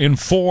oil in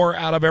 4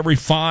 out of every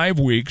 5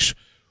 weeks,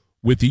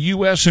 with the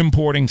U.S.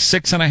 importing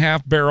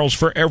 6.5 barrels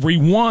for every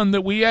one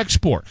that we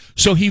export.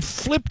 So he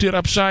flipped it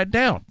upside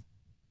down.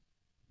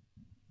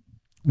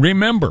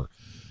 Remember,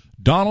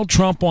 Donald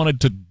Trump wanted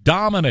to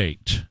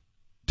dominate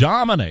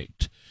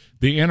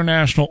the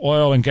international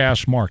oil and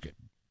gas market.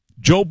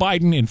 Joe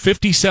Biden in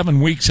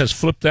 57 weeks has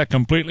flipped that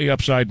completely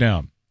upside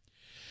down.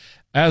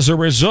 As a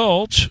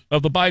result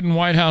of the Biden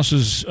White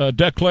House's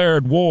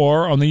declared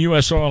war on the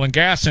U.S. oil and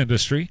gas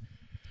industry,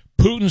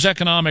 Putin's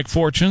economic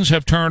fortunes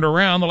have turned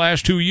around the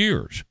last 2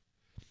 years.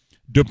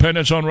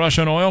 Dependence on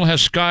Russian oil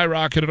has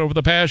skyrocketed over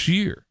the past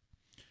year.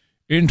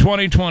 In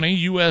 2020,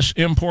 U.S.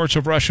 imports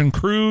of Russian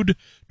crude,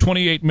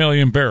 28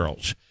 million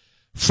barrels.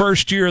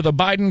 First year of the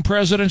Biden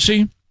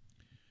presidency,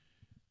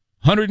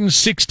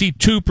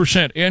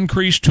 162%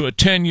 increase to a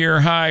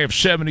 10-year high of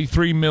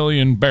 73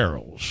 million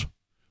barrels,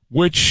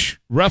 which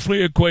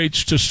roughly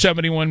equates to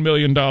 $71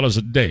 million a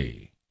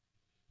day,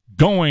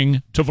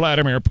 going to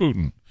Vladimir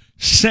Putin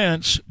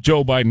since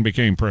Joe Biden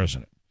became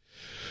president.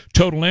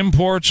 Total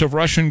imports of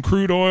Russian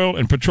crude oil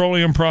and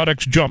petroleum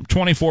products jumped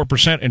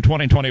 24% in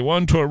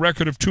 2021 to a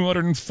record of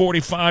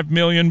 245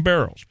 million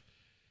barrels.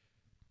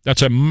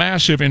 That's a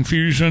massive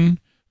infusion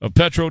of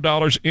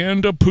petrodollars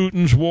into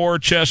Putin's war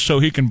chest so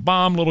he can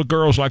bomb little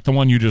girls like the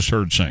one you just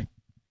heard sing.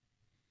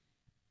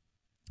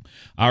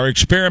 Our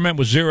experiment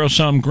with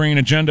zero-sum green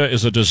agenda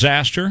is a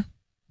disaster.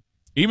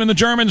 Even the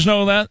Germans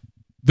know that.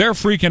 They're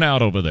freaking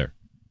out over there.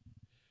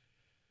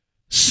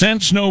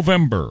 Since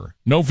November,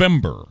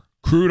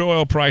 crude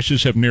oil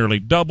prices have nearly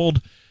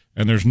doubled,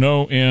 and there's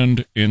no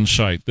end in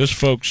sight. This,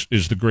 folks,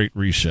 is the Great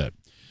Reset.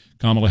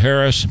 Kamala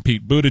Harris and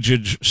Pete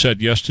Buttigieg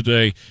said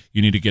yesterday,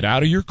 you need to get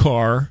out of your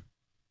car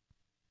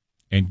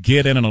and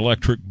get in an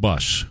electric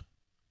bus.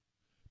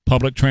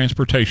 Public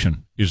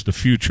transportation is the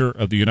future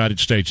of the United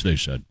States, they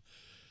said.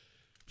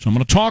 So I'm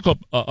going to talk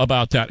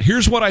about that.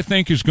 Here's what I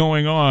think is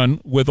going on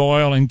with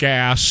oil and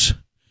gas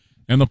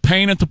and the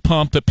pain at the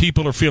pump that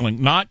people are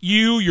feeling. Not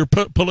you. You're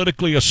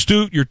politically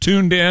astute. You're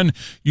tuned in.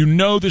 You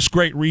know this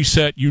Great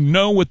Reset. You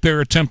know what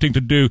they're attempting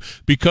to do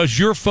because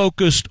you're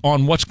focused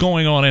on what's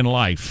going on in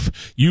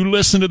life. You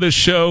listen to this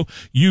show.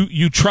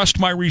 You trust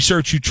my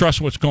research. You trust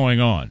what's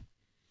going on.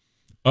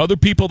 Other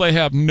people, they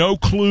have no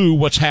clue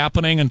what's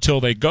happening until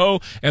they go,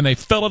 and they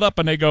fill it up,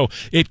 and they go,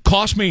 it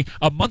cost me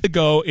a month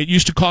ago, it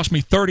used to cost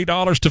me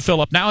 $30 to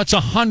fill up. Now it's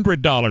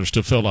 $100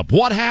 to fill up.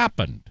 What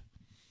happened?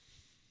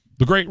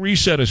 The Great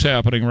Reset is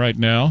happening right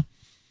now.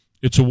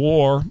 It's a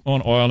war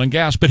on oil and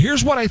gas. But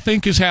here's what I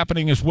think is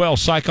happening as well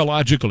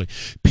psychologically.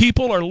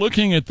 People are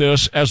looking at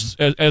this as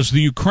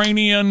the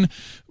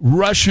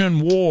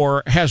Ukrainian-Russian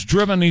war has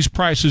driven these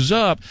prices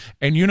up.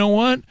 And you know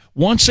what?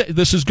 Once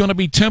this is going to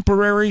be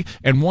temporary,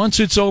 and once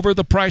it's over,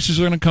 the prices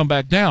are going to come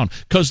back down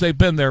because they've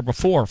been there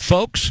before.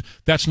 Folks,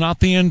 that's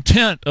not the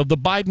intent of the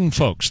Biden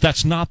folks.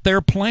 That's not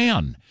their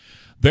plan.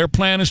 Their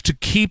plan is to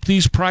keep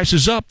these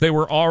prices up. They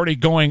were already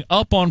going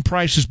up on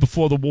prices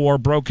before the war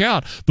broke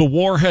out. The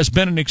war has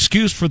been an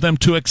excuse for them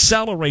to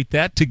accelerate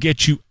that, to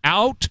get you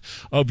out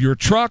of your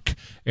truck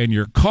and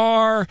your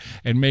car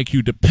and make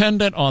you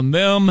dependent on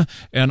them,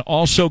 and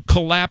also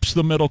collapse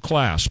the middle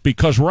class.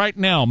 Because right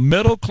now,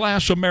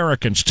 middle-class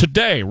Americans,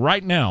 today,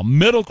 right now,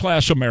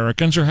 middle-class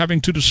Americans are having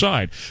to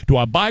decide, do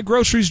I buy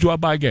groceries, do I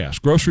buy gas?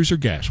 Groceries or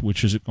gas?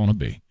 Which is it going to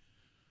be?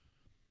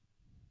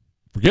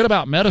 Forget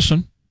about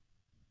medicine.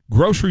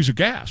 Groceries or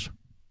gas.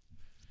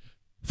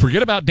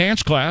 Forget about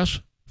dance class.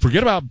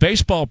 Forget about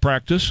baseball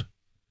practice.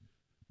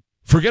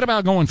 Forget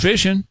about going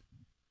fishing.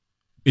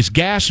 It's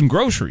gas and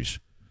groceries.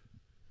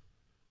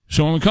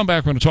 So when we come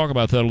back, we're going to talk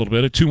about that a little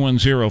bit at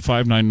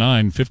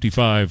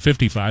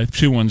 210-599-5555,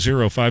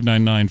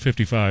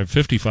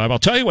 210-599-5555. I'll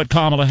tell you what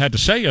Kamala had to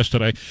say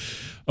yesterday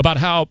about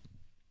how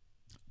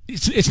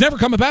it's never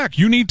coming back.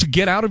 You need to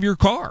get out of your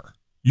car.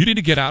 You need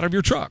to get out of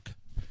your truck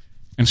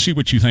and see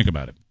what you think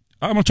about it.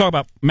 I'm going to talk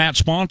about Matt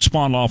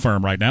Spahn Law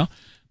Firm right now.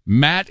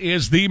 Matt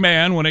is the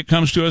man when it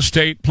comes to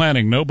estate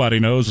planning. Nobody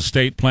knows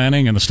estate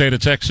planning in the state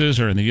of Texas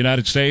or in the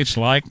United States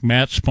like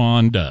Matt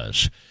Spahn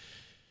does.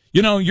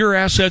 You know, your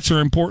assets are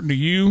important to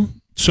you,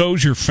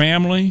 so's your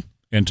family,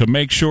 and to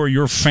make sure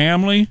your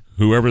family,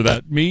 whoever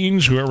that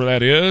means, whoever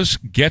that is,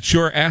 gets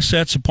your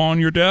assets upon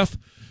your death,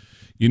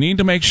 you need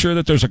to make sure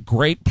that there's a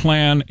great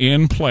plan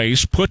in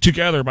place put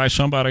together by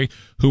somebody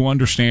who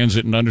understands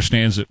it and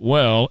understands it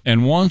well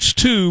and wants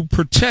to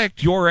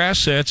protect your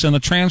assets and the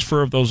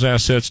transfer of those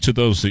assets to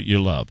those that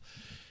you love.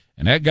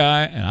 And that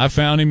guy, and I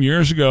found him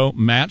years ago,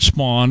 Matt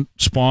Spawn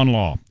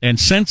Law. And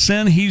since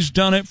then, he's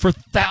done it for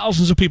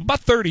thousands of people. About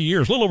 30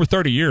 years, a little over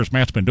 30 years,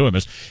 Matt's been doing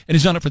this. And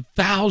he's done it for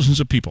thousands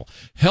of people,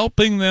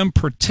 helping them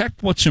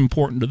protect what's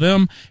important to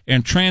them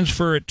and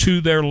transfer it to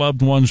their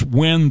loved ones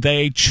when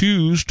they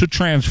choose to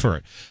transfer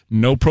it.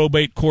 No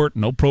probate court,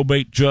 no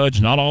probate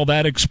judge, not all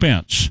that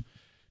expense.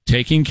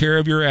 Taking care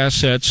of your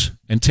assets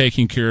and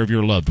taking care of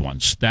your loved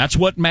ones. That's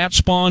what Matt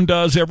Spawn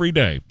does every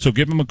day. So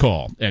give him a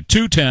call at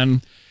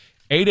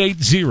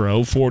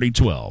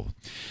 210-880-4012.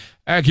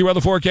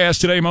 AccuWeather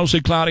forecast today,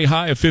 mostly cloudy,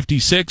 high of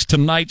 56.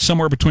 Tonight,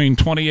 somewhere between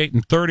 28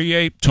 and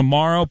 38.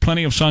 Tomorrow,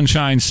 plenty of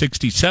sunshine,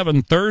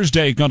 67.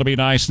 Thursday, going to be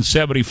nice and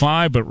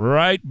 75, but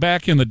right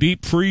back in the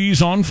deep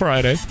freeze on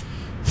Friday.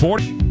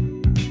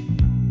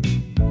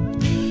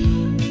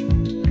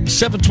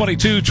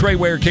 722, Trey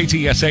Ware,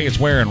 KTSA. It's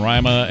Ware and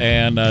Rima.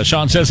 And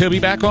Sean says he'll be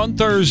back on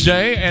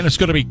Thursday, and it's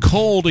going to be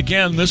cold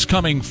again this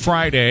coming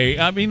Friday.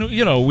 I mean,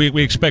 you know,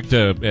 we expect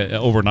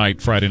overnight,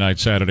 Friday night,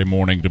 Saturday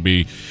morning to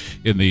be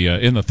in the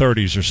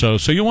 30s or so.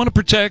 So you want to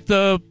protect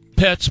the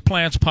pets,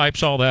 plants,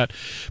 pipes, all that.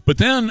 But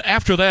then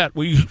after that,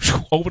 we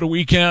over the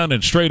weekend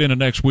and straight into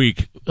next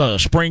week,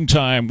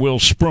 springtime will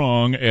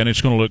sprung, and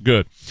it's going to look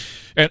good.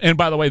 And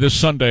by the way, this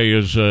Sunday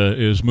is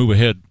move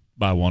ahead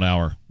by 1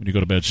 hour when you go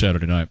to bed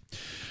Saturday night.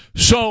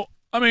 So,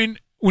 I mean,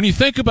 when you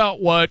think about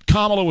what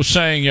Kamala was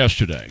saying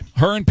yesterday,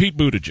 her and Pete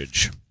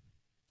Buttigieg,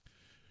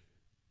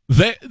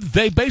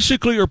 they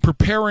basically are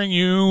preparing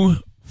you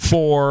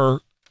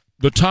for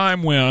the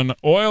time when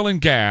oil and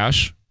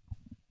gas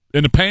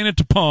and the paying at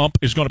the pump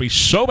is going to be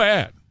so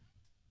bad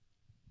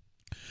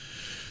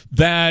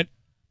that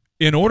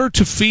in order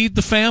to feed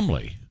the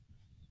family,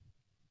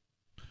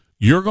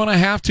 you're going to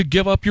have to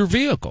give up your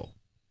vehicle.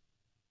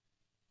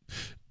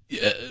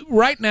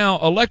 Right now,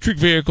 electric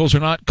vehicles are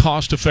not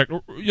cost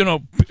effective. You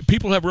know,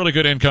 people who have really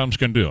good incomes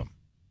can do them.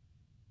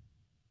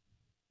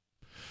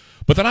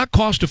 But they're not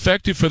cost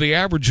effective for the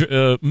average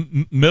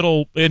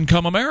middle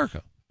income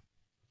America.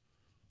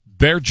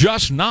 They're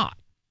just not.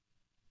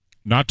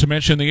 Not to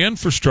mention the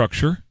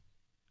infrastructure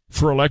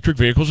for electric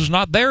vehicles is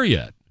not there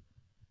yet.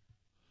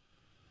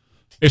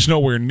 It's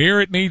nowhere near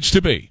it needs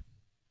to be.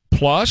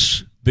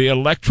 Plus, the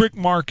electric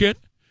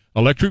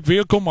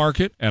vehicle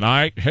market,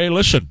 and hey,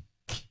 listen,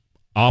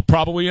 I'll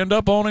probably end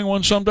up owning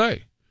one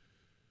someday.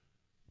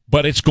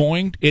 But it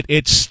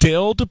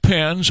still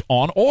depends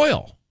on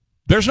oil.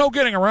 There's no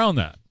getting around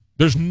that.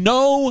 There's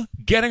no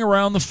getting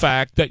around the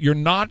fact that you're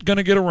not going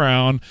to get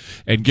around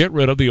and get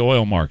rid of the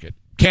oil market.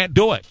 Can't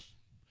do it.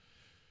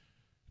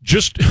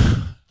 Just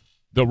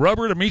the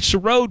rubber that meets the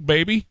road,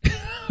 baby.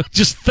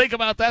 Just think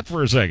about that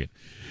for a second.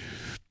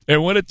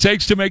 And what it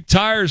takes to make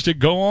tires to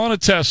go on a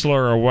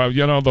Tesla or,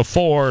 you know, the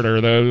Ford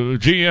or the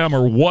GM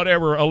or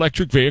whatever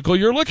electric vehicle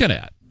you're looking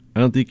at. I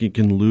don't think you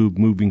can lube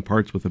moving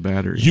parts with a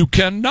battery. You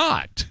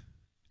cannot.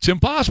 It's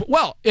impossible.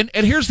 Well, and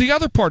here's the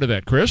other part of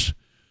that, Chris.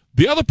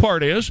 The other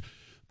part is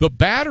the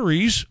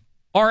batteries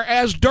are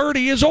as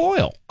dirty as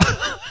oil.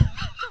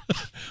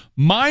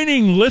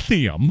 Mining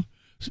lithium,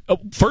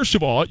 first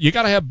of all, you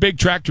got to have big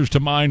tractors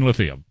to mine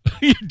lithium.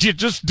 You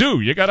just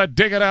do. You got to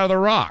dig it out of the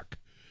rock.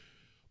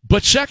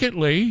 But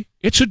secondly,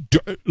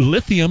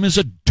 lithium is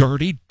a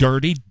dirty,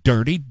 dirty,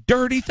 dirty,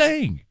 dirty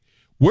thing.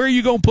 Where are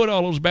you going to put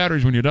all those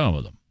batteries when you're done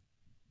with them?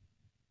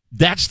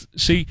 That's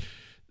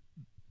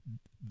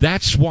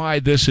why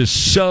this is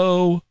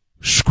so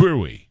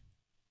screwy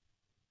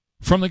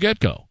from the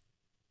get-go.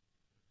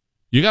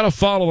 You got to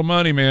follow the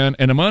money, man,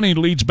 and the money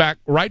leads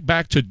right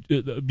back to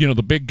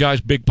the big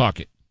guy's big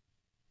pocket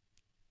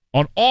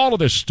on all of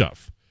this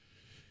stuff.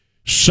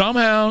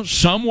 Somehow,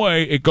 some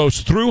way, it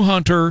goes through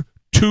Hunter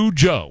to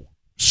Joe.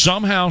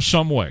 Somehow,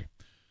 some way.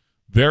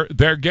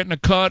 They're getting a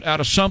cut out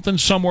of something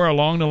somewhere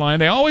along the line.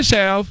 They always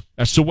have.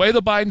 That's the way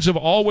the Bidens have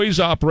always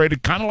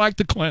operated, kind of like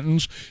the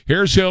Clintons.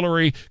 Here's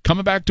Hillary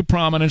coming back to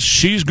prominence.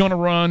 She's going to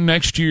run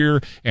next year,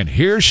 and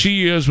here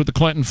she is with the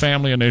Clinton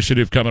Family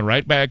Initiative coming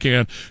right back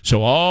in.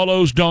 So all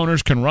those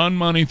donors can run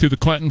money through the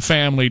Clinton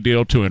family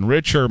deal to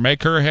enrich her,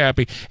 make her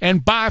happy,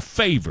 and buy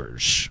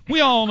favors.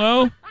 We all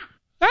know.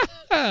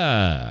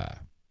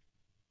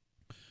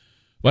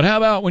 But how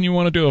about when you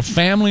want to do a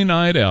family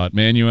night out,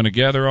 man? You want to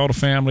gather all the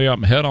family up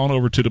and head on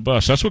over to the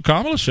bus. That's what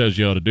Kamala says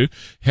you ought to do.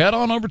 Head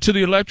on over to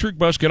the electric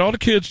bus, get all the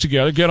kids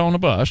together, get on the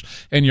bus,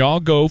 and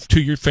y'all go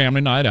to your family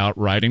night out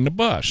riding the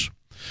bus.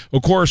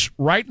 Of course,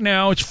 right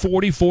now it's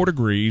 44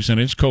 degrees and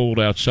it's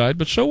cold outside,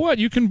 but so what?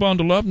 You can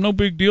bundle up, no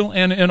big deal.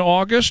 And in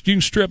August, you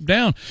can strip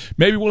down.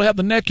 Maybe we'll have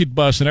the naked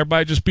bus and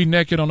everybody just be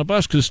naked on the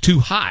bus because it's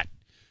too hot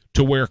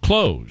to wear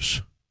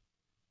clothes.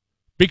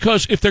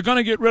 Because if they're going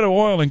to get rid of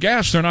oil and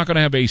gas, they're not going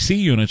to have AC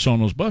units on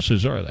those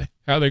buses, are they?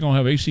 How are they going to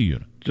have AC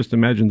units? Just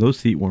imagine those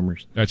seat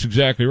warmers. That's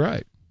exactly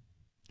right.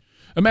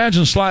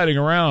 Imagine sliding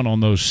around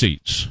on those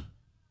seats.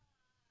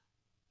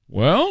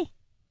 Well,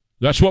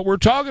 that's what we're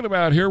talking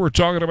about here. We're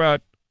talking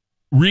about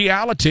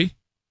reality.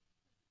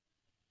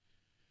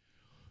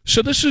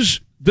 So this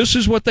is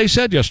what they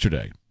said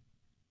yesterday.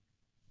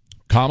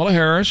 Kamala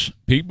Harris,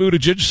 Pete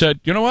Buttigieg said,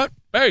 you know what?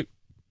 Hey,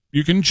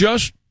 you can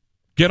just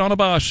get on a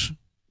bus.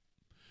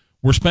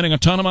 We're spending a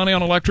ton of money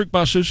on electric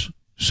buses,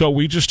 so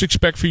we just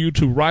expect for you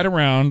to ride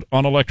around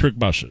on electric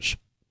buses.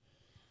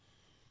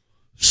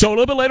 So a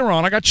little bit later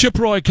on, I got Chip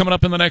Roy coming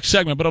up in the next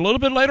segment, but a little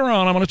bit later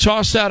on, I'm going to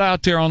toss that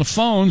out there on the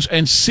phones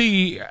and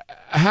see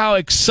how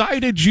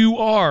excited you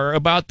are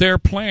about their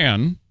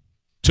plan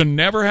to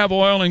never have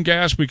oil and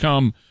gas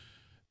become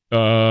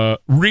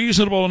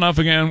reasonable enough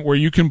again where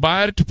you can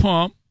buy it at the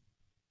pump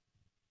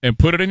and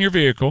put it in your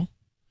vehicle.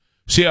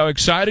 See how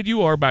excited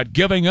you are about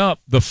giving up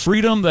the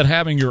freedom that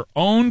having your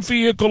own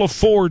vehicle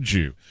affords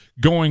you,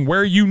 going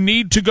where you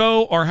need to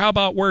go, or how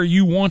about where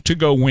you want to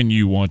go when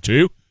you want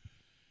to,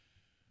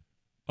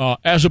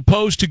 as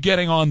opposed to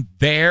getting on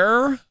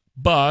their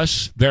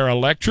bus, their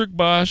electric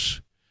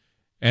bus,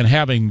 and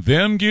having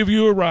them give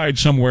you a ride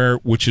somewhere,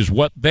 which is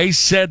what they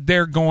said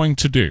they're going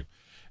to do.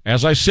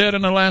 As I said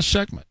in the last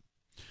segment,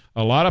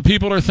 a lot of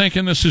people are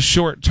thinking this is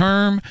short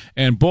term,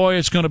 and boy,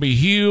 it's going to be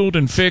healed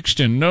and fixed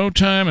in no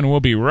time, and we'll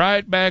be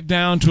right back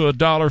down to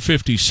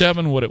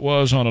 $1.57, what it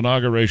was on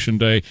Inauguration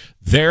Day.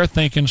 They're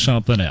thinking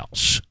something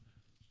else.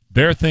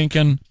 They're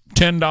thinking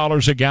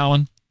 $10 a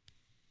gallon,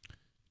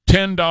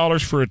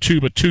 $10 for a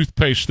tube of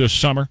toothpaste this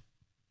summer.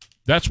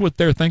 That's what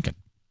they're thinking.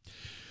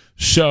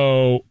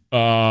 So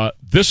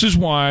this is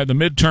why the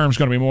midterm is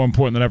going to be more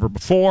important than ever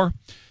before.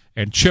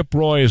 And Chip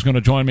Roy is going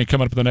to join me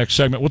coming up in the next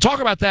segment. We'll talk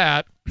about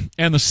that.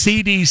 And the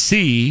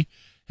CDC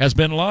has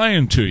been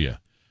lying to you.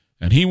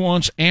 And he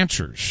wants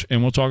answers.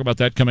 And we'll talk about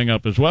that coming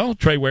up as well.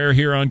 Trey Ware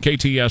here on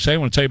KTSA. I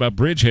want to tell you about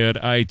Bridgehead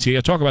IT.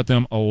 I talk about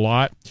them a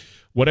lot.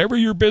 Whatever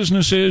your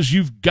business is,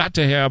 you've got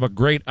to have a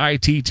great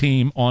IT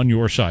team on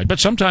your side. But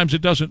sometimes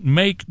it doesn't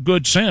make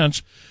good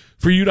sense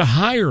for you to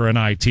hire an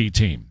IT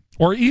team.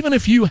 Or even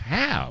if you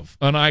have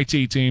an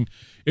IT team,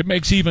 it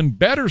makes even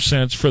better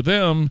sense for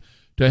them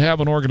to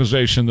have an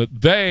organization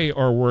that they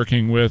are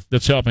working with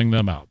that's helping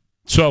them out.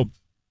 So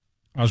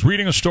I was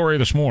reading a story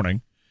this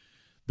morning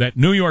that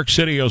New York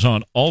City is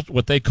on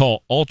what they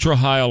call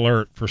ultra-high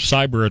alert for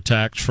cyber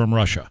attacks from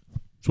Russia.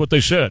 That's what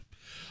they said.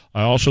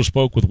 I also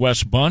spoke with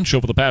Wes Bunch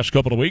over the past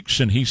couple of weeks,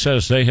 and he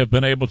says they have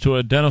been able to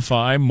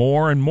identify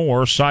more and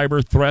more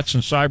cyber threats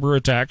and cyber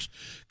attacks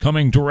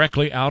coming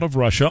directly out of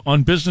Russia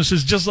on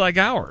businesses just like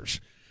ours.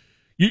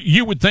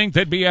 You would think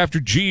they'd be after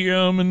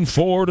GM and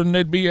Ford, and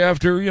they'd be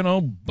after,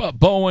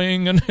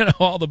 Boeing and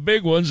all the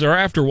big ones. They're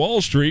after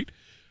Wall Street.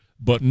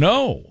 But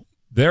no,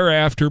 they're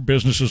after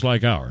businesses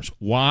like ours.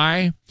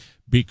 Why?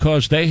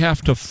 Because they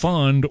have to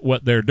fund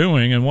what they're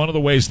doing, and one of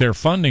the ways they're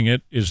funding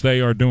it is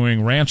they are doing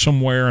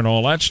ransomware and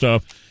all that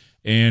stuff,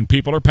 and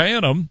people are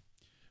paying them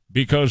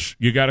because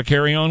you got to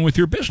carry on with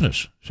your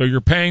business. So you're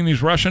paying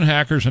these Russian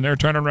hackers, and they're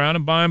turning around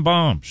and buying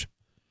bombs.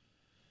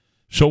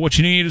 So what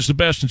you need is the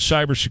best in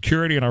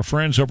cybersecurity, and our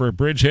friends over at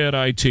Bridgehead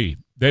IT.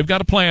 They've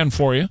got a plan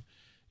for you.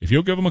 If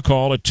you'll give them a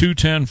call at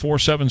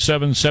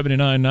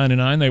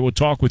 210-477-7999, they will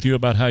talk with you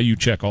about how you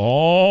check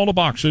all the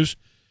boxes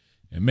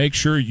and make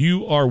sure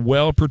you are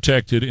well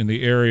protected in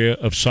the area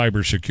of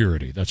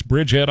cybersecurity. That's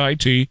Bridgehead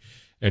IT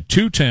at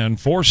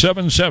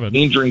 210-477.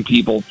 Injuring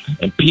people,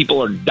 and people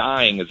are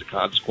dying as a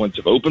consequence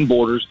of open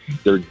borders.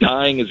 They're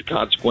dying as a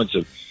consequence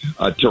of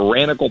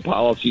tyrannical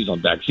policies on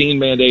vaccine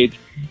mandates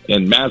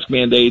and mask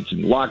mandates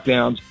and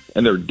lockdowns,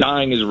 and they're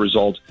dying as a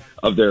result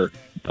of their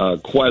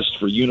quest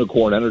for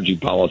unicorn energy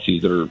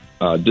policies that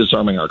are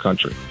disarming our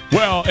country.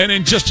 Well, and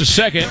in just a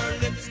second,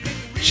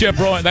 Chip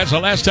Roy, that's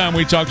the last time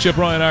we talked. Chip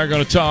Roy and I are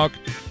going to talk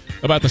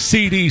about the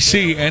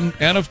CDC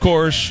and of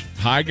course,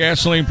 high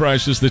gasoline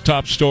prices, the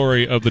top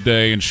story of the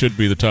day and should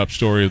be the top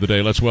story of the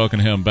day. Let's welcome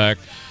him back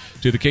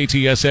to the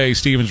KTSA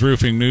Stevens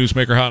Roofing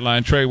Newsmaker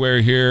Hotline. Trey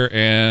Ware here,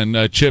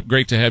 and Chip,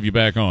 great to have you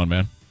back on,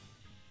 man.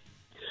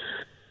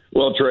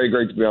 Well, Trey,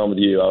 great to be on with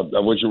you. I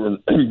wish it were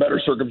in better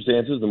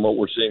circumstances than what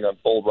we're seeing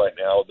unfold right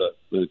now,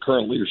 the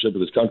current leadership of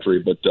this country,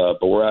 but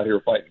we're out here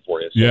fighting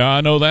for you. So. Yeah,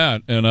 I know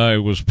that, and I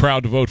was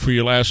proud to vote for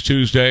you last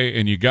Tuesday,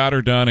 and you got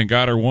her done and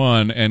got her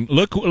won. And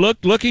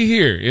looky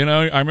here.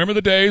 I remember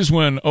the days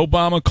when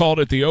Obama called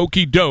it the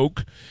okey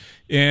doke,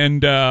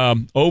 and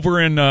over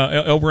in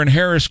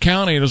Harris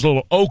County, there's a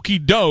little okey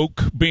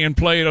doke being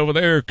played over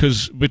there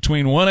because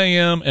between 1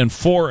 a.m. and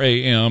 4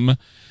 a.m.,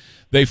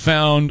 they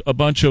found a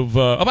bunch of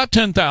about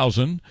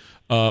 10,000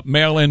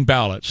 mail-in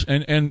ballots.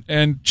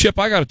 And Chip,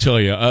 I got to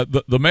tell you,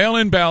 the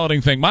mail-in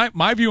balloting thing,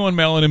 my view on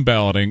mail-in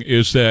balloting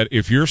is that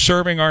if you're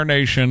serving our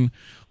nation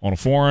on a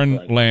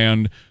foreign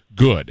land,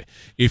 good.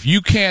 If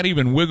you can't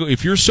even wiggle,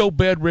 if you're so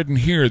bedridden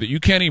here that you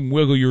can't even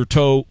wiggle your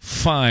toe,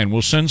 fine.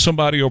 We'll send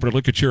somebody over to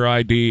look at your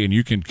ID, and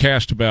you can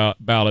cast a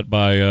ballot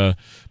by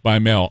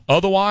mail.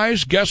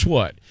 Otherwise, guess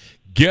what?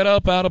 Get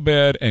up out of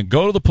bed and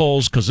go to the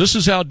polls, because this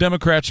is how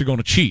Democrats are going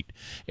to cheat.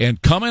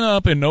 And coming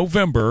up in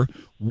November,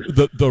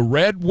 the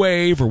red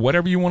wave, or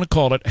whatever you want to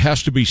call it,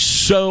 has to be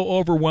so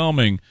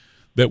overwhelming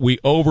that we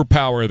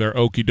overpower their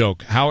okey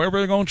doke. However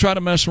they're going to try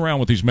to mess around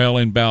with these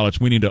mail-in ballots,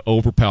 we need to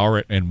overpower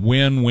it and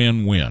win,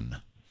 win, win.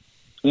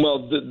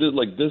 Well,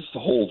 this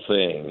whole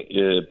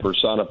thing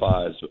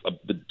personifies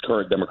the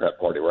current Democrat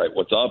Party, right?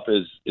 What's up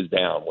is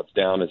down. What's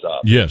down is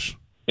up. Yes.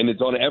 and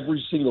it's on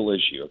every single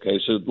issue, okay?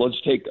 So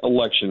let's take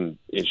election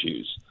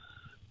issues.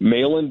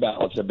 Mail-in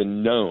ballots have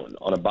been known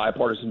on a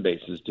bipartisan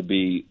basis to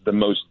be the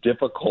most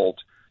difficult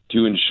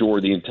to ensure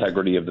the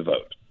integrity of the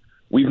vote.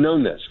 We've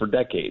known this for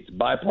decades.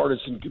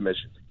 Bipartisan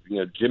commissions,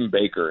 Jim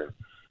Baker,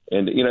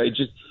 and it's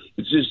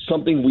just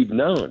something we've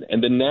known.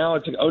 And then now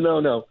it's like, oh,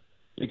 no,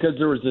 because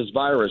there was this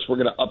virus, we're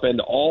going to upend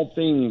all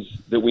things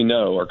that we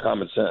know are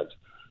common sense.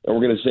 And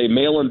we're going to say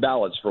mail-in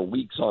ballots for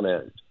weeks on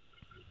end.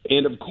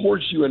 And, of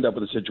course, you end up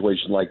with a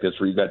situation like this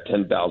where you've got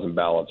 10,000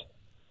 ballots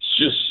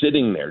just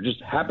sitting there,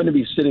 just happen to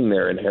be sitting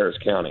there in Harris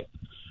County.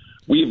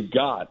 We've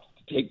got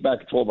to take back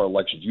control of our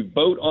elections. You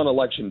vote on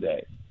Election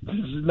Day. This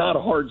is not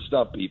hard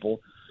stuff,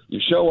 people. You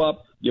show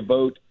up, you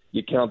vote,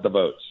 you count the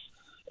votes.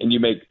 And you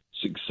make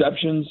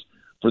exceptions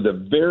for the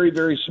very,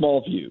 very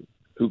small few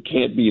who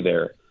can't be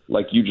there,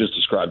 like you just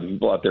described, the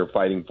people out there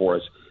fighting for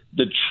us,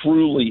 the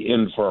truly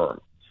infirm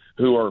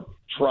who are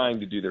trying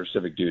to do their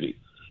civic duty.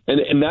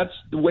 And that's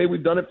the way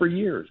we've done it for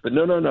years. But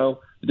no.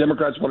 The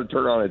Democrats want to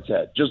turn it on its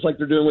head, just like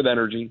they're doing with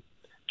energy,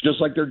 just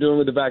like they're doing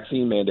with the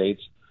vaccine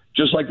mandates,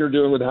 just like they're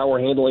doing with how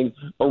we're handling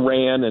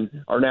Iran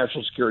and our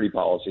national security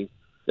policy.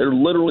 They're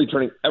literally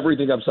turning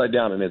everything upside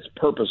down, and it's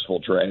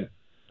purposeful, Trey.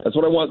 That's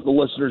what I want the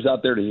listeners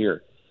out there to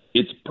hear.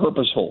 It's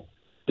purposeful.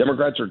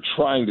 Democrats are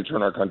trying to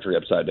turn our country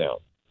upside down.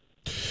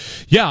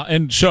 Yeah,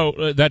 and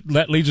so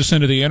that leads us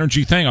into the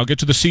energy thing. I'll get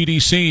to the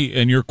CDC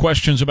and your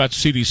questions about the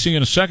CDC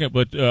in a second,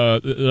 but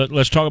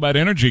let's talk about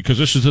energy, because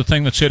this is the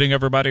thing that's hitting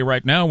everybody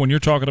right now. When you're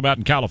talking about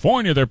in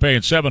California, they're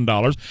paying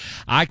 $7.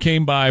 I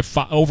came by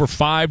over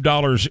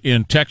 $5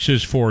 in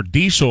Texas for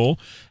diesel,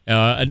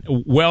 and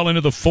well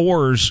into the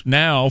fours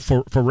now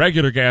for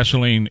regular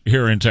gasoline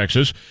here in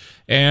Texas.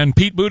 And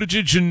Pete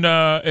Buttigieg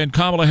and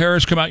Kamala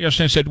Harris come out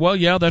yesterday and said, well,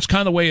 yeah, that's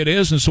kind of the way it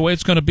is, and it's the way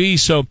it's going to be,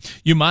 so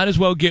you might as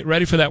well get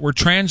ready for that. We're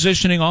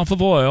transitioning off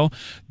of oil.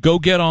 Go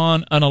get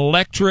on an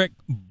electric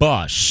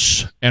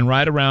bus and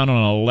ride around on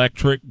an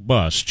electric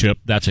bus, Chip.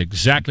 That's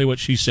exactly what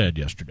she said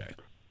yesterday.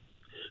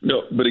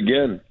 No, but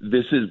again,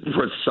 this is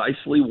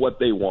precisely what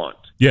they want.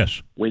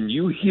 Yes. When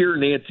you hear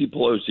Nancy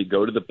Pelosi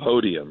go to the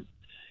podium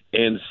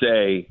and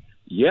say,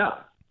 yeah,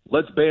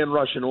 let's ban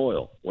Russian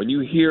oil, when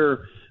you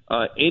hear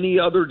any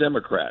other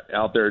Democrat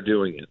out there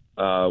doing it,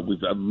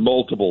 we've had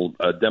multiple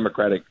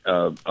Democratic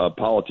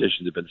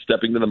politicians have been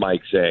stepping to the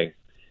mic saying,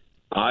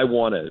 I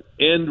want to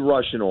end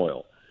Russian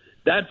oil.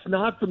 That's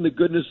not from the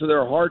goodness of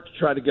their heart to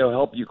try to go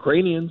help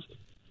Ukrainians.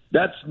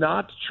 That's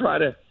not to try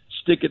to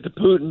stick it to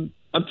Putin.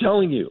 I'm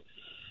telling you,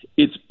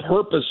 it's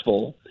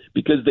purposeful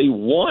because they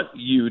want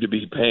you to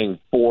be paying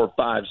 $4,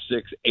 $5,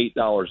 $6,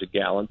 $8 a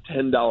gallon,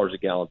 $10 a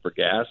gallon for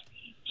gas,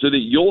 so that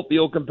you'll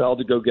feel compelled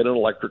to go get an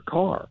electric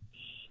car.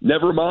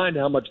 Never mind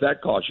how much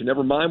that costs you.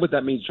 Never mind what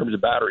that means in terms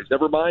of batteries.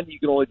 Never mind that you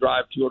can only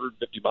drive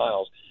 250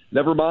 miles.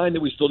 Never mind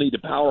that we still need to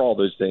power all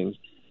those things.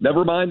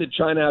 Never mind that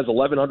China has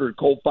 1,100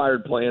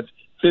 coal-fired plants,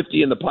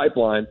 50 in the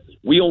pipeline.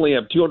 We only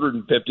have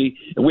 250,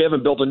 and we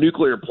haven't built a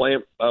nuclear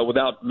plant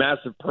without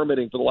massive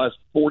permitting for the last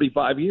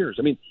 45 years.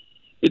 I mean,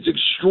 it's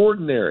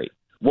extraordinary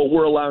what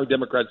we're allowing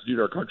Democrats to do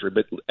to our country.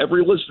 But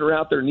every listener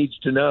out there needs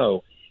to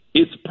know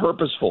it's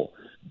purposeful.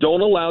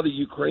 Don't allow the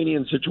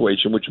Ukrainian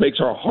situation, which makes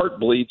our heart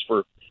bleed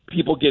for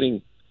people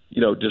getting,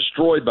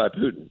 destroyed by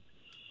Putin.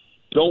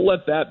 Don't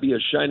let that be a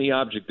shiny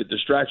object that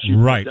distracts you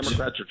from what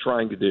Democrats are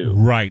trying to do.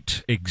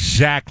 Right,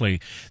 exactly.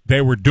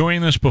 They were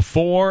doing this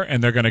before,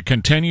 and they're going to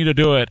continue to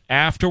do it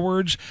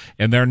afterwards,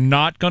 and they're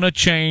not going to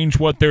change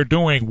what they're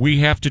doing. We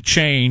have to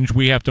change.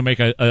 We have to make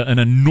an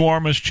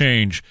enormous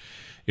change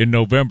in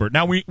November.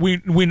 Now, we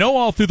know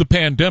all through the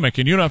pandemic,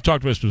 and you and I have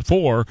talked about this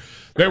before,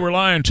 they were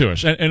lying to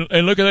us. And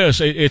look at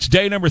this. It's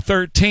day number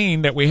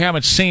 13 that we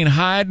haven't seen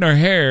hide nor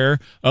hair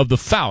of the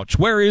Fauci.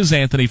 Where is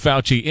Anthony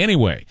Fauci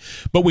anyway?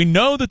 But we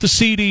know that the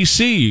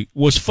CDC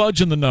was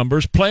fudging the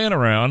numbers, playing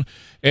around,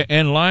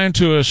 and lying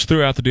to us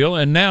throughout the deal.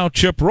 And now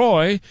Chip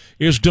Roy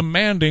is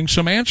demanding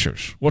some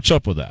answers. What's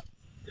up with that?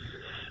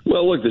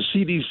 Well, look, the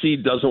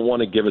CDC doesn't want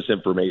to give us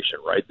information,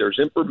 right? There's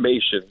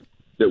information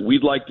that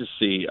we'd like to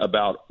see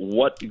about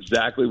what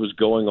exactly was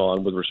going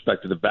on with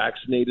respect to the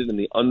vaccinated and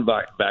the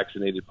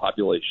unvaccinated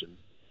population,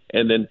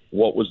 and then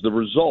what was the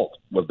result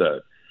of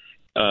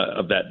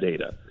that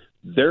data.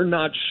 They're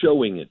not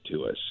showing it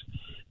to us.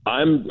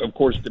 I'm, of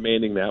course,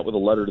 demanding that with a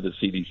letter to the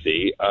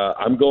CDC.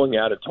 I'm going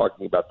out and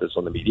talking about this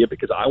on the media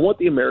because I want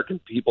the American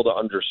people to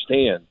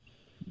understand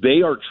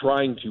they are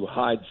trying to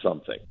hide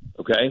something,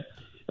 okay?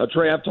 Now,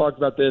 Trey, I've talked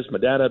about this. My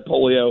dad had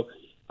polio.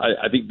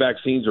 I think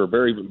vaccines are a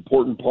very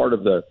important part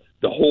of the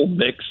whole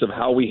mix of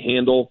how we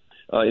handle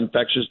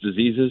infectious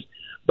diseases.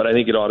 But I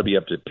think it ought to be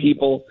up to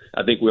people.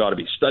 I think we ought to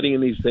be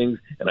studying these things.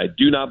 And I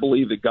do not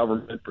believe the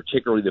government,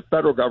 particularly the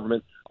federal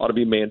government, ought to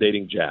be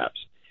mandating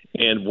jabs.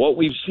 And what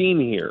we've seen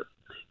here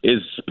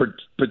is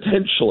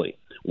potentially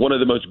one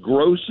of the most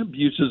gross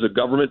abuses of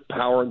government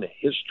power in the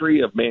history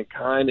of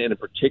mankind, and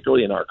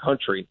particularly in our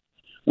country,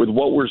 with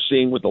what we're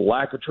seeing with the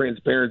lack of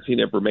transparency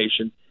and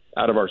information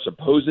out of our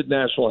supposed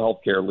national health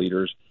care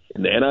leaders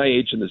in the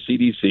NIH and the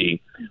CDC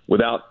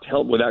without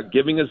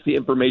giving us the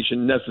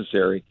information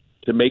necessary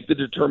to make the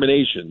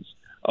determinations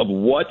of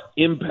what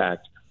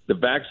impact the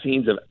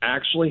vaccines have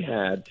actually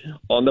had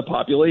on the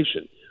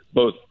population,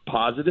 both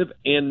positive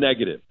and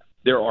negative.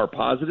 There are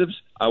positives,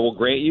 I will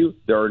grant you.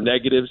 There are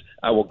negatives,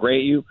 I will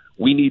grant you.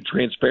 We need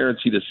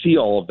transparency to see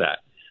all of that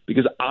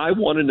because I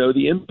want to know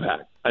the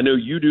impact. I know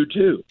you do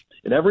too.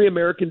 And every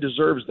American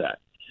deserves that.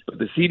 But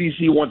the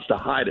CDC wants to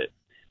hide it.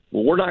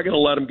 Well, we're not going to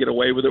let them get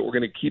away with it. We're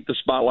going to keep the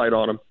spotlight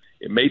on them.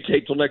 It may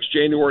take till next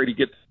January to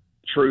get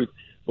the truth,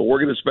 but we're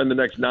going to spend the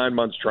next 9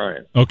 months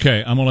trying. Okay,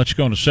 I'm going to let you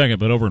go in a second,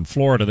 but over in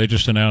Florida, they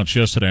just announced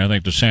yesterday, I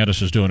think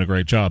DeSantis is doing a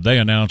great job. They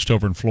announced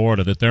over in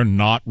Florida that they're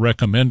not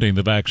recommending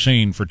the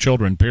vaccine for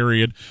children,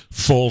 period,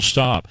 full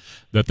stop.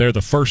 That they're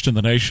the first in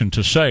the nation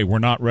to say we're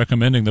not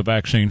recommending the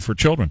vaccine for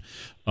children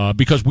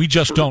because we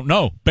just don't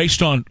know.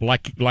 Based on,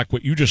 like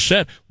what you just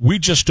said, we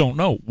just don't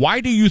know. Why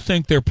do you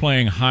think they're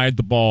playing hide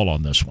the ball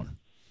on this one?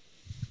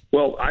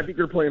 Well, I think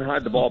they're playing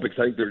hide the ball because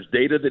I think there's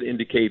data that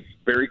indicates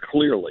very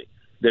clearly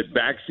that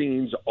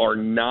vaccines are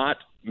not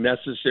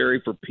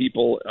necessary for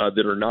people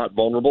that are not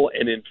vulnerable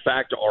and, in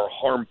fact, are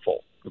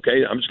harmful.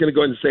 Okay? I'm just going to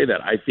go ahead and say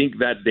that. I think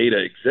that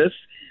data exists.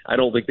 I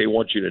don't think they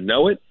want you to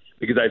know it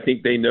because I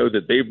think they know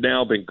that they've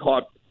now been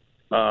caught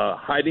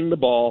hiding the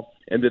ball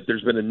and that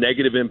there's been a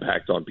negative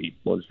impact on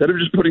people. Instead of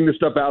just putting this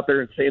stuff out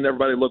there and saying to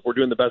everybody, look, we're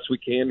doing the best we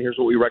can, here's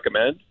what we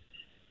recommend,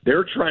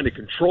 they're trying to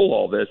control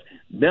all this.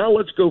 Now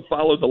let's go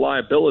follow the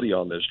liability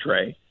on this,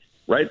 Trey.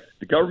 Right?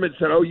 The government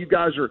said, oh, you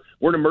guys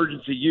we're an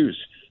emergency use.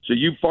 So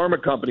you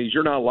pharma companies,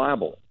 you're not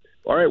liable.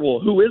 All right,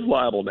 well, who is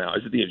liable now?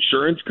 Is it the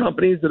insurance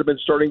companies that have been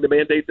starting to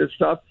mandate this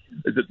stuff?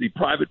 Is it the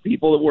private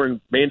people that were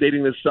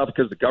mandating this stuff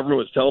because the government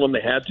was telling them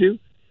they had to?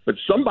 But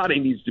somebody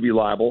needs to be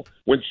liable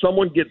when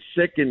someone gets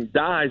sick and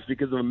dies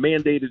because of a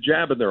mandated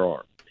jab in their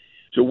arm.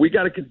 So we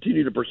got to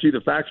continue to pursue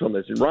the facts on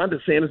this. And Ron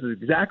DeSantis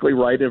is exactly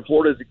right, and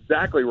Florida is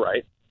exactly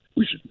right.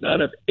 We should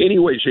not have any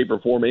way, shape, or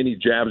form any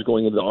jabs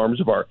going into the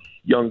arms of our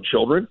young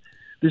children.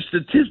 They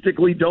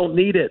statistically don't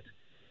need it.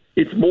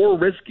 It's more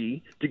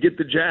risky to get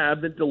the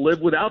jab than to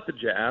live without the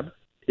jab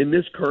in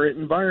this current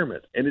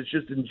environment. And it's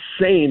just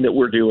insane that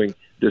we're doing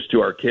this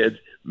to our kids,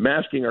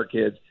 masking our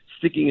kids,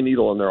 sticking a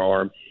needle in their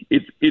arm.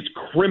 It's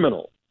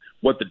criminal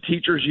what the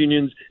teachers'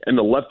 unions and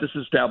the leftist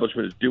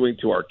establishment is doing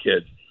to our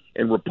kids.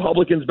 And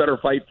Republicans better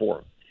fight for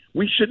them.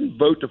 We shouldn't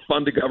vote to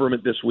fund a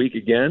government this week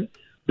again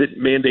that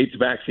mandates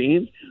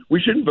vaccines. We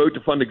shouldn't vote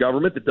to fund a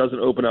government that doesn't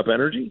open up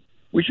energy.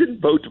 We shouldn't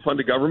vote to fund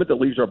a government that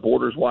leaves our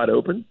borders wide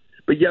open.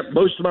 But yet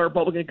most of my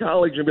Republican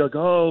colleagues are going to be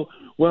like, oh,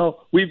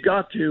 well, we've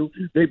got to.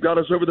 They've got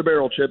us over the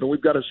barrel, Chip, and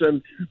we've got to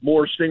send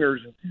more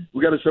stingers.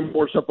 We've got to send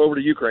more stuff over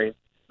to Ukraine.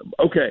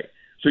 Okay,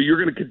 so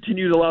you're going to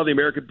continue to allow the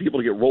American people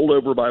to get rolled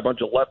over by a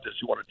bunch of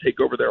leftists who want to take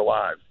over their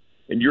lives.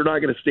 And you're not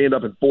going to stand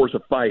up and force a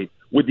fight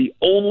with the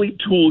only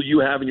tool you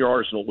have in your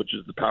arsenal, which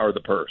is the power of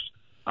the purse.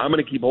 I'm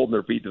going to keep holding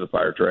their feet to the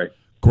fire, Trey.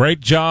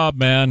 Great job,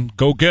 man.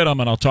 Go get them,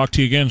 and I'll talk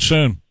to you again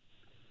soon.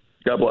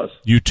 God bless.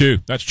 You too.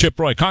 That's Chip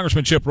Roy,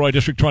 Congressman Chip Roy,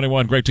 District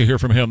 21. Great to hear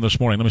from him this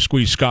morning. Let me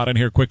squeeze Scott in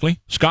here quickly.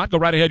 Scott, go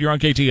right ahead. You're on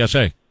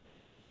KTSA.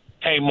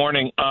 Hey,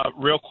 morning.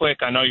 Real quick,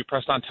 I know you're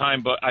pressed on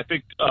time, but I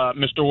think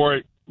Mr.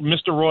 Roy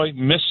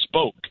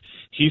misspoke.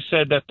 He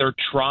said that they're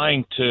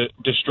trying to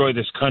destroy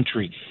this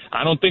country.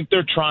 I don't think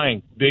they're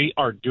trying. They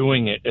are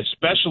doing it,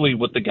 especially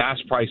with the gas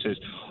prices.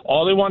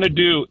 All they want to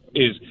do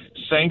is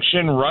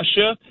sanction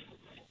Russia,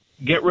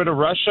 get rid of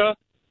Russia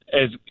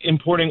as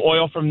importing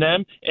oil from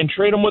them, and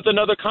trade them with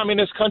another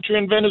communist country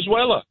in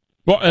Venezuela.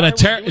 Well, and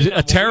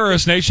a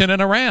terrorist nation in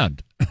Iran.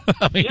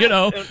 I mean, yeah, you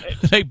know,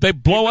 they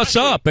blow us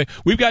up.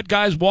 We've got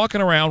guys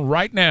walking around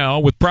right now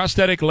with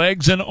prosthetic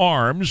legs and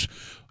arms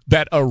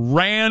that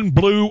Iran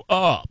blew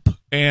up,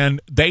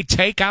 and they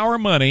take our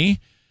money,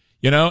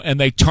 you know, and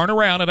they turn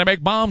around and they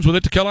make bombs with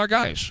it to kill our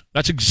guys.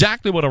 That's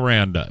exactly what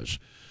Iran does.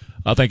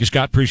 Thank you,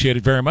 Scott. Appreciate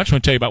it very much. I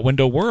want to tell you about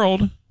Window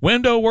World.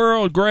 Window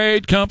World,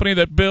 great company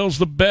that builds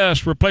the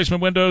best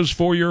replacement windows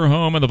for your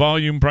home, and the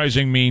volume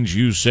pricing means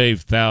you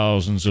save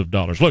thousands of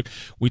dollars. Look,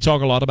 we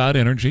talk a lot about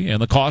energy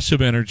and the cost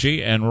of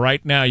energy, and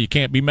right now you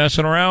can't be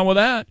messing around with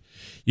that.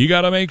 You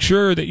got to make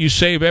sure that you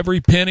save every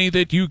penny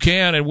that you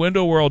can, and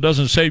Window World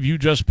doesn't save you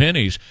just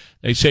pennies.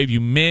 They save you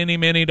many,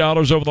 many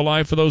dollars over the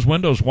life of those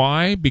windows.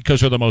 Why?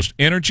 Because they're the most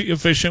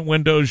energy-efficient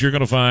windows you're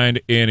going to find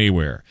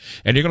anywhere.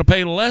 And you're going to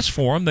pay less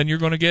for them than you're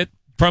going to get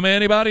from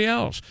anybody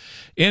else.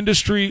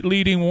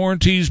 Industry-leading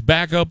warranties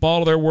back up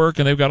all of their work,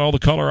 and they've got all the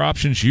color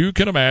options you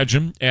can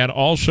imagine. And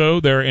also,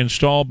 they're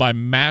installed by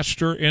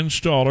master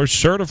installers,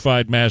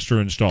 certified master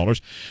installers,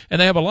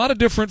 and they have a lot of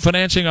different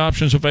financing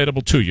options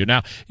available to you.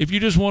 Now, if you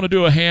just want to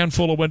do a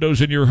handful of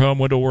windows in your home,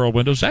 Window World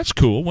windows, that's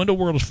cool. Window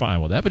World is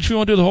fine with that. But if you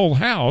want to do the whole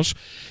house,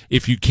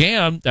 if you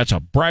can, that's a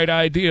bright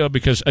idea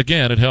because,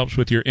 again, it helps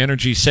with your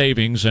energy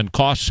savings and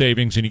cost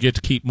savings, and you get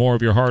to keep more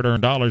of your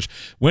hard-earned dollars.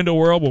 Window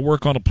World will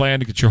work on a plan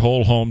to get your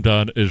whole home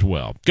done as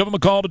well. Give them a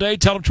call today.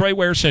 Tell them Trey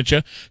Ware sent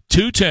you.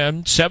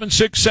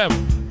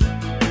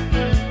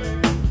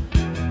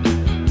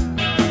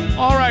 210-767.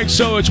 All right,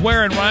 so it's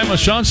Ware and Rima.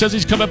 Sean says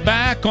he's coming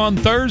back on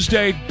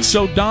Thursday.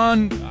 So,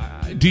 Don,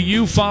 do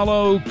you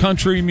follow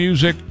country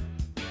music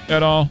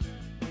at all?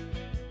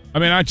 I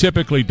mean, I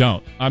typically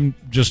don't.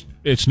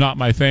 It's not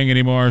my thing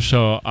anymore,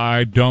 so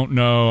I don't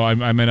know.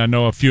 I mean, I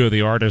know a few of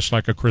the artists,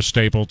 like a Chris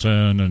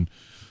Stapleton, and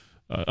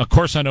of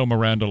course I know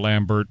Miranda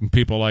Lambert and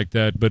people like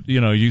that, but,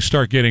 you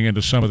start getting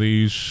into some of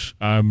these,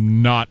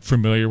 I'm not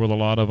familiar with a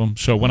lot of them.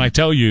 So when I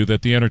tell you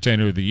that the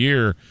Entertainer of the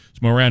Year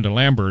is Miranda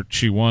Lambert,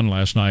 she won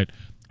last night,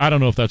 I don't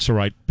know if that's the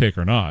right pick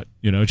or not.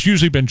 It's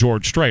usually been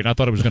George Strait. I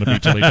thought it was going to be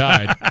till he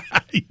died.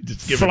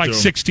 For like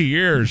 60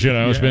 years,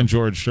 it's been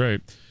George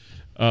Strait.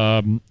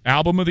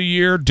 Album of the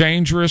Year,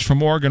 Dangerous from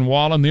Morgan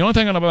Wallen. The only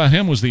thing I know about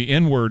him was the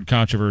N-word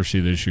controversy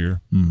this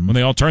year, when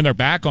they all turned their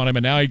back on him,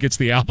 and now he gets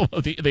the album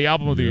of the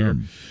album of the year.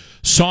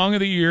 Song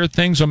of the Year,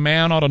 Things a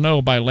Man Ought to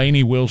Know by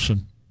Lainey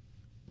Wilson.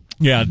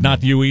 Yeah,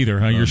 not you either,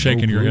 huh? You're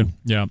shaking your head.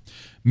 Yeah.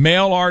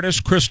 Male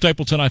artist, Chris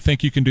Stapleton. I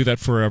think you can do that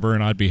forever,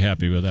 and I'd be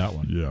happy with that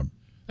one. Yeah.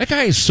 That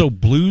guy is so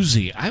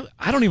bluesy.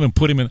 I don't even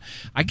put him in.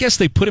 I guess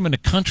they put him in the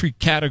country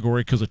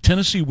category because of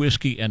Tennessee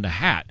Whiskey and the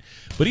Hat.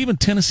 But even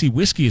Tennessee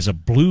Whiskey is a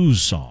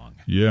blues song.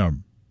 Yeah,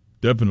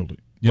 definitely.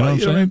 You know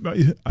what I'm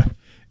saying?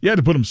 You had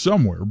to put him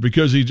somewhere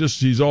because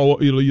he's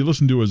all. You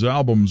listen to his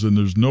albums and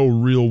there's no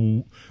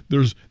real.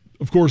 There's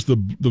of course the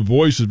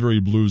voice is very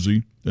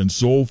bluesy and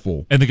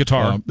soulful, and the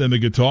guitar.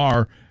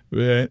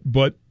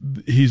 But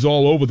he's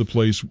all over the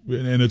place,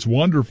 and it's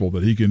wonderful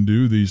that he can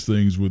do these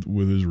things with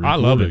his recordings. I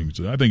love him.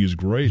 I think he's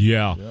great.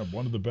 Yeah,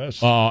 one of the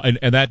best. And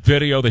that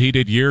video that he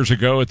did years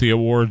ago at the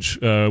awards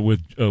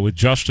with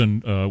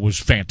Justin was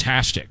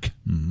fantastic.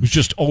 Mm-hmm. It was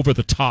just over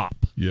the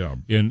top. Yeah,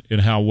 in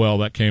how well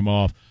that came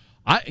off.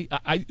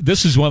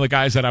 This is one of the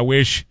guys that I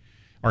wish,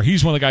 or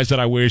he's one of the guys that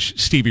I wish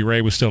Stevie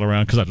Ray was still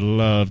around, because I'd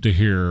love to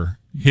hear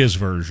his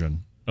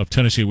version of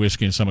Tennessee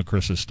Whiskey and some of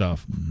Chris's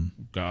stuff. Mm-hmm.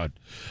 God.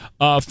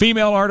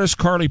 Female artist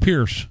Carly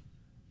Pearce.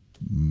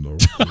 No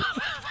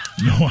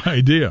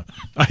idea.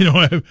 I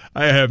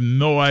have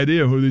no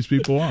idea who these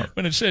people are.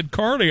 When it said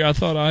Carly, I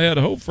thought I had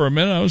hope for a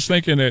minute. I was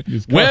thinking that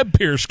Webb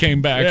Pierce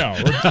came back.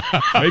 Yeah,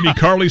 maybe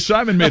Carly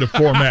Simon made a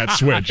format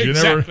switch.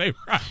 Exactly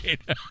right.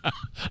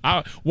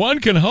 One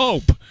can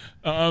hope.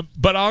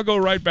 But I'll go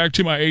right back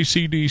to my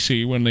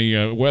AC/DC when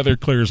the weather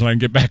clears and I can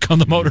get back on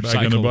the motorcycle.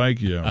 Back on the bike,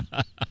 yeah.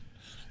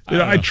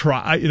 I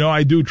try.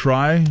 I do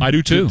try. I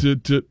do too.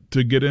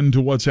 To get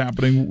into what's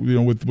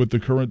happening. With the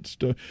current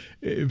stuff.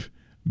 Of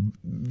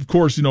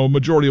course,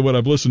 majority of what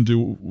I've listened to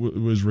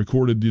was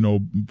recorded,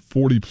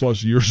 40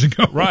 plus years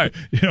ago. Right.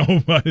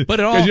 But it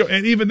all,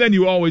 and even then,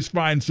 you always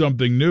find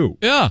something new.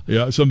 Yeah.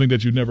 Yeah. Something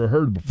that you've never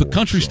heard before. The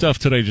country stuff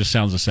today just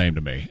sounds the same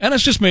to me, and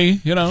it's just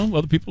me.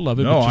 Other people love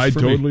it. No, I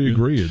totally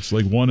agree. It's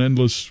like you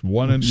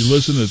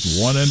listen,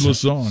 it's one endless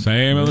song.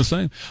 Same and the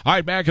same. All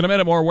right, back in a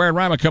minute. More Ware and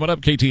Rima coming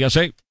up.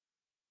 KTSA.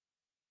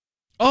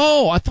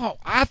 Oh, I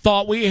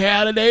thought we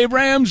had a Dave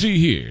Ramsey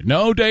here.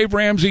 No Dave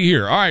Ramsey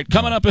here. All right,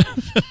 coming up.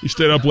 He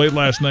stayed up late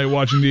last night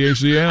watching the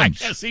ACMs. I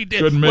guess he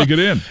did. Couldn't make it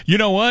in. You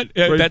know what?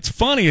 Right. That's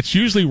funny. It's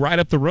usually right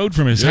up the road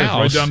from his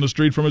house. Right down the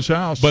street from his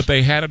house. But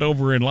they had it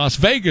over in Las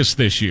Vegas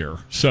this year.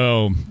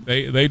 So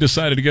they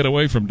decided to get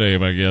away from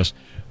Dave, I guess.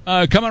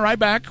 Coming right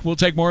back. We'll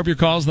take more of your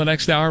calls in the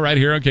next hour right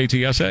here on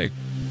KTSA.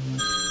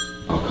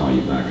 I'll call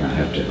you back. I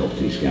have to help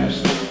these guys.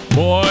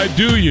 Boy,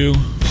 do you.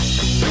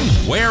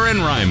 Ware and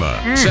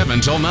Rima,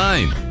 7 till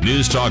 9.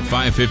 News Talk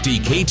 550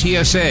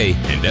 KTSA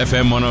and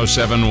FM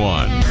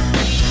 1071.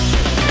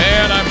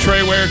 And I'm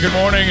Trey Ware. Good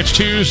morning. It's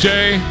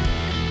Tuesday,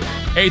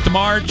 8th of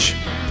March.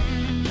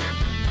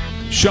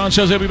 Sean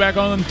says he'll be back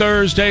on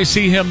Thursday.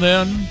 See him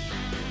then.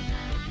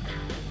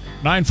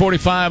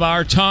 9:45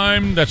 our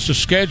time. That's the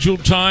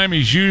scheduled time.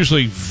 He's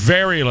usually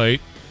very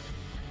late.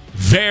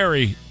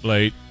 Very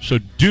late. So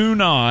do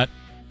not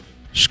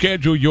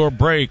schedule your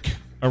break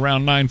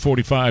around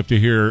 9:45 to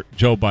hear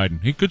Joe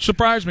Biden. He could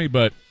surprise me,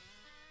 but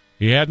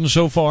he hadn't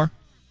so far.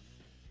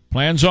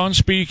 Plans on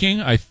speaking.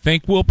 I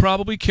think we'll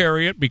probably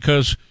carry it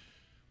because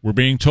we're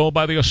being told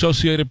by the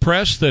Associated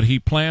Press that he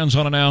plans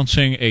on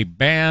announcing a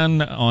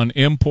ban on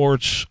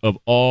imports of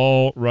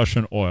all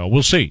Russian oil.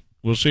 We'll see.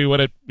 We'll see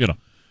what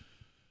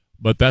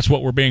but that's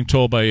what we're being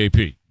told by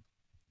AP.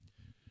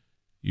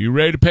 You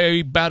ready to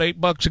pay about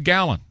 $8 a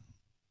gallon?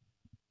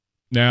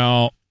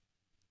 Now,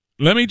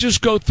 let me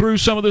just go through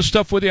some of this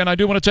stuff with you, and I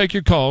do want to take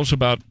your calls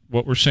about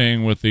what we're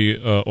seeing with the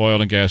oil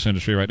and gas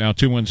industry right now.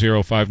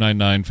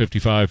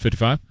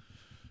 210-599-5555.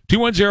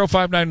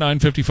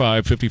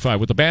 210-599-5555.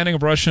 With the banning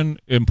of Russian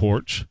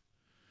imports,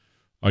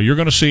 you're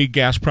going to see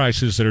gas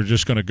prices that are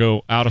just going to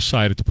go out of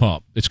sight at the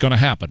pump. It's going to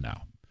happen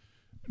now.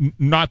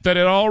 Not that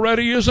it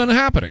already isn't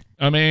happening.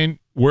 I mean,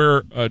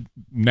 we're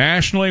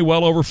nationally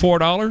well over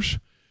 $4.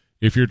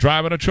 If you're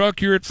driving a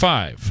truck, you're at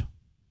 $5.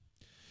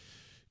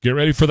 Get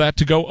ready for that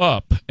to go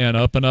up and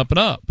up and up and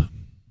up.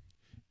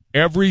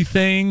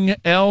 Everything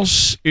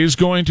else is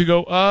going to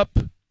go up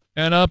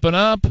and up and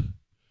up.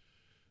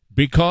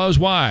 Because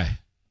why?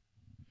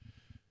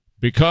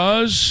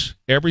 Because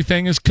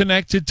everything is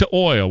connected to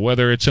oil,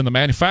 whether it's in the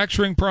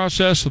manufacturing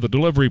process or the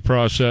delivery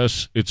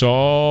process, it's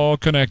all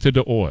connected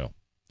to oil.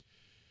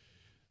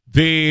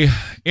 The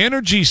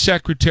Energy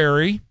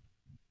Secretary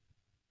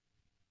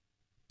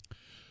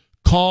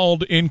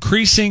called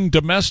increasing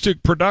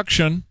domestic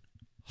production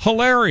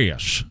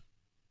hilarious.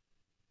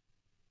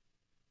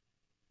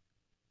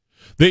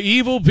 The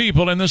evil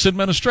people in this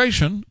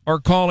administration are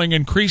calling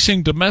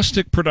increasing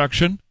domestic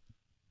production.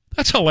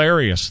 That's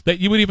hilarious that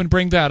you would even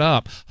bring that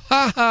up.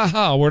 Ha, ha,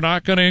 ha. We're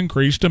not going to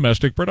increase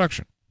domestic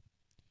production.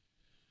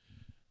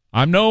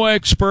 I'm no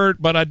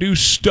expert, but I do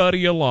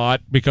study a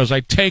lot because I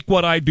take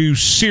what I do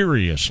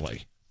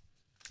seriously.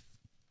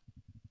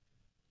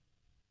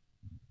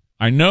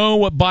 I know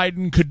what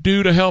Biden could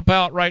do to help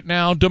out right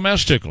now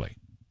domestically.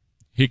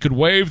 He could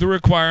waive the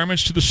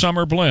requirements to the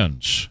summer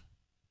blends.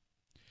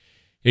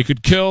 He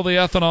could kill the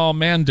ethanol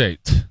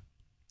mandate,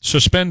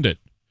 suspend it.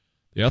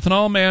 The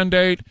ethanol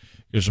mandate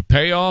is a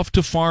payoff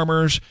to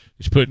farmers.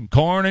 He's putting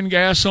corn and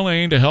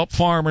gasoline to help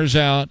farmers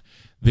out.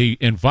 The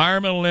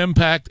environmental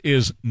impact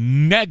is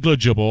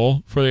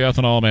negligible for the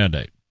ethanol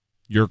mandate.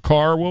 Your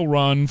car will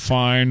run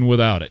fine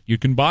without it. You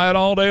can buy it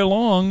all day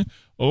long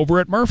over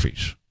at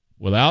Murphy's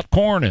without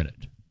corn in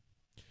it.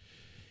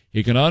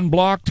 He can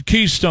unblock the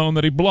Keystone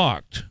that he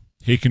blocked.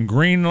 He can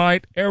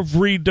greenlight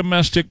every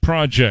domestic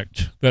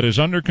project that is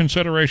under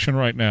consideration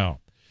right now.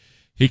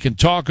 He can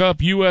talk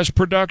up U.S.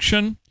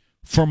 production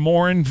for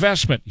more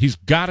investment. He's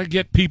got to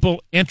get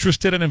people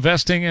interested in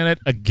investing in it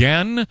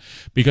again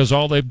because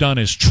all they've done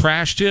is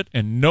trashed it,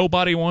 and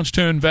nobody wants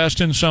to invest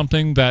in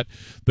something that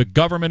the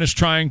government is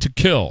trying to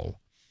kill.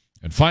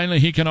 And finally,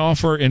 he can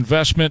offer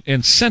investment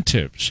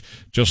incentives,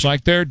 just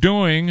like they're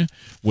doing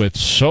with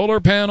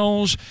solar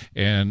panels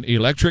and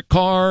electric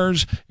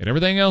cars and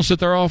everything else that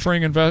they're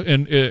offering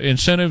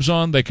incentives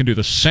on. They can do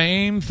the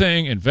same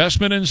thing,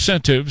 investment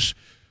incentives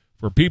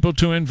for people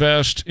to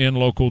invest in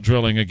local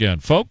drilling again.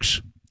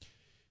 Folks,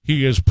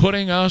 he is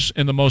putting us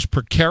in the most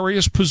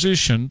precarious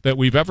position that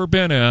we've ever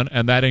been in,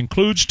 and that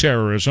includes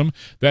terrorism,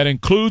 that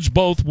includes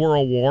both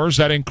world wars,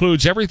 that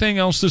includes everything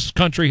else this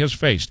country has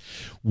faced.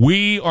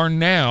 We are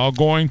now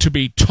going to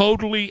be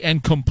totally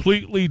and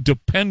completely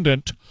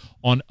dependent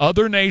on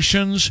other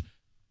nations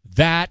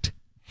that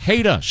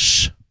hate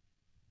us.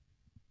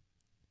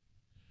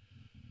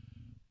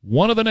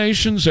 One of the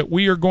nations that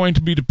we are going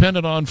to be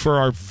dependent on for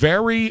our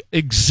very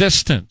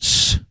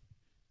existence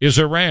is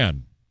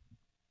Iran.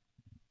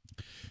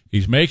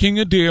 He's making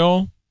a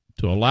deal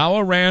to allow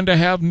Iran to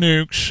have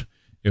nukes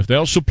if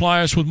they'll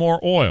supply us with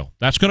more oil.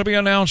 That's going to be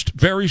announced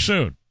very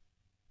soon.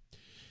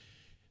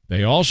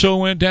 They also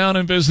went down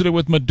and visited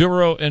with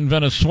Maduro in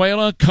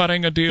Venezuela,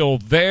 cutting a deal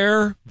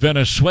there.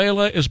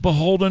 Venezuela is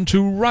beholden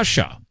to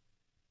Russia.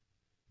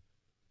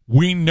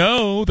 We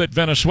know that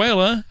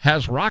Venezuela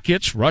has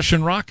rockets,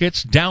 Russian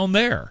rockets, down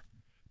there,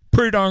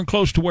 pretty darn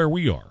close to where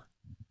we are.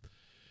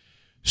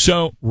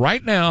 So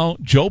right now,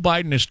 Joe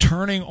Biden is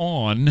turning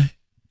on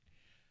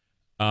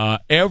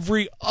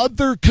every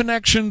other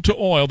connection to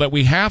oil that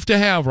we have to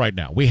have right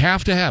now. We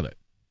have to have it.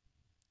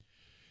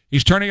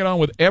 He's turning it on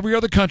with every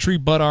other country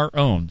but our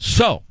own.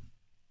 So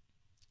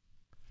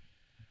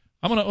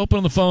I'm going to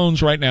open the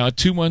phones right now at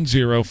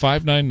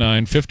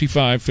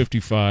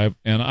 210-599-5555,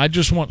 and I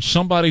just want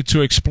somebody to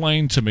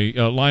explain to me,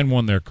 line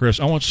one there, Chris,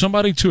 I want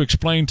somebody to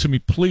explain to me,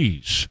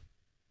 please,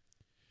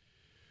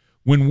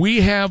 when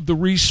we have the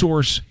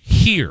resource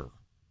here,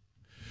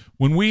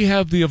 when we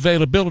have the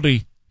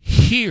availability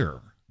here,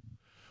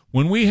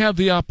 when we have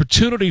the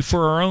opportunity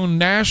for our own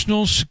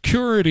national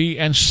security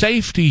and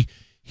safety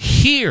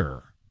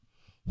here,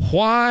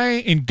 why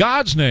in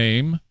God's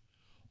name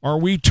are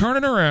we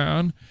turning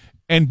around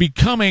and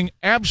becoming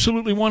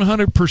absolutely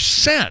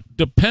 100%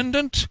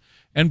 dependent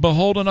and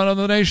beholden on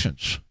other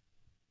nations?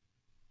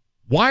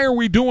 Why are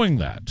we doing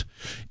that?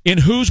 In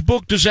whose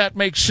book does that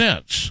make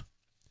sense?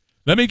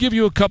 Let me give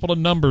you a couple of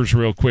numbers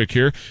real quick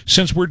here,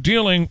 since we're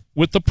dealing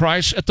with the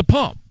price at the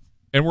pump,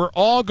 and we're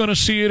all going to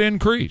see it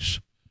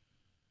increase.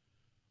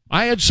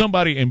 I had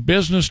somebody in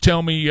business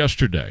tell me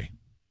yesterday,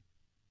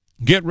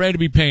 get ready to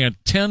be paying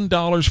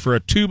 $10 for a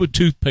tube of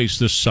toothpaste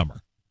this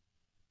summer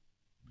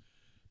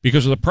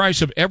because of the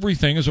price of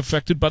everything is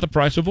affected by the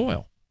price of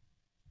oil.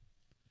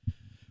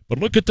 But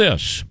look at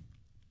this.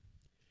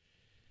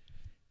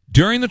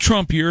 During the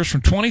Trump years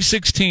from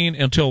 2016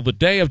 until the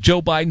day of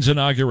Joe Biden's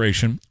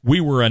inauguration,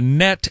 we were a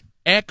net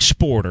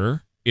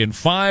exporter in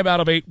 5 out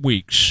of 8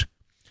 weeks.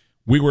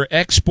 We were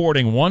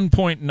exporting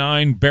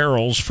 1.9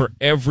 barrels for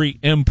every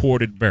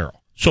imported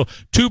barrel. So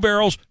 2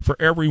 barrels for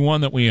every one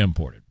that we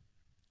imported.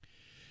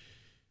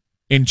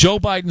 In Joe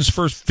Biden's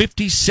first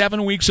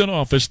 57 weeks in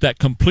office, that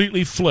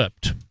completely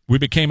flipped. We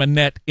became a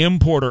net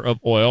importer of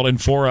oil in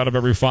 4 out of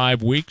every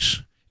 5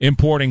 weeks,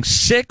 importing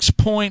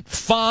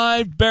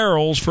 6.5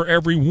 barrels for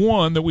every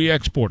one that we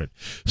exported.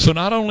 So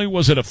not only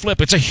was it a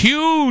flip, it's a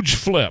huge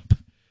flip.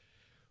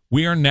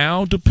 We are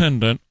now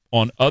dependent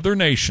on other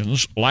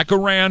nations like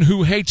Iran,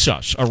 who hates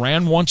us.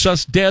 Iran wants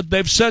us dead.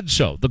 They've said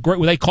so.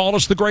 They call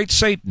us the Great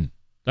Satan.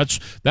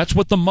 That's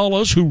what the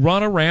mullahs who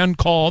run Iran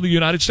call the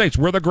United States.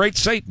 We're the Great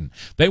Satan.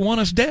 They want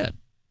us dead.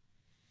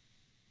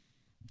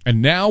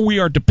 And now we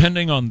are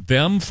depending on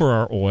them for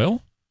our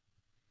oil.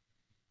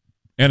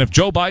 And if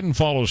Joe Biden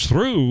follows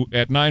through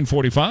at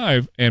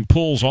 9:45 and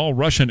pulls all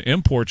Russian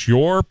imports,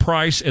 your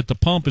price at the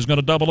pump is going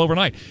to double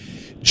overnight.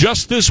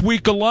 Just this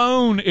week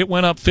alone, it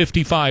went up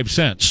 55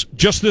 cents.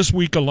 Just this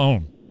week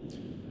alone.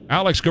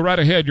 Alex, go right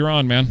ahead. You're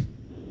on, man.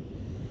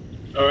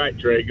 All right,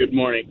 Trey. Good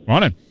morning.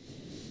 Morning.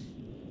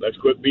 Let's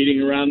quit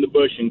beating around the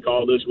bush and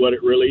call this what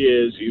it really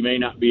is. You may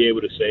not be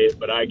able to say it,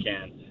 but I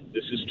can.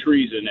 This is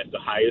treason at the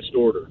highest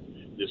order.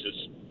 This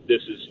is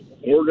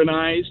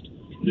organized.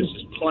 This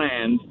is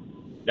planned.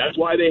 That's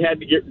why they had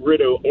to get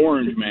rid of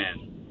Orange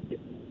Man.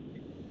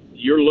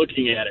 You're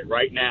looking at it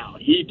right now.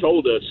 He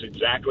told us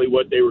exactly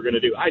what they were going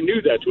to do. I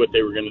knew that's what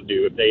they were going to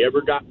do if they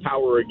ever got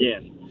power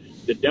again.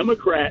 The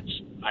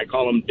Democrats, I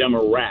call them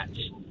Demo-rats,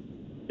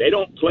 they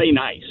don't play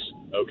nice,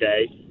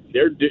 okay?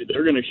 They're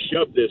going to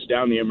shove this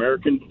down the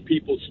American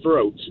people's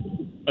throats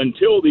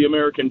until the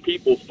American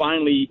people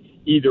finally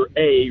either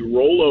A,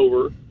 roll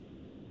over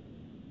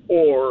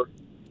or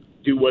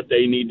do what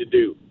they need to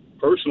do.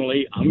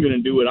 Personally, I'm going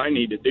to do what I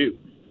need to do.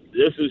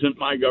 This isn't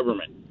my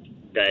government,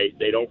 okay?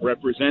 They don't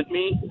represent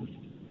me.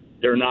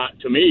 They're not,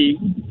 to me,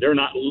 they're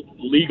not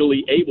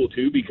legally able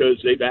to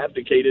because they've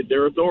abdicated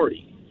their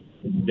authority.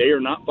 They are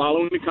not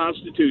following the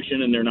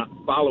Constitution, and they're not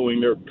following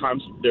their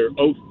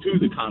oath to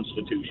the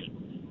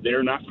Constitution.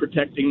 They're not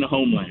protecting the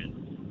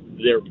homeland.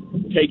 They're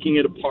taking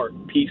it apart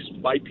piece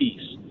by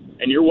piece.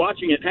 And you're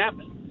watching it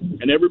happen.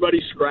 And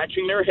everybody's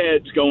scratching their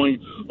heads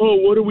going, oh,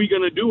 what are we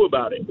going to do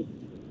about it?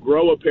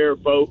 Grow a pair,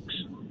 folks,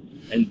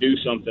 and do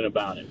something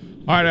about it.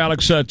 All right,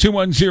 Alex,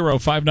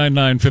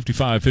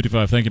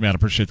 210-599-5555. Thank you, man. I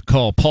appreciate the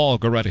call. Paul,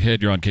 go right ahead.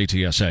 You're on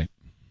KTSA.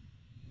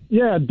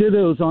 Yeah,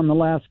 dittos on the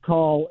last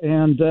call.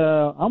 And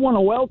I want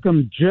to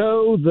welcome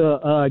Joe,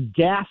 the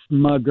gas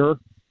mugger,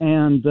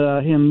 and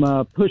him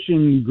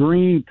pushing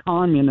green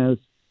communism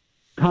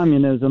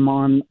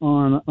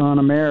on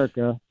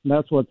America.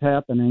 That's what's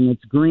happening.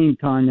 It's green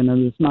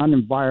communism. It's not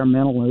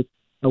environmentalist.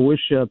 I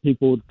wish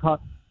people would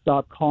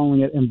stop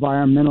calling it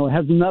environmental. It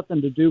has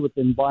nothing to do with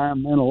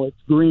environmental. It's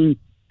green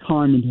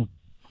communism.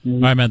 All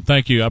right, man.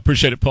 Thank you. I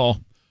appreciate it,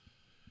 Paul.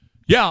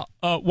 Yeah,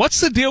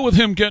 what's the deal with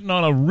him getting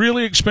on a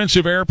really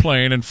expensive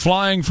airplane and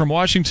flying from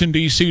Washington,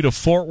 D.C. to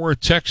Fort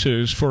Worth,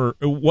 Texas for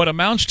what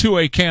amounts to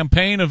a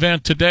campaign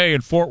event today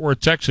in Fort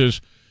Worth,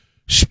 Texas,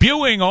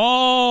 spewing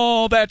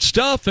all that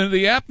stuff into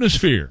the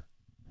atmosphere?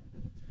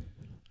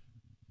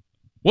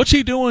 What's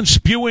he doing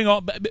spewing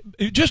all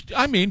just,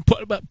 I mean,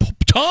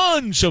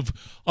 tons of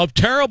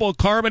terrible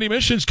carbon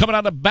emissions coming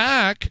out the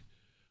back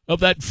of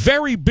that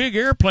very big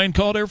airplane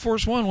called Air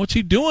Force One? What's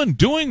he doing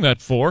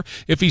that for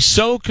if he's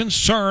so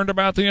concerned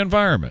about the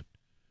environment?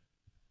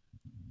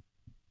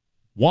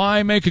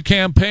 Why make a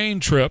campaign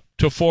trip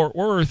to Fort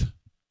Worth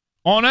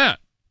on that?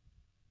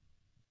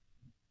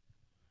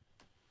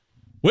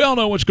 We all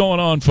know what's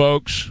going on,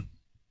 folks.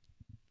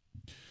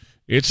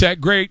 It's that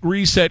great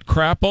reset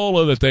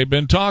crapola that they've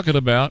been talking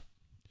about.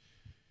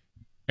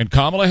 And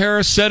Kamala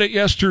Harris said it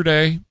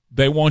yesterday.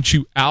 They want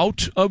you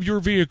out of your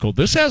vehicle.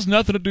 This has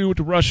nothing to do with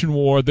the Russian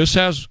war. This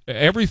has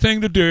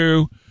everything to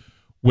do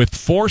with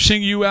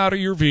forcing you out of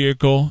your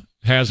vehicle.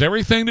 Has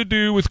everything to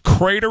do with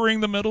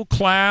cratering the middle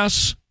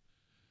class,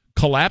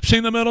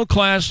 collapsing the middle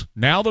class.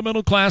 Now the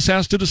middle class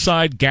has to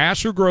decide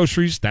gas or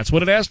groceries. That's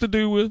what it has to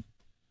do with.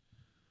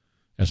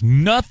 Has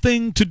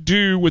nothing to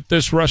do with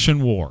this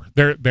Russian war.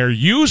 They're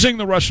using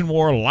the Russian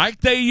war like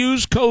they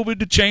used COVID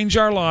to change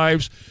our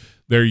lives.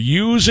 They're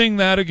using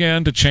that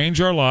again to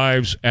change our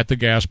lives at the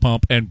gas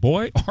pump. And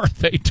boy, are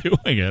they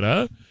doing it,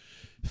 huh?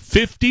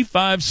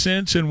 55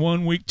 cents in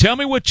 1 week. Tell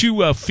me what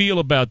you feel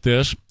about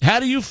this. How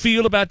do you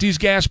feel about these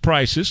gas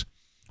prices?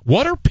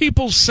 What are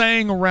people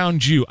saying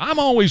around you? I'm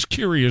always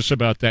curious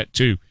about that,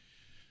 too.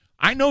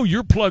 I know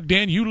you're plugged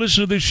in. You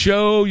listen to this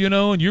show, you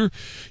know, and you're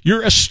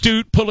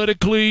astute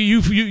politically.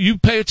 You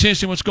pay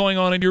attention to what's going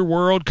on in your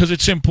world because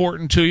it's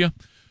important to you.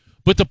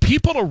 But the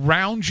people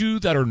around you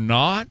that are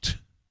not,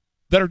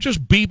 that are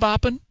just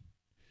bebopping,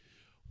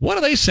 what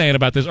are they saying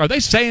about this? Are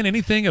they saying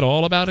anything at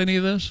all about any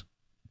of this?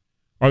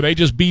 Or are they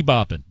just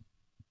bebopping?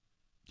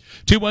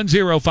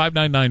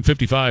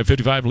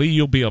 210-599-5555. Lee,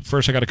 you'll be up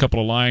first. I got a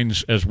couple of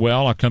lines as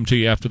well. I'll come to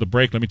you after the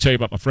break. Let me tell you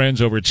about my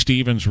friends over at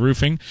Stevens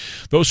Roofing.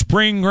 Those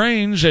spring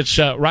rains, it's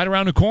right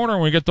around the corner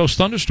when we get those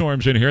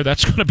thunderstorms in here.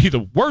 That's going to be the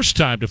worst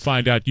time to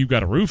find out you've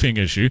got a roofing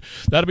issue.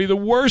 That'll be the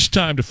worst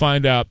time to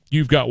find out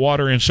you've got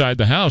water inside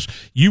the house.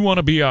 You want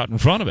to be out in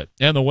front of it.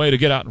 And the way to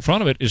get out in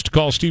front of it is to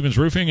call Stevens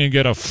Roofing and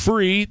get a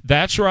free,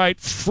 that's right,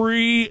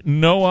 free,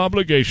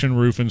 no-obligation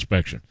roof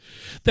inspection.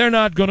 They're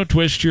not going to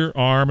twist your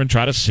arm and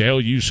try to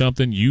sell you something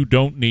you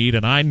don't need,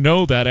 and I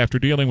know that after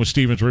dealing with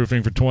Stevens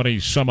Roofing for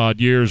 20-some-odd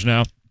years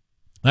now.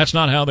 That's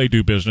not how they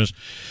do business.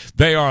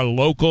 They are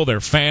local, they're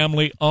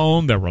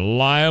family-owned, they're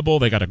reliable,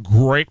 they got a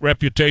great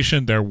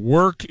reputation, their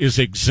work is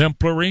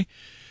exemplary,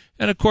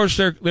 and of course,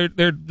 they're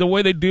the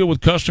way they deal with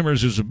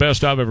customers is the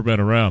best I've ever been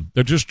around.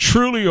 They just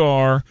truly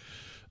are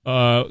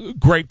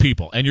great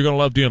people, and you're going to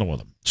love dealing with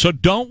them. So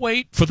don't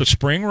wait for the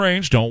spring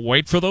rains. Don't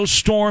wait for those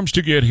storms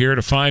to get here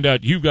to find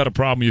out you've got a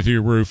problem with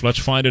your roof. Let's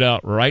find it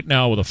out right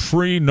now with a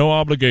free,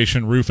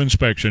 no-obligation roof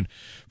inspection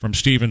from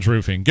Stevens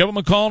Roofing. Give them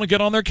a call and get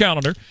on their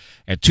calendar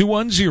at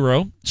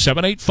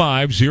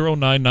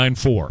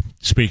 210-785-0994.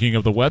 Speaking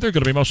of the weather,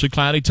 going to be mostly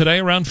cloudy today,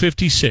 around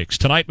 56.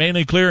 Tonight,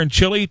 mainly clear and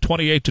chilly,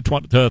 28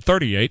 to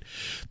 38.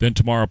 Then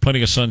tomorrow,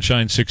 plenty of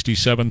sunshine,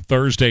 67.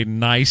 Thursday,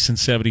 nice and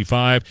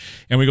 75.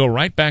 And we go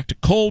right back to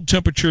cold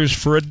temperatures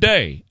for a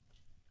day.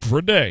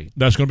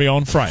 That's going to be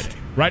on Friday.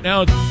 Right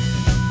now,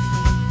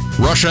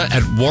 Russia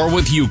at war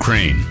with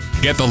Ukraine.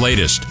 Get the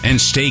latest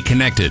and stay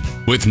connected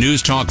with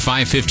News Talk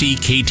 550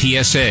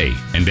 KTSA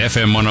and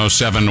FM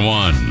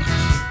 1071.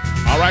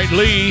 All right,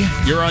 Lee,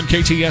 you're on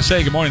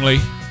KTSA. Good morning,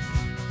 Lee.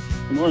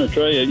 Good morning,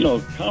 Trey.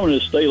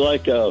 Communists, they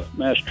like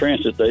mass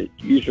transit. They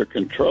user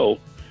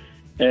control.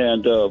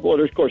 And, of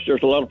course,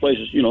 there's a lot of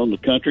places, in the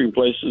country and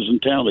places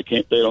in town they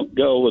don't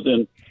go. But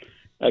then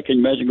I can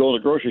imagine going to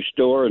the grocery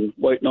store and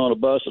waiting on a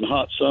bus in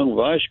hot sun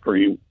with ice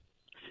cream.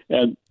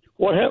 And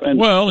what happened?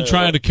 Well,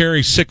 trying to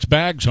carry 6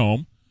 bags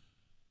home.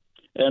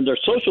 And they're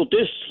social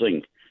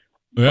distancing.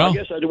 Well, I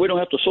guess we don't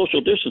have to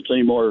social distance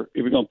anymore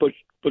if you're going to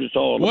put it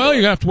all on. Well,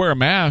 you have to wear a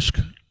mask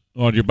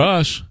on your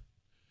bus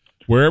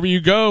wherever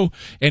you go.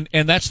 And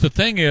that's the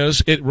thing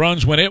is, it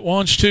runs when it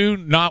wants to,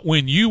 not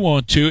when you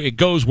want to. It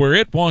goes where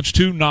it wants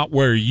to, not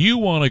where you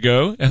want to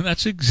go. And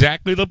that's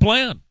exactly the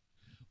plan.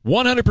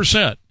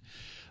 100%.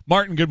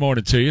 Martin, good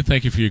morning to you.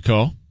 Thank you for your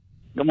call.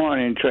 Good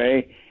morning,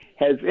 Trey.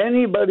 Has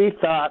anybody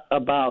thought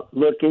about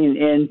looking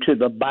into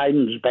the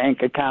Biden's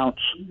bank accounts?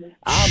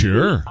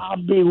 Sure. I'll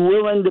be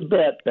willing to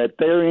bet that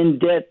they're in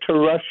debt to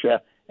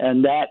Russia,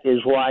 and that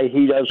is why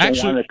he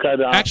doesn't want to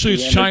cut off. Actually,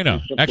 it's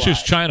China. Actually,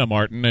 it's China,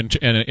 Martin,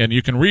 and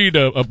you can read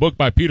a book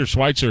by Peter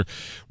Schweitzer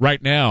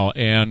right now,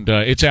 and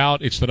it's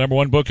out. It's the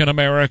 #1 book in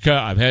America.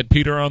 I've had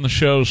Peter on the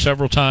show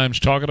several times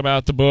talking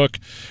about the book.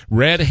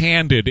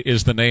 Red-Handed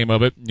is the name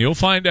of it. You'll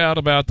find out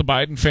about the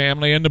Biden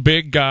family and the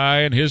big guy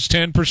and his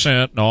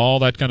 10% and all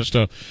that kind of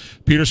stuff.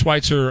 Peter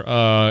Schweitzer,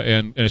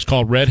 and it's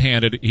called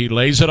Red-Handed. He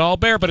lays it all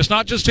bare, but it's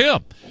not just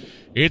him.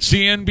 It's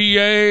the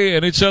NBA,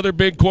 and it's other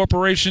big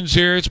corporations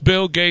here. It's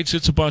Bill Gates.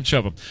 It's a bunch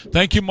of them.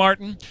 Thank you,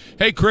 Martin.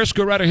 Hey, Chris,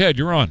 go right ahead.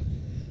 You're on.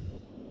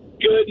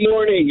 Good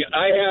morning.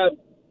 I have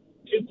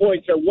 2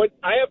 points here.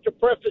 I have to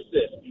preface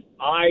this.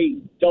 I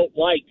don't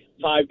like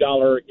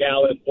 $5 a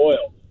gallon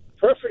oil.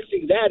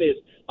 Prefacing that is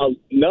a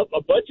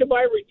bunch of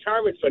my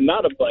retirement fund,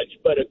 not a bunch,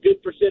 but a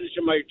good percentage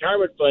of my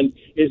retirement fund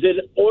is in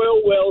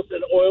oil wells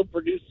and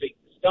oil-producing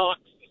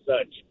stocks and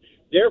such.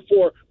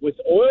 Therefore, with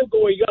oil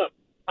going up,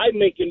 I'm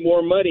making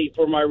more money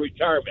for my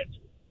retirement.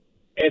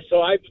 And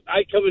so I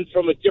come in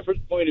from a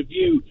different point of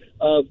view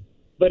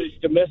but it's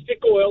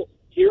domestic oil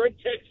here in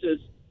Texas,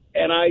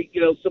 and I,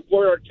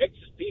 support our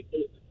Texas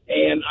people,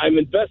 and I'm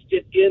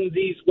invested in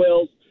these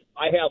wells.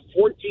 I have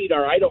 14,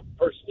 or I don't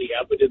personally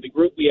have, but in the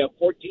group we have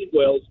 14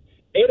 wells,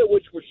 8 of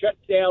which were shut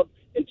down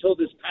until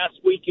this past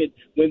weekend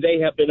when they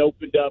have been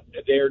opened up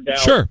and they're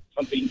now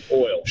pumping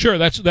oil. Sure,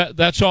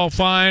 that's all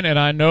fine, and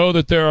I know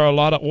that there are a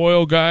lot of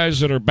oil guys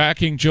that are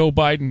backing Joe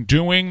Biden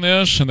doing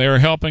this, and they're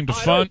helping to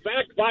fund. I don't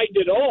back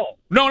Biden at all.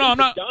 No, I'm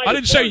not. I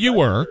didn't say you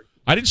were.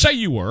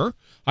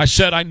 I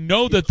said I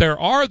know that there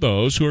are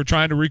those who are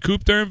trying to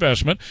recoup their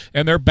investment,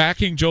 and they're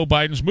backing Joe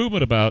Biden's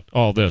movement about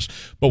all this.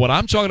 But what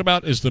I'm talking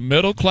about is the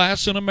middle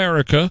class in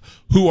America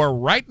who are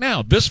right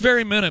now, this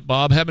very minute,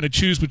 Bob, having to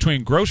choose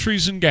between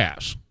groceries and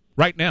gas.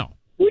 Right now.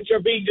 Which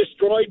are being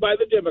destroyed by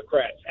the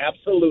Democrats.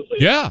 Absolutely.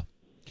 Yeah.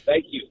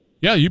 Thank you.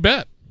 Yeah, you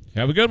bet.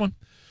 Have a good one.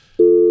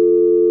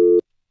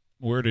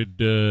 Where did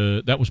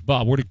that was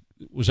Bob.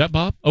 Was that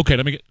Bob? Okay,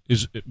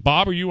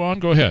 Bob, are you on?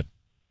 Go ahead.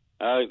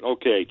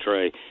 Okay,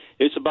 Trey.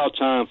 It's about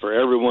time for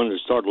everyone to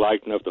start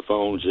lighting up the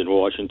phones in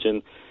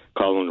Washington,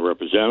 calling the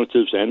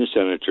representatives and the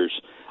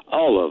senators,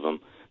 all of them,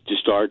 to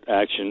start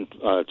action,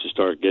 to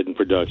start getting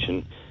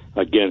production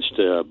against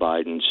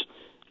Biden's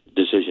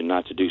decision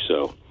not to do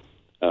so.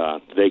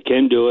 They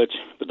can do it,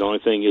 but the only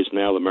thing is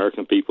now the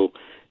American people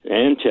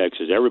and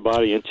Texas,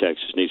 everybody in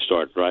Texas needs to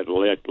start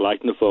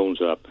lighting the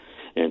phones up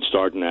and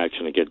starting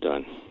action to get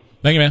done.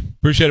 Thank you, man.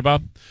 Appreciate it,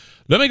 Bob.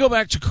 Let me go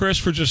back to Chris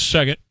for just a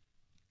second,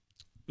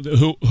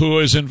 who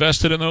is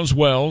invested in those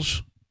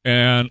wells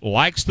and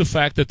likes the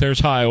fact that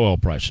there's high oil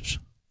prices.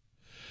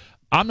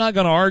 I'm not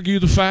going to argue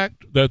the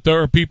fact that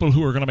there are people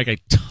who are going to make a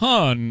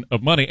ton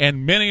of money,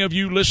 and many of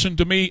you listen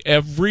to me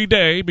every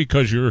day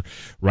because you're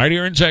right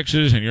here in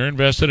Texas and you're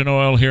invested in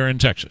oil here in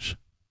Texas.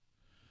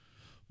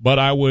 But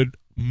I would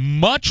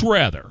much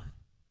rather,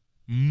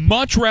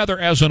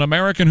 as an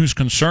American who's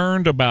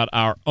concerned about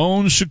our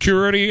own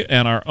security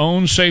and our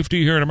own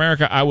safety here in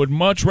America, I would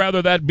much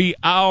rather that be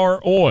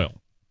our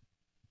oil.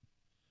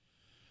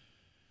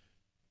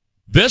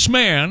 This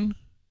man,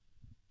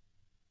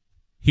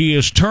 he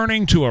is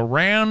turning to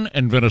Iran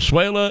and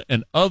Venezuela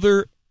and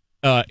other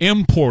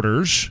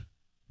importers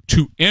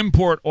to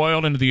import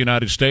oil into the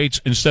United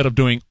States instead of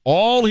doing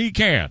all he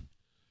can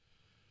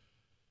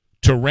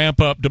to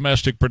ramp up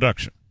domestic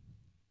production.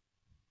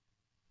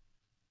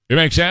 It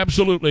makes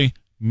absolutely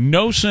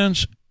no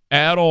sense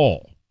at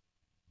all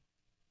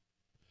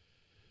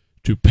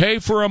to pay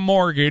for a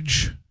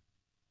mortgage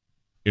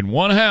in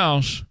one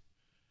house,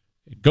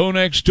 go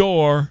next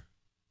door,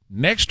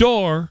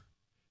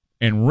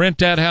 and rent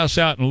that house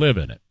out and live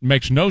in it.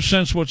 Makes no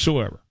sense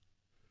whatsoever.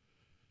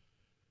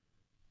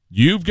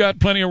 You've got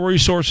plenty of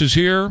resources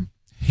here.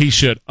 He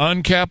should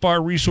uncap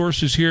our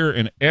resources here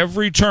in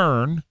every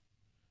turn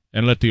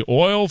and let the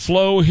oil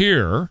flow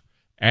here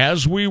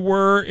as we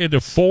were into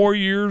 4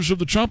 years of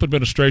the Trump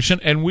administration,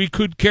 and we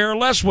could care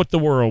less what the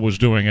world was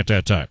doing at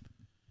that time.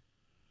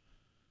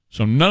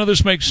 So none of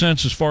this makes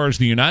sense as far as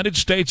the United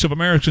States of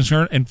America is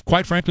concerned, and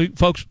quite frankly,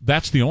 folks,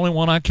 that's the only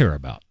one I care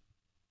about.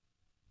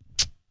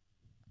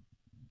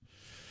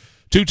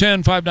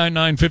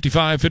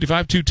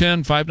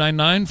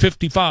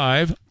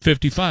 210-599-5555,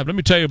 210-599-5555. Let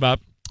me tell you about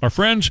our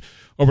friends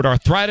over at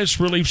Arthritis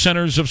Relief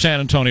Centers of San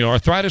Antonio.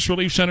 Arthritis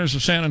Relief Centers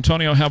of San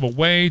Antonio have a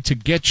way to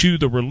get you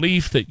the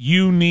relief that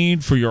you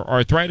need for your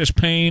arthritis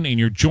pain and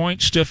your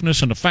joint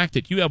stiffness and the fact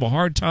that you have a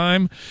hard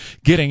time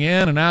getting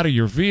in and out of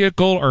your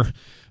vehicle, or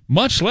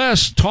much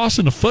less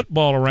tossing a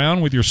football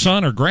around with your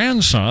son or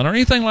grandson or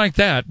anything like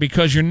that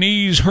because your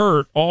knees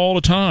hurt all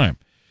the time.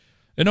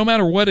 And no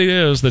matter what it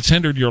is that's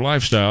hindered your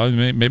lifestyle,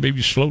 maybe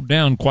you slowed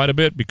down quite a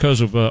bit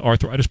because of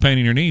arthritis pain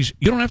in your knees,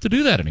 you don't have to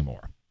do that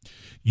anymore.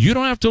 You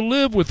don't have to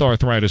live with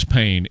arthritis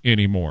pain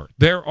anymore.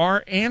 There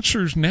are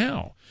answers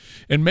now.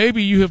 And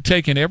maybe you have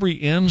taken every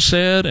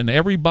NSAID and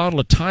every bottle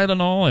of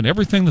Tylenol and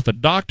everything that the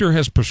doctor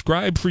has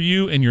prescribed for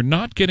you, and you're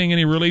not getting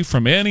any relief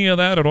from any of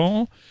that at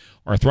all.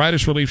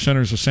 Arthritis Relief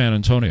Centers of San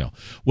Antonio.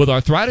 With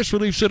Arthritis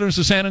Relief Centers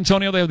of San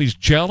Antonio, they have these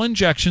gel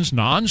injections,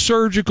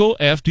 non-surgical,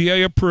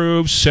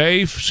 FDA-approved,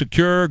 safe,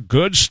 secure,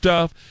 good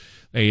stuff.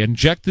 They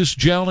inject this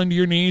gel into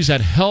your knees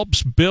that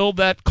helps build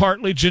that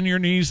cartilage in your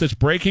knees that's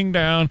breaking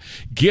down,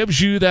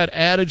 gives you that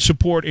added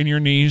support in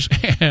your knees,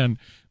 and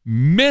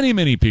many,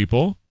 many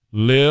people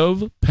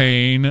live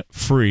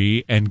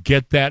pain-free and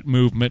get that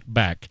movement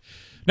back.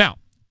 Now,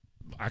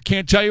 I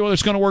can't tell you whether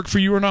it's going to work for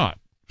you or not.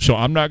 So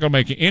I'm not going to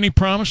make any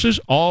promises.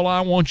 All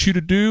I want you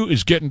to do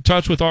is get in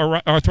touch with our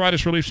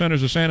Arthritis Relief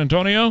Centers of San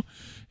Antonio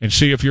and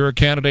see if you're a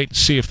candidate and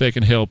see if they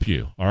can help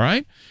you. All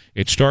right?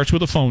 It starts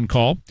with a phone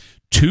call,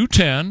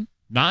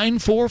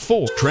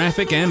 210-944.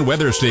 Traffic and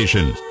weather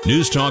station.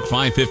 News Talk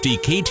 550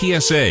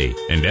 KTSA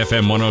and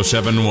FM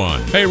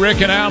 1071. Hey,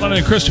 Rick and Alan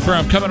and Christopher,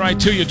 I'm coming right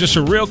to you. Just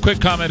a real quick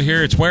comment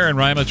here. It's Ware and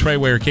Rima, Trey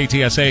Ware,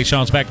 KTSA.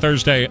 Sean's back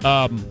Thursday.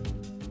 Had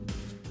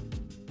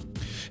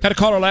a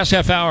caller last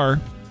half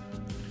hour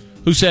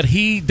who said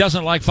he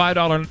doesn't like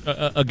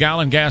 $5 a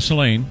gallon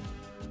gasoline,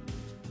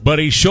 but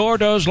he sure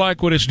does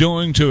like what it's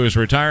doing to his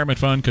retirement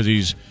fund because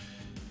he's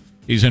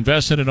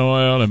invested in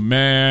oil, and,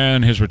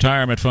 man, his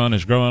retirement fund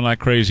is growing like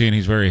crazy, and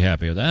he's very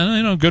happy with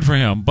that. Good for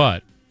him.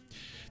 But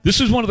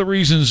this is one of the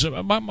reasons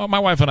my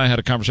wife and I had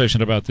a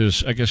conversation about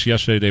this, I guess,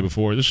 yesterday, the day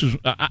before. This is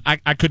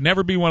I could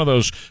never be one of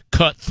those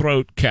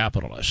cutthroat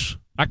capitalists.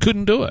 I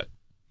couldn't do it.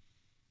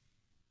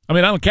 I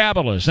mean, I'm a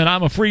capitalist, and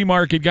I'm a free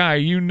market guy.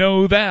 You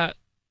know that.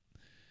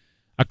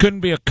 I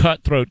couldn't be a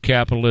cutthroat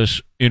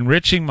capitalist,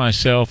 enriching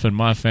myself and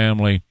my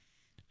family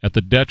at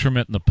the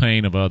detriment and the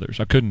pain of others.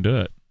 I couldn't do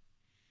it.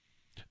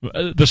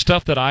 The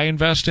stuff that I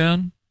invest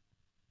in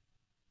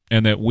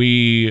and that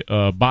we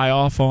buy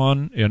off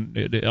on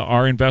in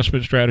our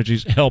investment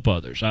strategies help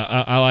others.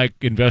 I like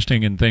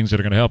investing in things that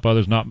are going to help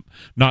others,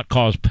 not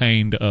cause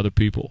pain to other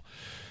people.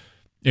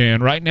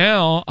 And right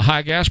now,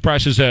 high gas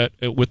prices that,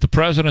 with the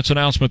president's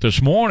announcement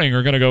this morning,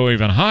 are going to go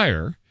even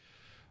higher,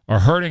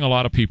 are hurting a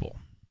lot of people.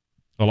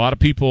 A lot of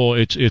people,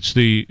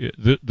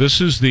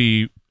 this is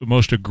the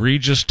most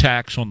egregious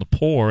tax on the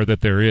poor that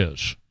there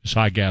is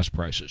high gas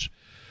prices.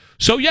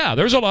 So, yeah,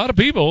 there's a lot of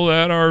people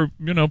that are,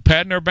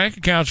 padding their bank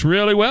accounts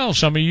really well.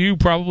 Some of you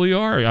probably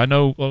are. I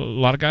know a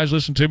lot of guys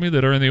listen to me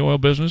that are in the oil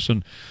business,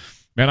 and,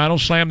 man, I don't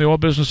slam the oil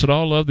business at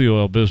all. Love the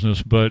oil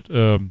business. But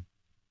to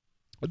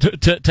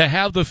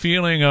have the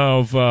feeling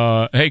of,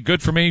 hey,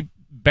 good for me,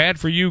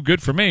 bad for you,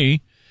 good for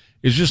me,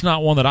 is just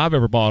not one that I've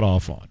ever bought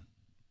off on.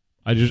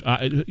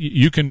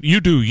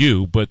 You do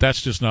you, but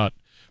that's just not,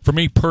 for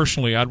me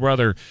personally. I'd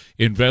rather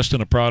invest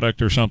in a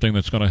product or something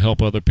that's going to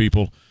help other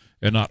people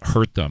and not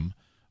hurt them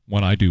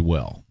when I do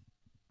well.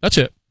 That's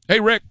it.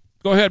 Hey, Rick,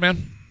 go ahead,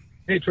 man.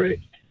 Hey,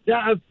 Trey.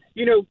 Yeah,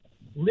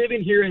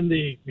 living here in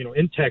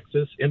in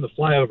Texas, in the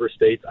flyover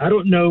states, I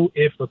don't know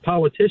if the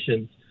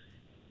politicians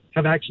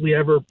have actually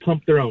ever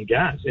pumped their own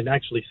gas and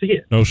actually see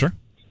it. No, sir.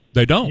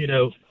 They don't.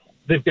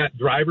 They've got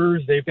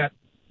drivers, they've got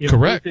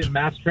correct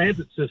mass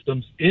transit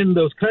systems in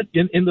those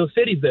in those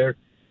cities there,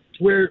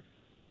 to where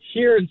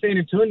here in San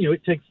Antonio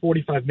it takes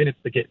 45 minutes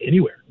to get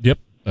anywhere. Yep,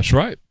 that's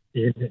right.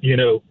 I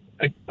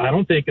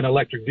don't think an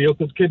electric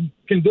vehicle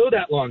can go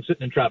that long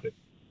sitting in traffic.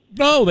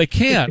 No, they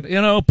can't.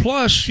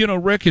 Plus,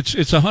 Rick,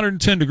 it's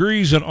 110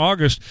 degrees in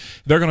August.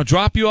 They're going to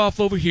drop you off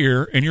over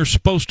here, and you're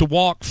supposed to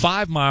walk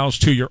 5 miles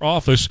to your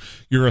office.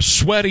 You're a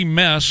sweaty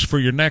mess for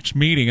your next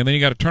meeting, and then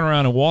you got to turn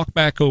around and walk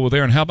back over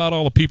there. And how about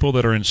all the people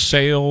that are in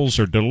sales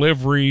or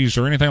deliveries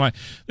or anything like?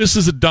 This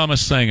is the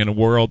dumbest thing in the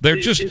world. They're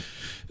just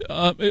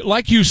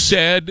like you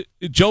said,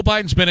 Joe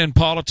Biden's been in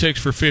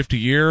politics for 50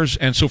 years,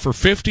 and so for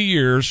 50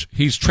 years,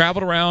 he's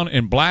traveled around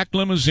in black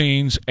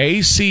limousines,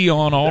 AC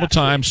on all the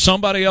time,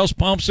 somebody else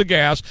pumps the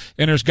gas,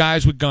 and there's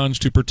guys with guns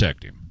to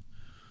protect him.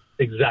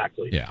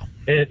 Exactly. Yeah.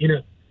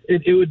 And,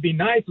 it would be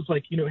nice. It's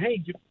like,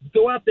 hey,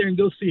 go out there and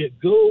go see it.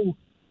 Go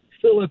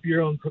fill up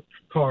your own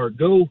car.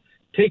 Go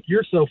take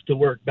yourself to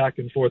work back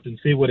and forth and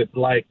see what it's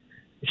like.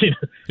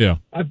 Yeah.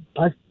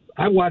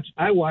 I watch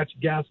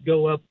gas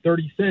go up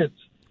 30 cents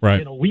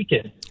in a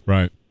weekend.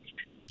 Right.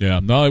 Yeah.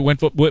 No, it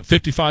went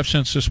 55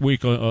 cents this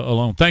week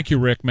alone. Thank you,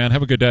 Rick, man.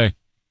 Have a good day.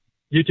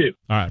 You too.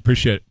 All right.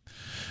 Appreciate it.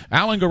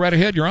 Alan, go right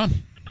ahead. You're on.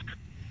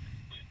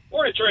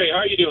 Morning, Trey. How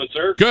are you doing,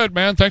 sir? Good,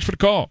 man. Thanks for the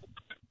call.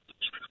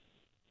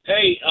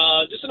 Hey,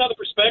 just another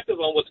perspective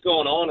on what's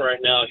going on right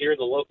now here in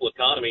the local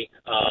economy,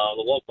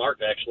 the local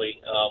market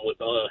actually,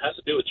 has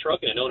to do with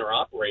trucking and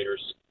owner-operators.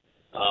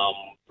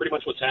 Pretty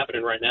much what's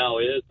happening right now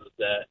is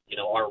that,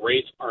 our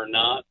rates are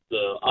not,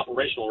 the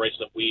operational rates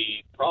that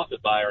we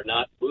profit by are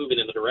not moving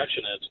in the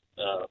direction as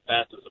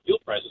fast as the fuel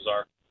prices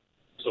are.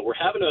 So we're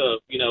having to,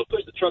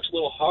 push the trucks a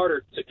little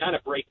harder to kind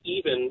of break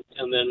even.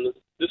 And then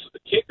this is the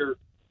kicker.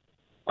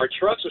 Our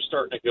trucks are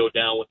starting to go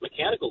down with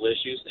mechanical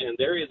issues, and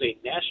there is a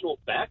national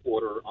back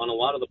order on a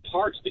lot of the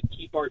parts that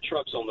keep our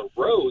trucks on the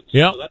roads.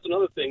 Yep. So that's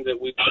another thing that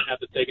we have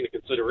to take into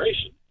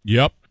consideration.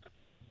 Yep.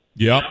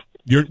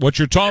 What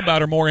you're talking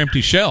about are more empty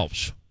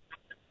shelves.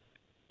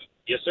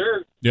 Yes,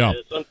 sir. Yeah.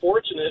 It's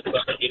unfortunate, but,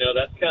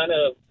 that's kind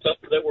of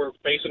something that we're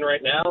facing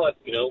right now.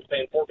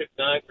 Paying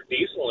 $4.59 for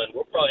diesel, and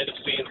we'll probably end up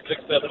seeing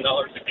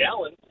 $6-7 a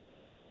gallon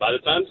by the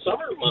time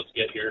summer months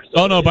get here.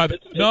 So no. By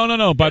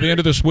the end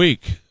of this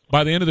week.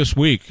 By the end of this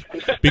week.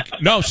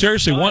 No,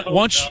 seriously,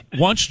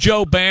 once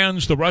Joe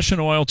bans the Russian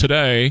oil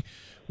today,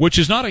 which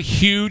is not a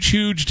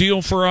huge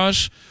deal for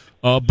us,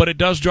 but it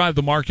does drive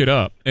the market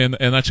up, and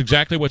that's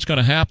exactly what's going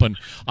to happen.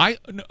 I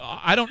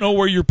don't know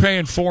where you're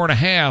paying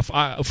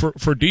 $4.50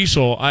 for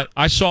diesel.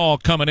 I saw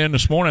coming in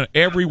this morning,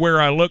 everywhere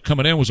I looked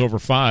coming in was over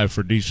 $5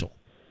 for diesel,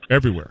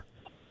 everywhere.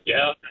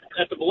 Yeah,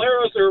 at the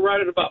Valeros, they're right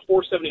at about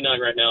 $4.79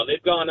 right now.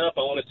 They've gone up, I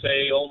want to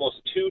say, almost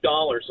 $2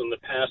 in the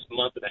past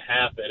month and a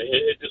half, and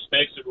it just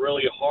makes it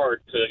really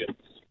hard to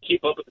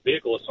keep up with the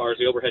vehicle as far as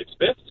the overhead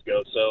expenses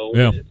go. So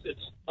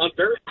it's I'm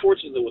very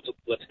fortunate with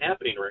what's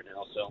happening right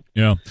now. So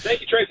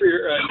thank you, Trey, for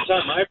your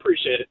time. I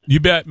appreciate it. You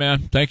bet,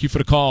 man. Thank you for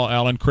the call,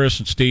 Alan, Chris,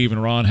 and Steve,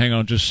 and Ron. Hang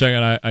on just a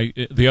second.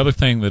 The other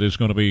thing that is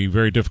going to be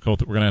very difficult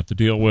that we're going to have to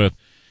deal with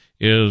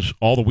is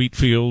all the wheat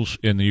fields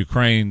in the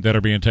Ukraine that are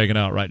being taken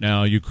out right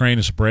now. Ukraine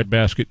is a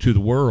breadbasket to the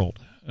world.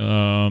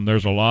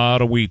 There's a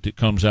lot of wheat that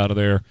comes out of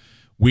there.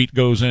 Wheat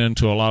goes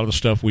into a lot of the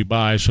stuff we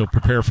buy, so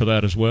prepare for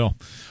that as well.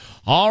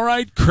 All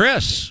right,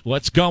 Chris,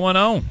 what's going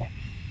on?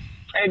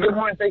 Hey, good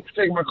morning. Thanks for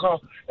taking my call.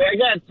 Hey, I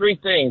got three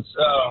things.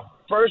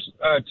 First,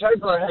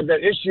 Tesla had that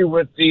issue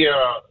with the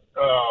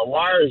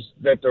wires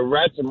that the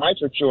rats and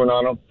mice are chewing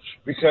on them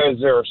because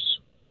they're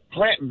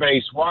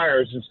plant-based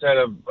wires instead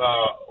of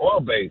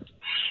oil-based.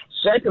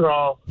 Second of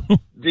all,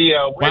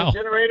 the wind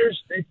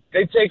generators,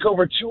 they take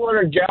over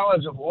 200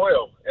 gallons of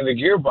oil in the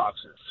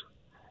gearboxes.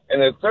 And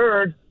the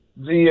third,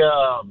 the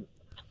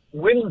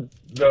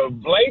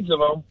blades of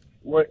them,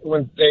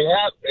 when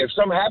if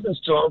something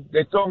happens to them,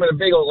 they throw them in a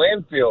big old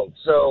landfill.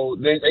 So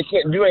they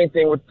can't do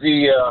anything with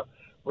the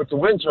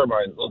wind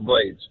turbine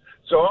blades.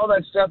 So all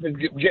that stuff is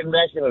getting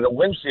back into the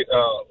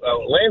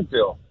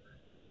landfill.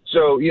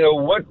 So,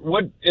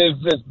 what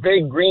is this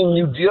big Green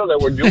New Deal that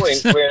we're doing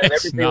when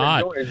everything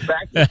we're doing is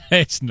back?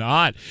 It's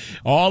not.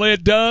 All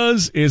it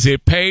does is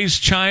it pays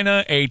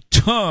China a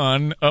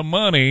ton of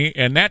money,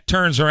 and that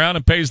turns around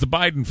and pays the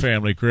Biden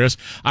family, Chris.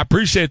 I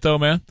appreciate it, though,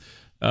 man.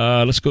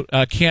 Let's go.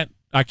 I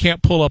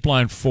can't pull up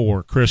line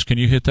 4. Chris, can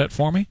you hit that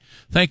for me?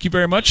 Thank you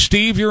very much.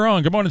 Steve, you're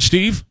on. Good morning,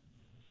 Steve.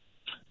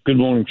 Good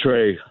morning,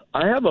 Trey.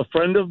 I have a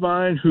friend of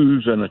mine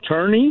who's an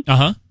attorney.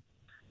 Uh-huh.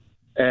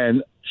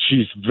 And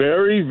she's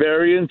very,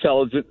 very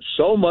intelligent,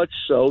 so much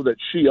so that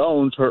she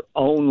owns her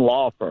own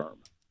law firm.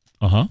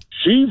 Uh-huh.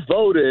 She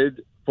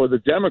voted for the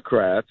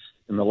Democrats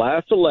in the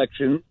last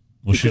election.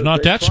 Well, she's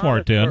not that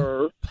smart,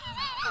 then.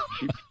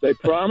 They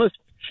promised.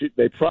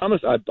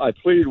 I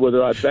pleaded with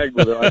her. I begged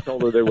with her. I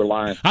told her they were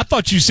lying. I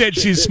thought you said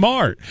she's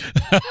smart.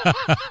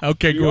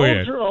 Okay, go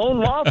ahead. She owns her own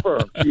law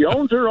firm. She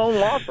owns her own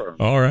law firm.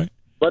 All right.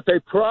 But they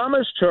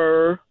promised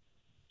her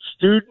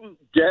student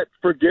debt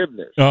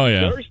forgiveness. Oh,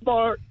 yeah. Very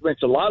smart,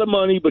 makes a lot of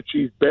money, but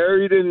she's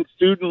buried in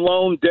student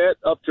loan debt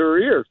up to her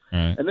ears.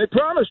 Right. And they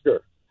promised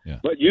her. Yeah.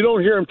 But you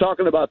don't hear them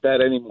talking about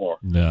that anymore.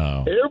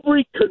 No.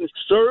 Every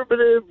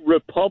conservative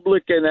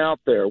Republican out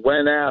there,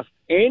 when asked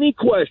any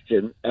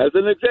question, as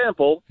an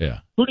example,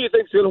 who do you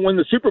think is going to win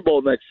the Super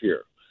Bowl next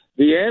year?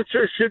 The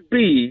answer should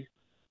be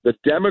the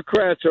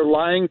Democrats are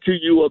lying to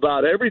you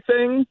about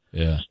everything.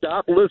 Yeah.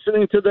 Stop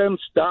listening to them,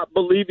 stop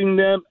believing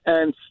them,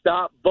 and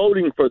stop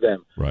voting for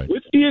them. Right.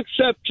 With the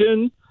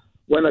exception,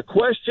 when a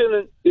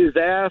question is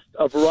asked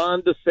of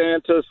Ron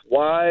DeSantis,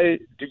 why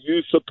do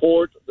you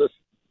support the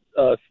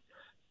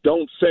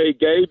Don't Say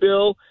Gay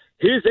bill?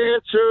 his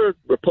answer,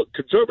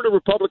 conservative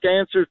Republican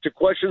answers to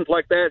questions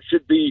like that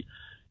should be,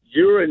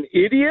 you're an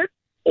idiot,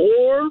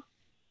 or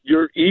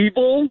you're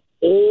evil,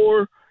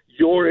 or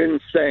you're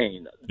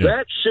insane. Yeah.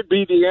 That should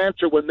be the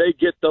answer when they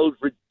get those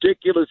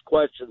ridiculous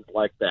questions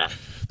like that.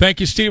 Thank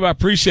you, Steve. I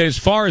appreciate it. As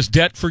far as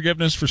debt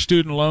forgiveness for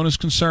student loan is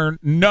concerned,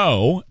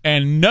 no,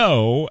 and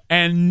no,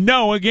 and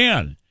no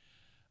again.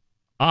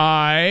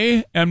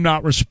 I am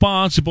not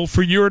responsible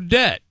for your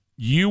debt.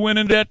 You went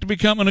in debt to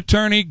become an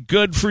attorney,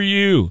 good for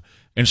you.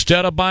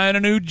 Instead of buying a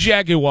new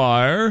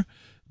Jaguar,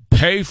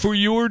 pay for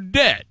your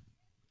debt.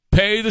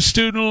 Pay the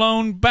student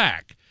loan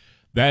back.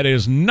 That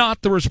is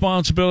not the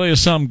responsibility of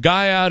some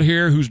guy out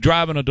here who's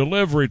driving a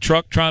delivery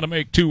truck trying to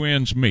make two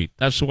ends meet.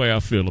 That's the way I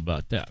feel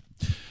about that.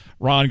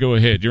 Ron, go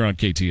ahead. You're on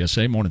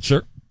KTSA. Morning,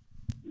 sir.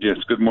 Yes,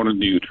 good morning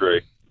to you,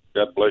 Trey.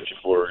 God bless you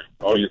for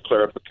all your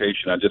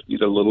clarification. I just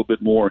need a little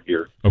bit more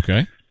here.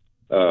 Okay.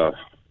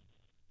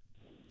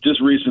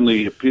 Just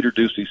recently, Peter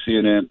Doocy,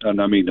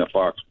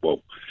 Fox,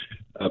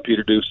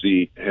 Peter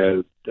Doocy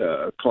has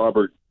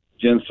clobbered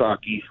Jen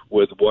Psaki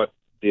with what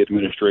the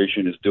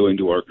administration is doing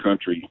to our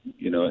country,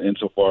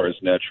 insofar as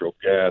natural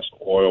gas,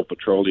 oil,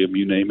 petroleum,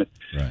 you name it.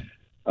 Right.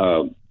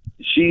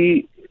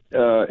 She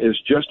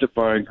is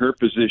justifying her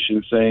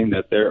position, saying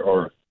that there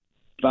are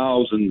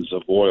thousands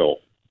of oil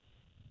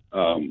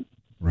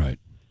right.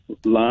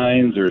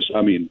 lines,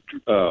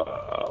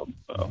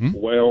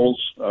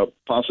 wells,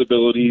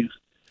 possibilities.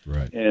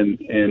 Right. And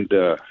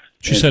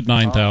she said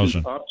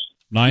 9,000.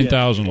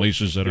 9,000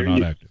 leases that are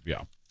not active.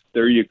 Yeah.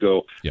 There you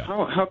go. Yeah.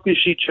 How can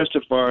she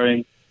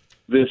justify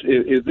this?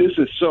 If this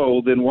is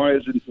so, then why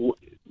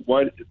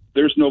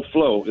there's no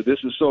flow? If this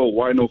is so,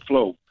 why no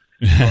flow?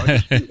 I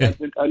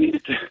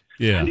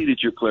needed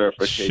your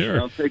clarification.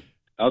 Sure.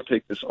 I'll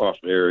take this off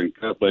air, and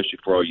God bless you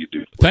for all you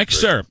do. Thanks,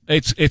 sir.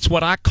 It's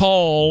what I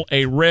call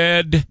a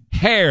red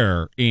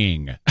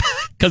herring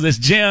because it's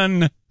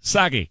Jen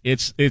Psaki.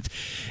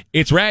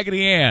 It's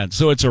Raggedy Ann,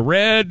 so it's a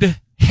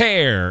red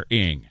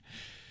herring.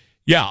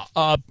 Yeah,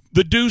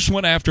 the Deuce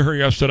went after her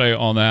yesterday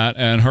on that,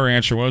 and her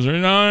answer was, there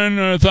are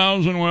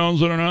 9,000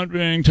 wells that are not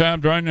being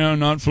tapped right now,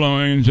 not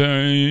flowing.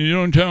 So you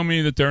don't tell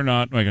me that they're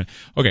not making.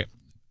 Okay,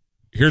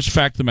 here's the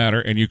fact of the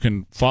matter, and you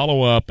can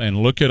follow up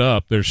and look it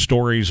up. There's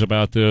stories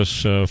about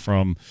this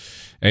from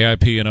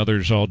AIP and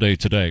others all day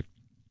today.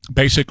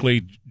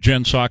 Basically,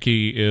 Jen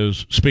Psaki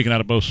is speaking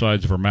out of both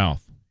sides of her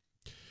mouth.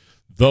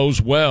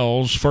 Those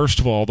wells, first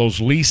of all, those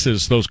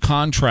leases, those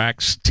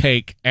contracts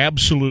take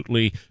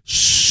absolutely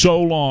so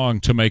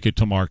long to make it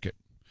to market.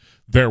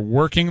 They're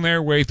working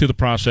their way through the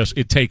process.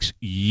 It takes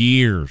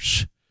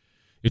years.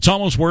 It's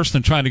almost worse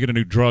than trying to get a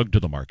new drug to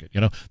the market.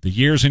 The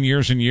years and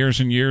years and years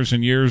and years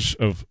and years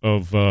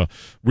of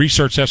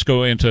research that's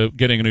go into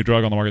getting a new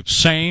drug on the market.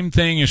 Same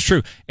thing is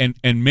true. And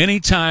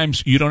many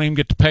times you don't even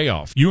get the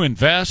payoff. You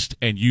invest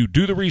and you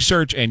do the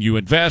research and you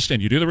invest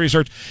and you do the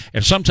research.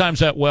 And sometimes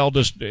that well,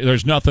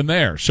 there's nothing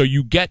there. So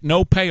you get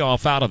no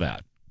payoff out of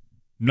that.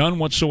 None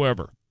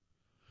whatsoever.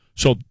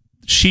 So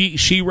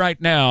she right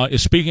now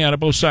is speaking out of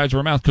both sides of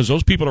her mouth because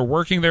those people are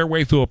working their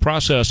way through a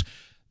process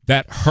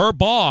that her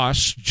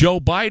boss, Joe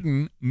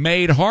Biden,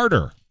 made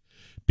harder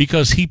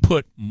because he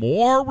put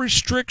more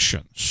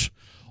restrictions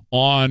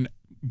on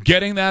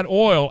getting that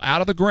oil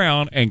out of the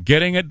ground and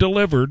getting it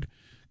delivered,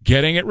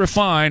 getting it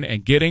refined,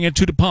 and getting it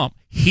to the pump.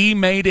 He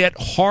made it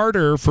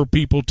harder for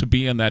people to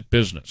be in that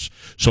business.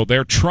 So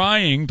they're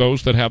trying,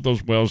 those that have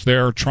those wells,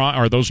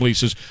 or those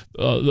leases,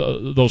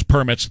 those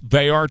permits,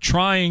 they are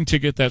trying to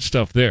get that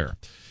stuff there.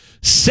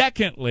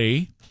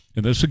 Secondly,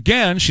 and this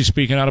again, she's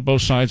speaking out of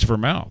both sides of her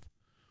mouth.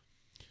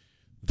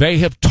 They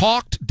have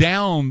talked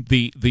down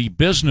the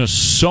business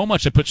so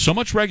much. They put so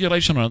much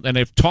regulation on it, and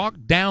they've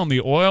talked down the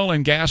oil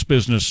and gas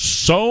business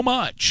so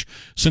much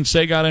since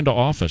they got into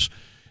office.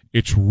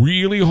 It's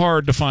really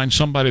hard to find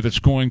somebody that's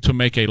going to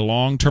make a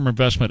long-term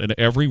investment, and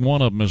every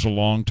one of them is a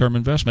long-term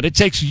investment. It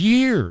takes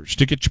years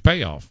to get your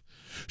payoff.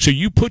 So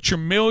you put your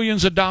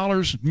millions and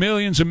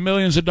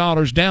millions of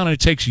dollars down, and it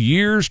takes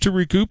years to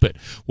recoup it.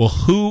 Well,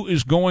 who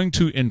is going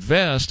to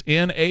invest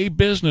in a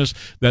business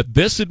that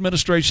this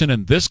administration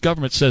and this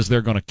government says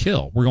they're going to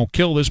kill? We're going to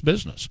kill this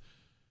business.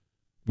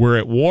 We're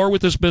at war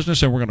with this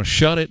business, and we're going to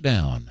shut it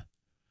down.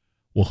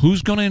 Well,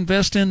 who's going to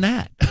invest in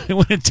that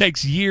when it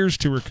takes years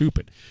to recoup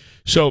it?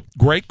 So,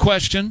 great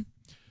question.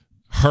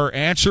 Her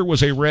answer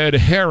was a red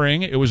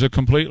herring. It was a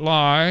complete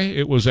lie.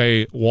 It was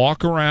a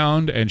walk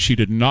around, and she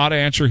did not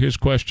answer his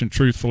question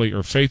truthfully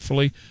or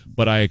faithfully,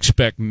 but I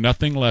expect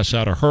nothing less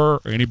out of her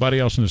or anybody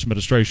else in this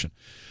administration.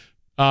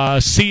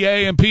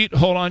 CA and Pete,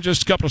 hold on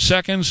just a couple of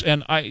seconds.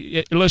 And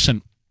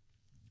listen,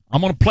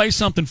 I'm going to play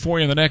something for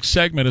you in the next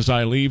segment as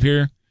I leave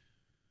here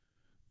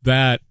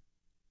that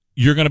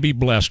you're going to be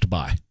blessed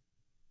by.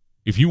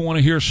 If you want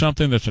to hear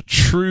something that's a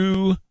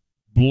true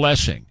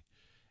blessing,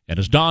 and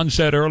as Don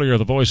said earlier,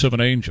 the voice of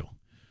an angel.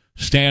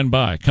 Stand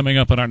by. Coming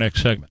up in our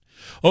next segment.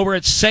 Over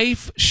at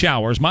Safe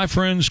Showers, my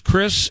friends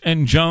Chris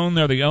and Joan,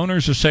 they're the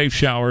owners of Safe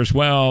Showers.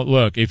 Well,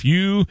 look, if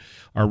you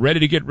are ready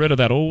to get rid of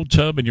that old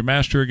tub in your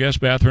master or guest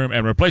bathroom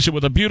and replace it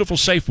with a beautiful,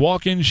 safe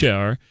walk-in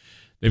shower,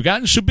 They've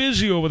gotten so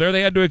busy over there,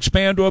 they had to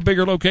expand to a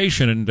bigger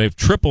location, and they've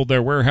tripled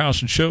their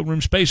warehouse and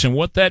showroom space. And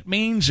what that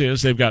means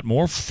is they've got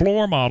more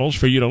floor models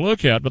for you to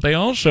look at, but they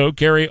also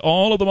carry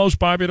all of the most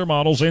popular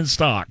models in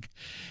stock.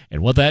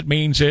 And what that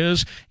means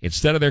is,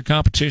 instead of their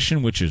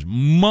competition, which is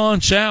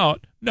months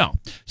out, no,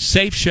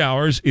 Safe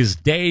Showers is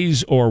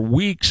days or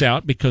weeks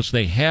out because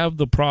they have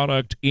the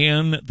product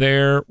in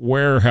their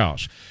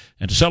warehouse.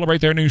 And to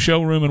celebrate their new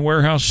showroom and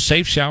warehouse,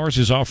 Safe Showers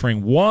is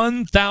offering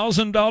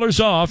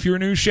 $1,000 off your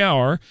new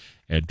shower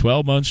and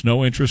 12 months,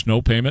 no interest,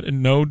 no payment,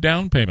 and no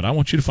down payment. I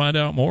want you to find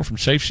out more from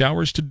Safe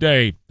Showers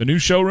today. The new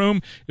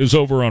showroom is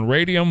over on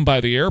Radium by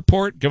the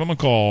airport. Give them a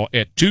call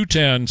at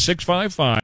 210-655.